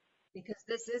 because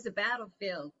this is a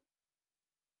battlefield.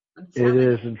 It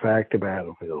is, in fact, a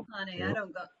battlefield. Honey, yep.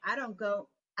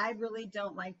 I really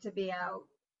don't like to be out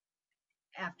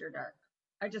after dark.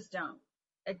 I just don't.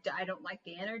 I don't like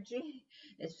the energy.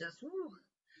 It's just,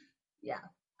 yeah,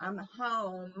 I'm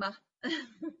home,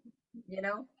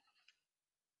 Yeah.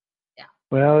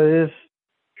 Well, it is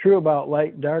true about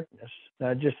light and darkness,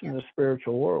 not just in the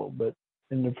spiritual world, but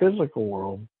in the physical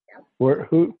world. Yep.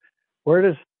 Where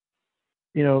does,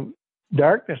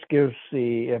 darkness gives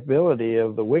the ability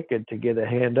of the wicked to get a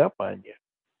hand up on you.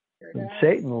 And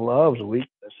Satan loves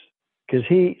weakness, because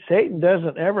Satan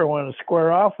doesn't ever want to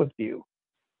square off with you.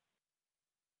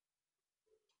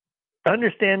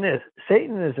 Understand this: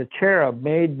 Satan is a cherub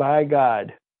made by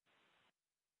God.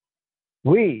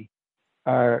 We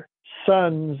are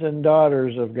sons and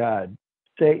daughters of God.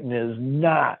 Satan is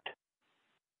not.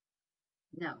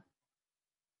 No.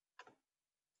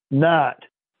 Not.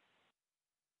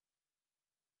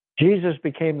 Jesus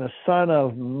became the Son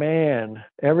of Man.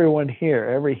 Everyone here,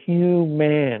 every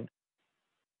human.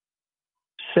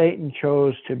 Satan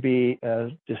chose to be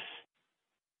this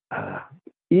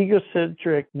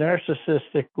egocentric,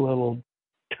 narcissistic little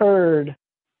turd.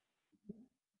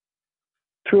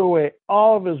 Threw away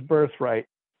all of his birthright,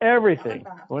 everything.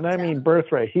 When I mean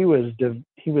birthright, he was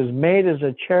made as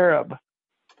a cherub,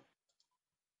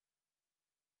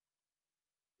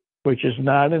 which is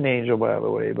not an angel, by the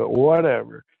way, but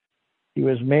whatever. He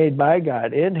was made by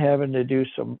God in heaven to do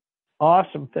some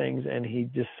awesome things, and he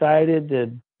decided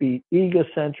to be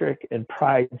egocentric and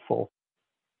prideful,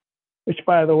 which,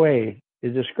 by the way,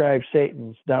 it describes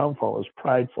Satan's downfall as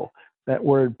prideful. That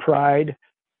word pride,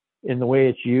 in the way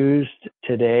it's used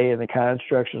today in the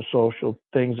construction of social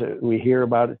things that we hear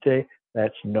about it today,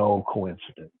 that's no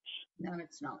coincidence. No,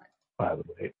 it's not. By the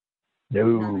way.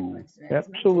 No,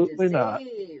 absolutely not.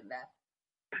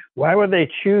 Why would they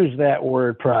choose that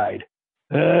word pride?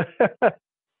 That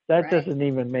Right. doesn't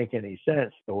even make any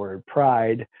sense, the word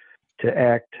pride, to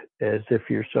act as if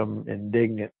you're some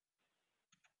indignant,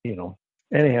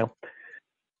 Anyhow,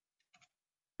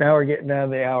 now we're getting down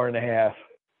to the hour and a half.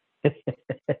 Yeah,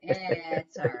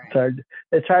 it's all right.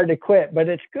 It's hard to quit, but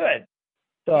it's good.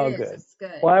 It's all It is. good. It's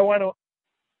good. Well,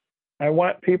 I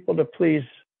want people to please.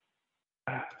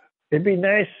 It'd be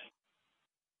nice.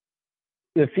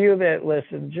 The few that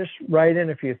listen, just write in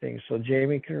a few things so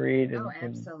Jamie can read, and,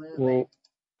 absolutely.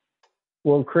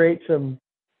 we'll create some.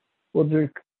 We'll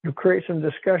create some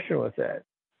discussion with that.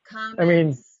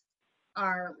 Comments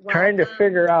are welcome. Try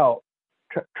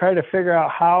to figure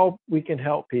out how we can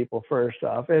help people first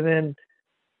off, and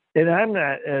I'm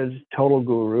not as total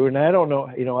guru, and I don't know.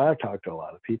 I've talked to a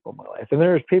lot of people in my life, and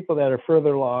there's people that are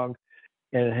further along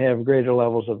and have greater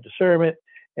levels of discernment,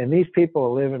 and these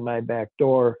people live in my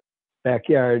backyard,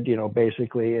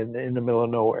 basically in the middle of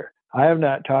nowhere. I have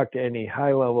not talked to any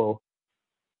high-level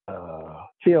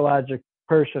theologic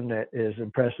person that is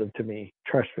impressive to me.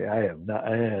 Trust me, I have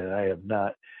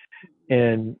not.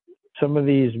 And some of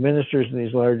these ministers in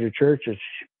these larger churches,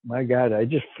 my God, I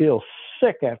just feel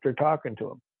sick after talking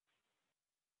to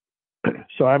them.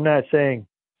 So I'm not saying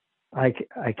I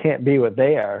can't be what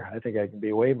they are. I think I can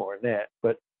be way more than that.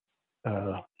 But,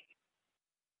 I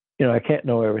can't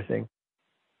know everything.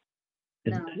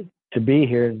 No. To be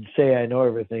here and say I know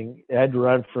everything, I'd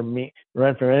run from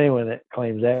anyone that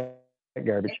claims that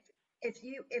garbage.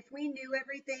 If we knew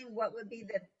everything, what would be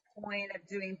the point of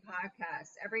doing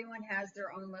podcasts? Everyone has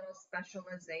their own little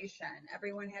specialization.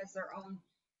 Everyone has their own,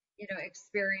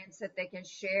 experience that they can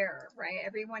share, right?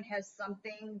 Everyone has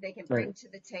something they can bring to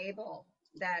the table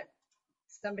that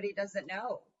somebody doesn't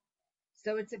know.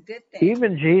 So it's a good thing.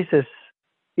 Even Jesus,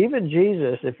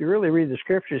 if you really read the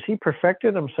scriptures, he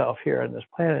perfected himself here on this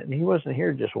planet, and he wasn't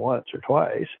here just once or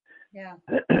twice. Yeah.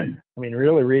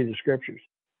 Really read the scriptures.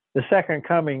 The second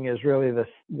coming is really the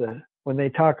when they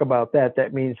talk about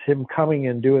that means him coming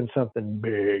and doing something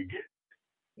big.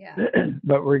 Yeah.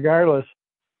 But regardless,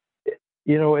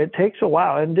 it takes a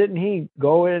while. And didn't he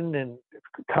go in and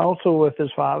counsel with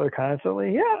his Father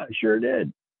constantly? Yeah, sure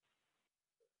did.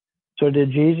 So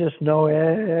did Jesus know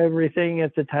everything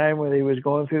at the time when he was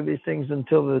going through these things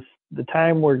until the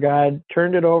time where God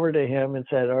turned it over to him and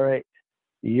said, all right,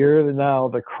 you're now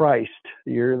the Christ,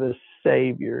 you're the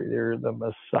Savior, you're the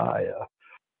Messiah.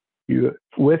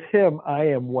 With him, I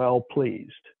am well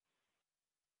pleased.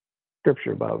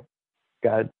 Scripture about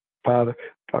God, Father,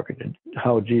 talking to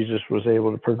how Jesus was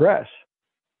able to progress.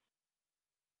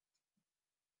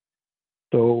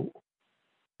 So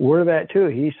we're that too.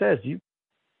 He says,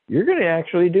 you're going to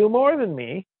actually do more than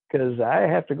me because I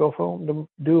have to go home to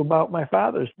do about my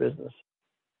Father's business,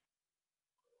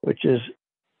 which is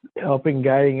helping,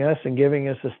 guiding us, and giving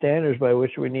us the standards by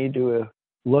which we need to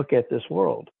look at this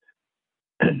world.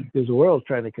 Because the world's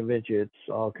trying to convince you it's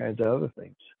all kinds of other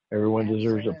things. Everyone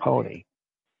deserves a pony.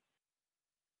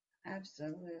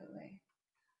 Absolutely.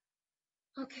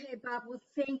 Okay, Bob. Well,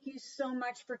 thank you so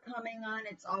much for coming on.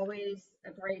 It's always a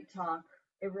great talk.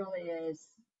 It really is.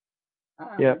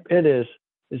 Yep, it is.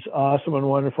 It's awesome and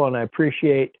wonderful, and I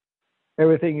appreciate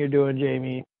everything you're doing,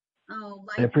 Jamie. Oh,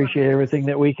 likewise. I appreciate everything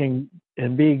that we can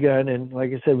and be done. And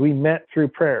like I said, we met through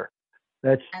prayer.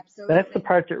 That's the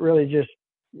part that really just,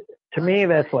 to me,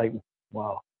 that's like,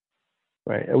 wow.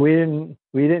 Right. We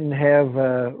didn't have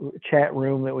a chat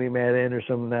room that we met in or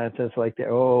some nonsense like that.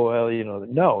 Oh, well,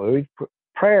 no,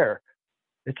 prayer.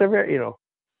 It's a very,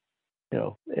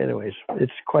 anyways,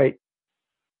 it's quite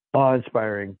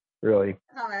awe-inspiring, really.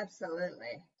 Oh,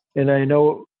 absolutely. And I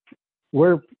know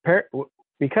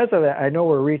because of that, I know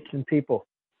we're reaching people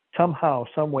somehow,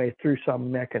 some way, through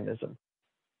some mechanism.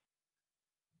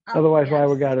 Otherwise, why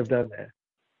would God have done that?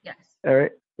 Yes. All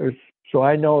right. So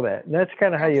I know that. And that's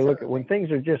kind of how you look at when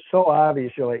things are just so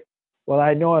obvious. You're like, well,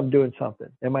 I know I'm doing something.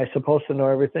 Am I supposed to know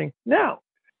everything? No.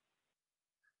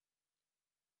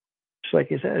 Just like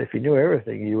you said, if you knew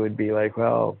everything, you would be like,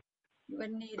 well, you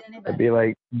wouldn't need anybody.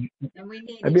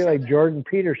 I'd be like Jordan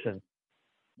Peterson.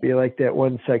 Be like that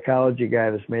one psychology guy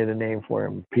that's made a name for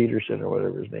him, Peterson or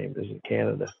whatever his name is in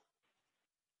Canada.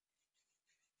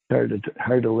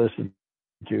 Hard to listen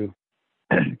to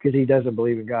because he doesn't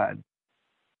believe in God.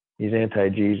 He's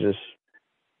anti-Jesus,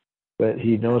 but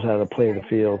he knows how to play the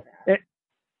field.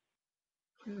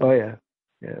 Oh yeah.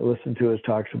 Listen to his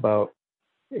talks about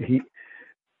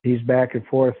he's back and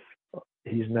forth.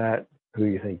 He's not who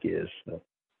you think he is. So.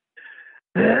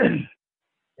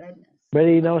 But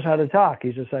he knows how to talk.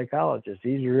 He's a psychologist.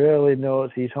 He really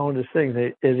knows. He's honed his things.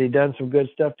 Has he done some good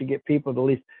stuff to get people to at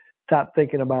least stop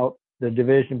thinking about the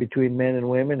division between men and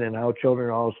women and how children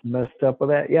are all messed up with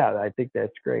that. Yeah, I think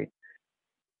that's great.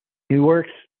 He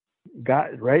works,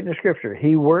 God, right in the scripture,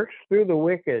 he works through the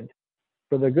wicked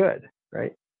for the good,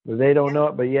 right? But they don't know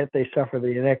it, but yet they suffer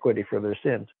the inequity for their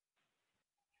sins.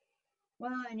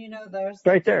 Well, and those It's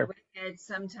right that do there. wicked,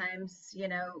 sometimes,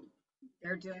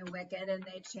 they're doing wicked and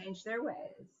they change their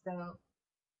ways. So,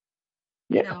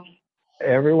 Yeah.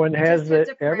 Everyone has just have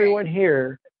to pray. everyone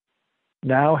here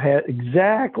now has,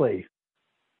 exactly.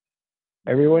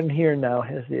 Everyone here now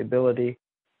has the ability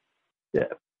to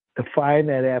find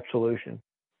that absolution.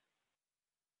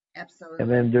 Absolutely.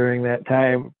 And then during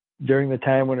the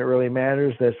time when it really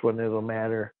matters, that's when it'll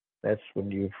matter. That's when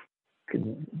you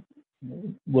can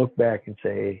look back and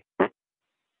say,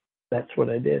 that's what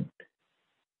I did.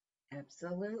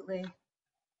 Absolutely.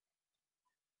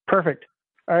 Perfect.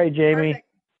 All right, Jamie. Perfect.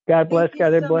 God bless. Thank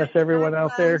you God so bless much. everyone God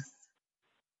out there. bless.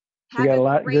 We got Have a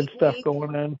lot of good great stuff week.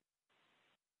 going on.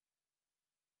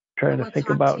 Trying And to we'll think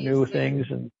talk about to you new soon. things,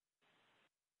 and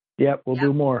we'll Yep.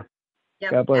 do more.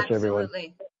 Yep. God bless everyone.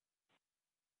 Absolutely.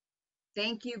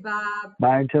 Thank you, Bob.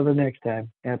 Bye until the next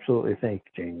time. Absolutely. Thank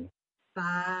you, Jamie.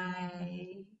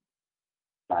 Bye.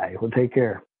 Bye. Well, take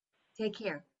care. Take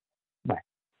care. Bye.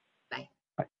 Bye.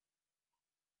 Bye.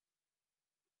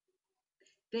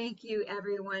 Thank you,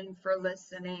 everyone, for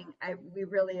listening. We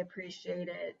really appreciate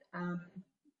it.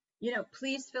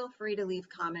 Please feel free to leave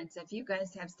comments if you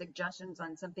guys have suggestions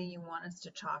on something you want us to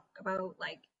talk about.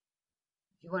 Like,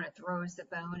 if you want to throw us a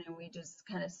bone and we just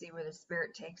kind of see where the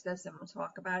spirit takes us, and we'll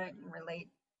talk about it and relate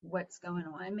what's going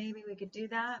on, maybe we could do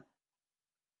that.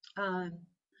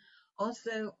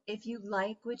 Also, if you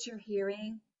like what you're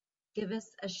hearing, give us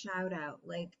a shout out.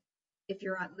 Like, if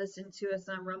you're listening to us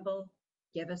on Rumble,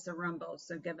 give us a Rumble.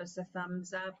 So give us a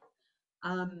thumbs up.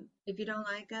 If you don't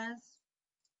like us,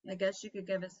 I guess you could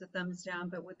give us a thumbs down,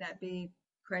 but would that be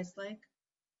Christ-like?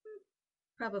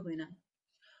 Probably not.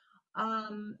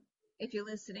 If you're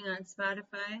listening on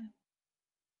Spotify,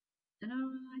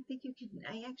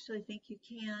 I actually think you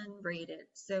can rate it.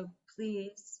 So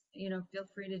please, feel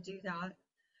free to do that.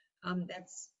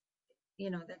 That's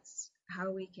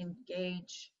how we can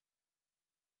gauge,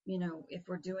 if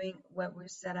we're doing what we're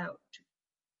set out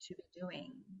to be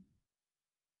doing.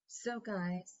 So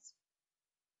guys,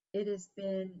 it has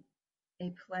been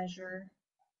a pleasure.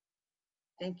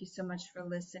 Thank you so much for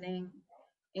listening.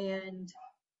 And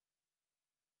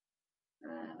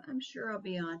I'm sure I'll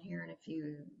be on here in a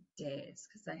few days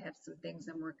because I have some things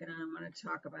I'm working on. I want to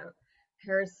talk about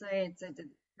parasites. I did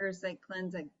parasite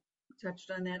cleanse. I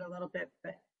touched on that a little bit,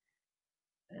 but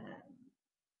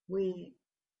we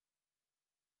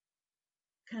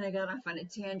kind of got off on a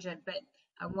tangent, but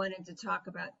I wanted to talk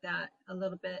about that a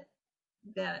little bit,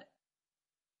 that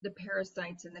the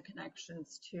parasites and the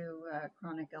connections to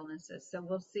chronic illnesses. So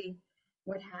we'll see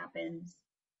what happens.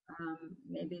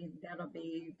 Maybe that'll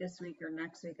be this week or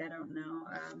next week. I don't know.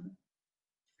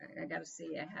 I got to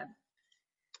see.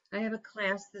 I have a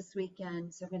class this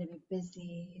weekend, so I'm going to be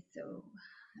busy. So,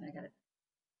 and I got to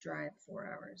drive 4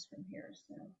 hours from here.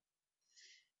 So,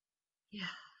 yeah.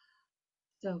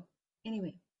 So,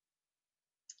 anyway,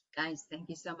 guys, thank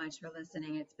you so much for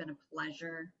listening. It's been a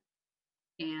pleasure.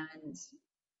 And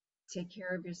take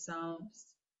care of yourselves.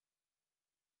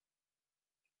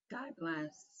 God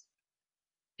bless.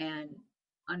 And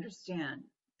understand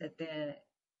that the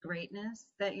greatness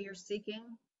that you're seeking,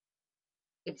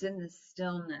 it's in the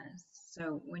stillness.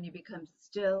 So when you become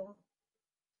still,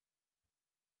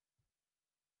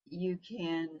 you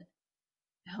can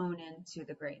hone into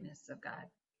the greatness of God.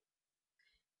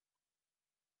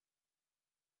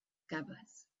 God bless.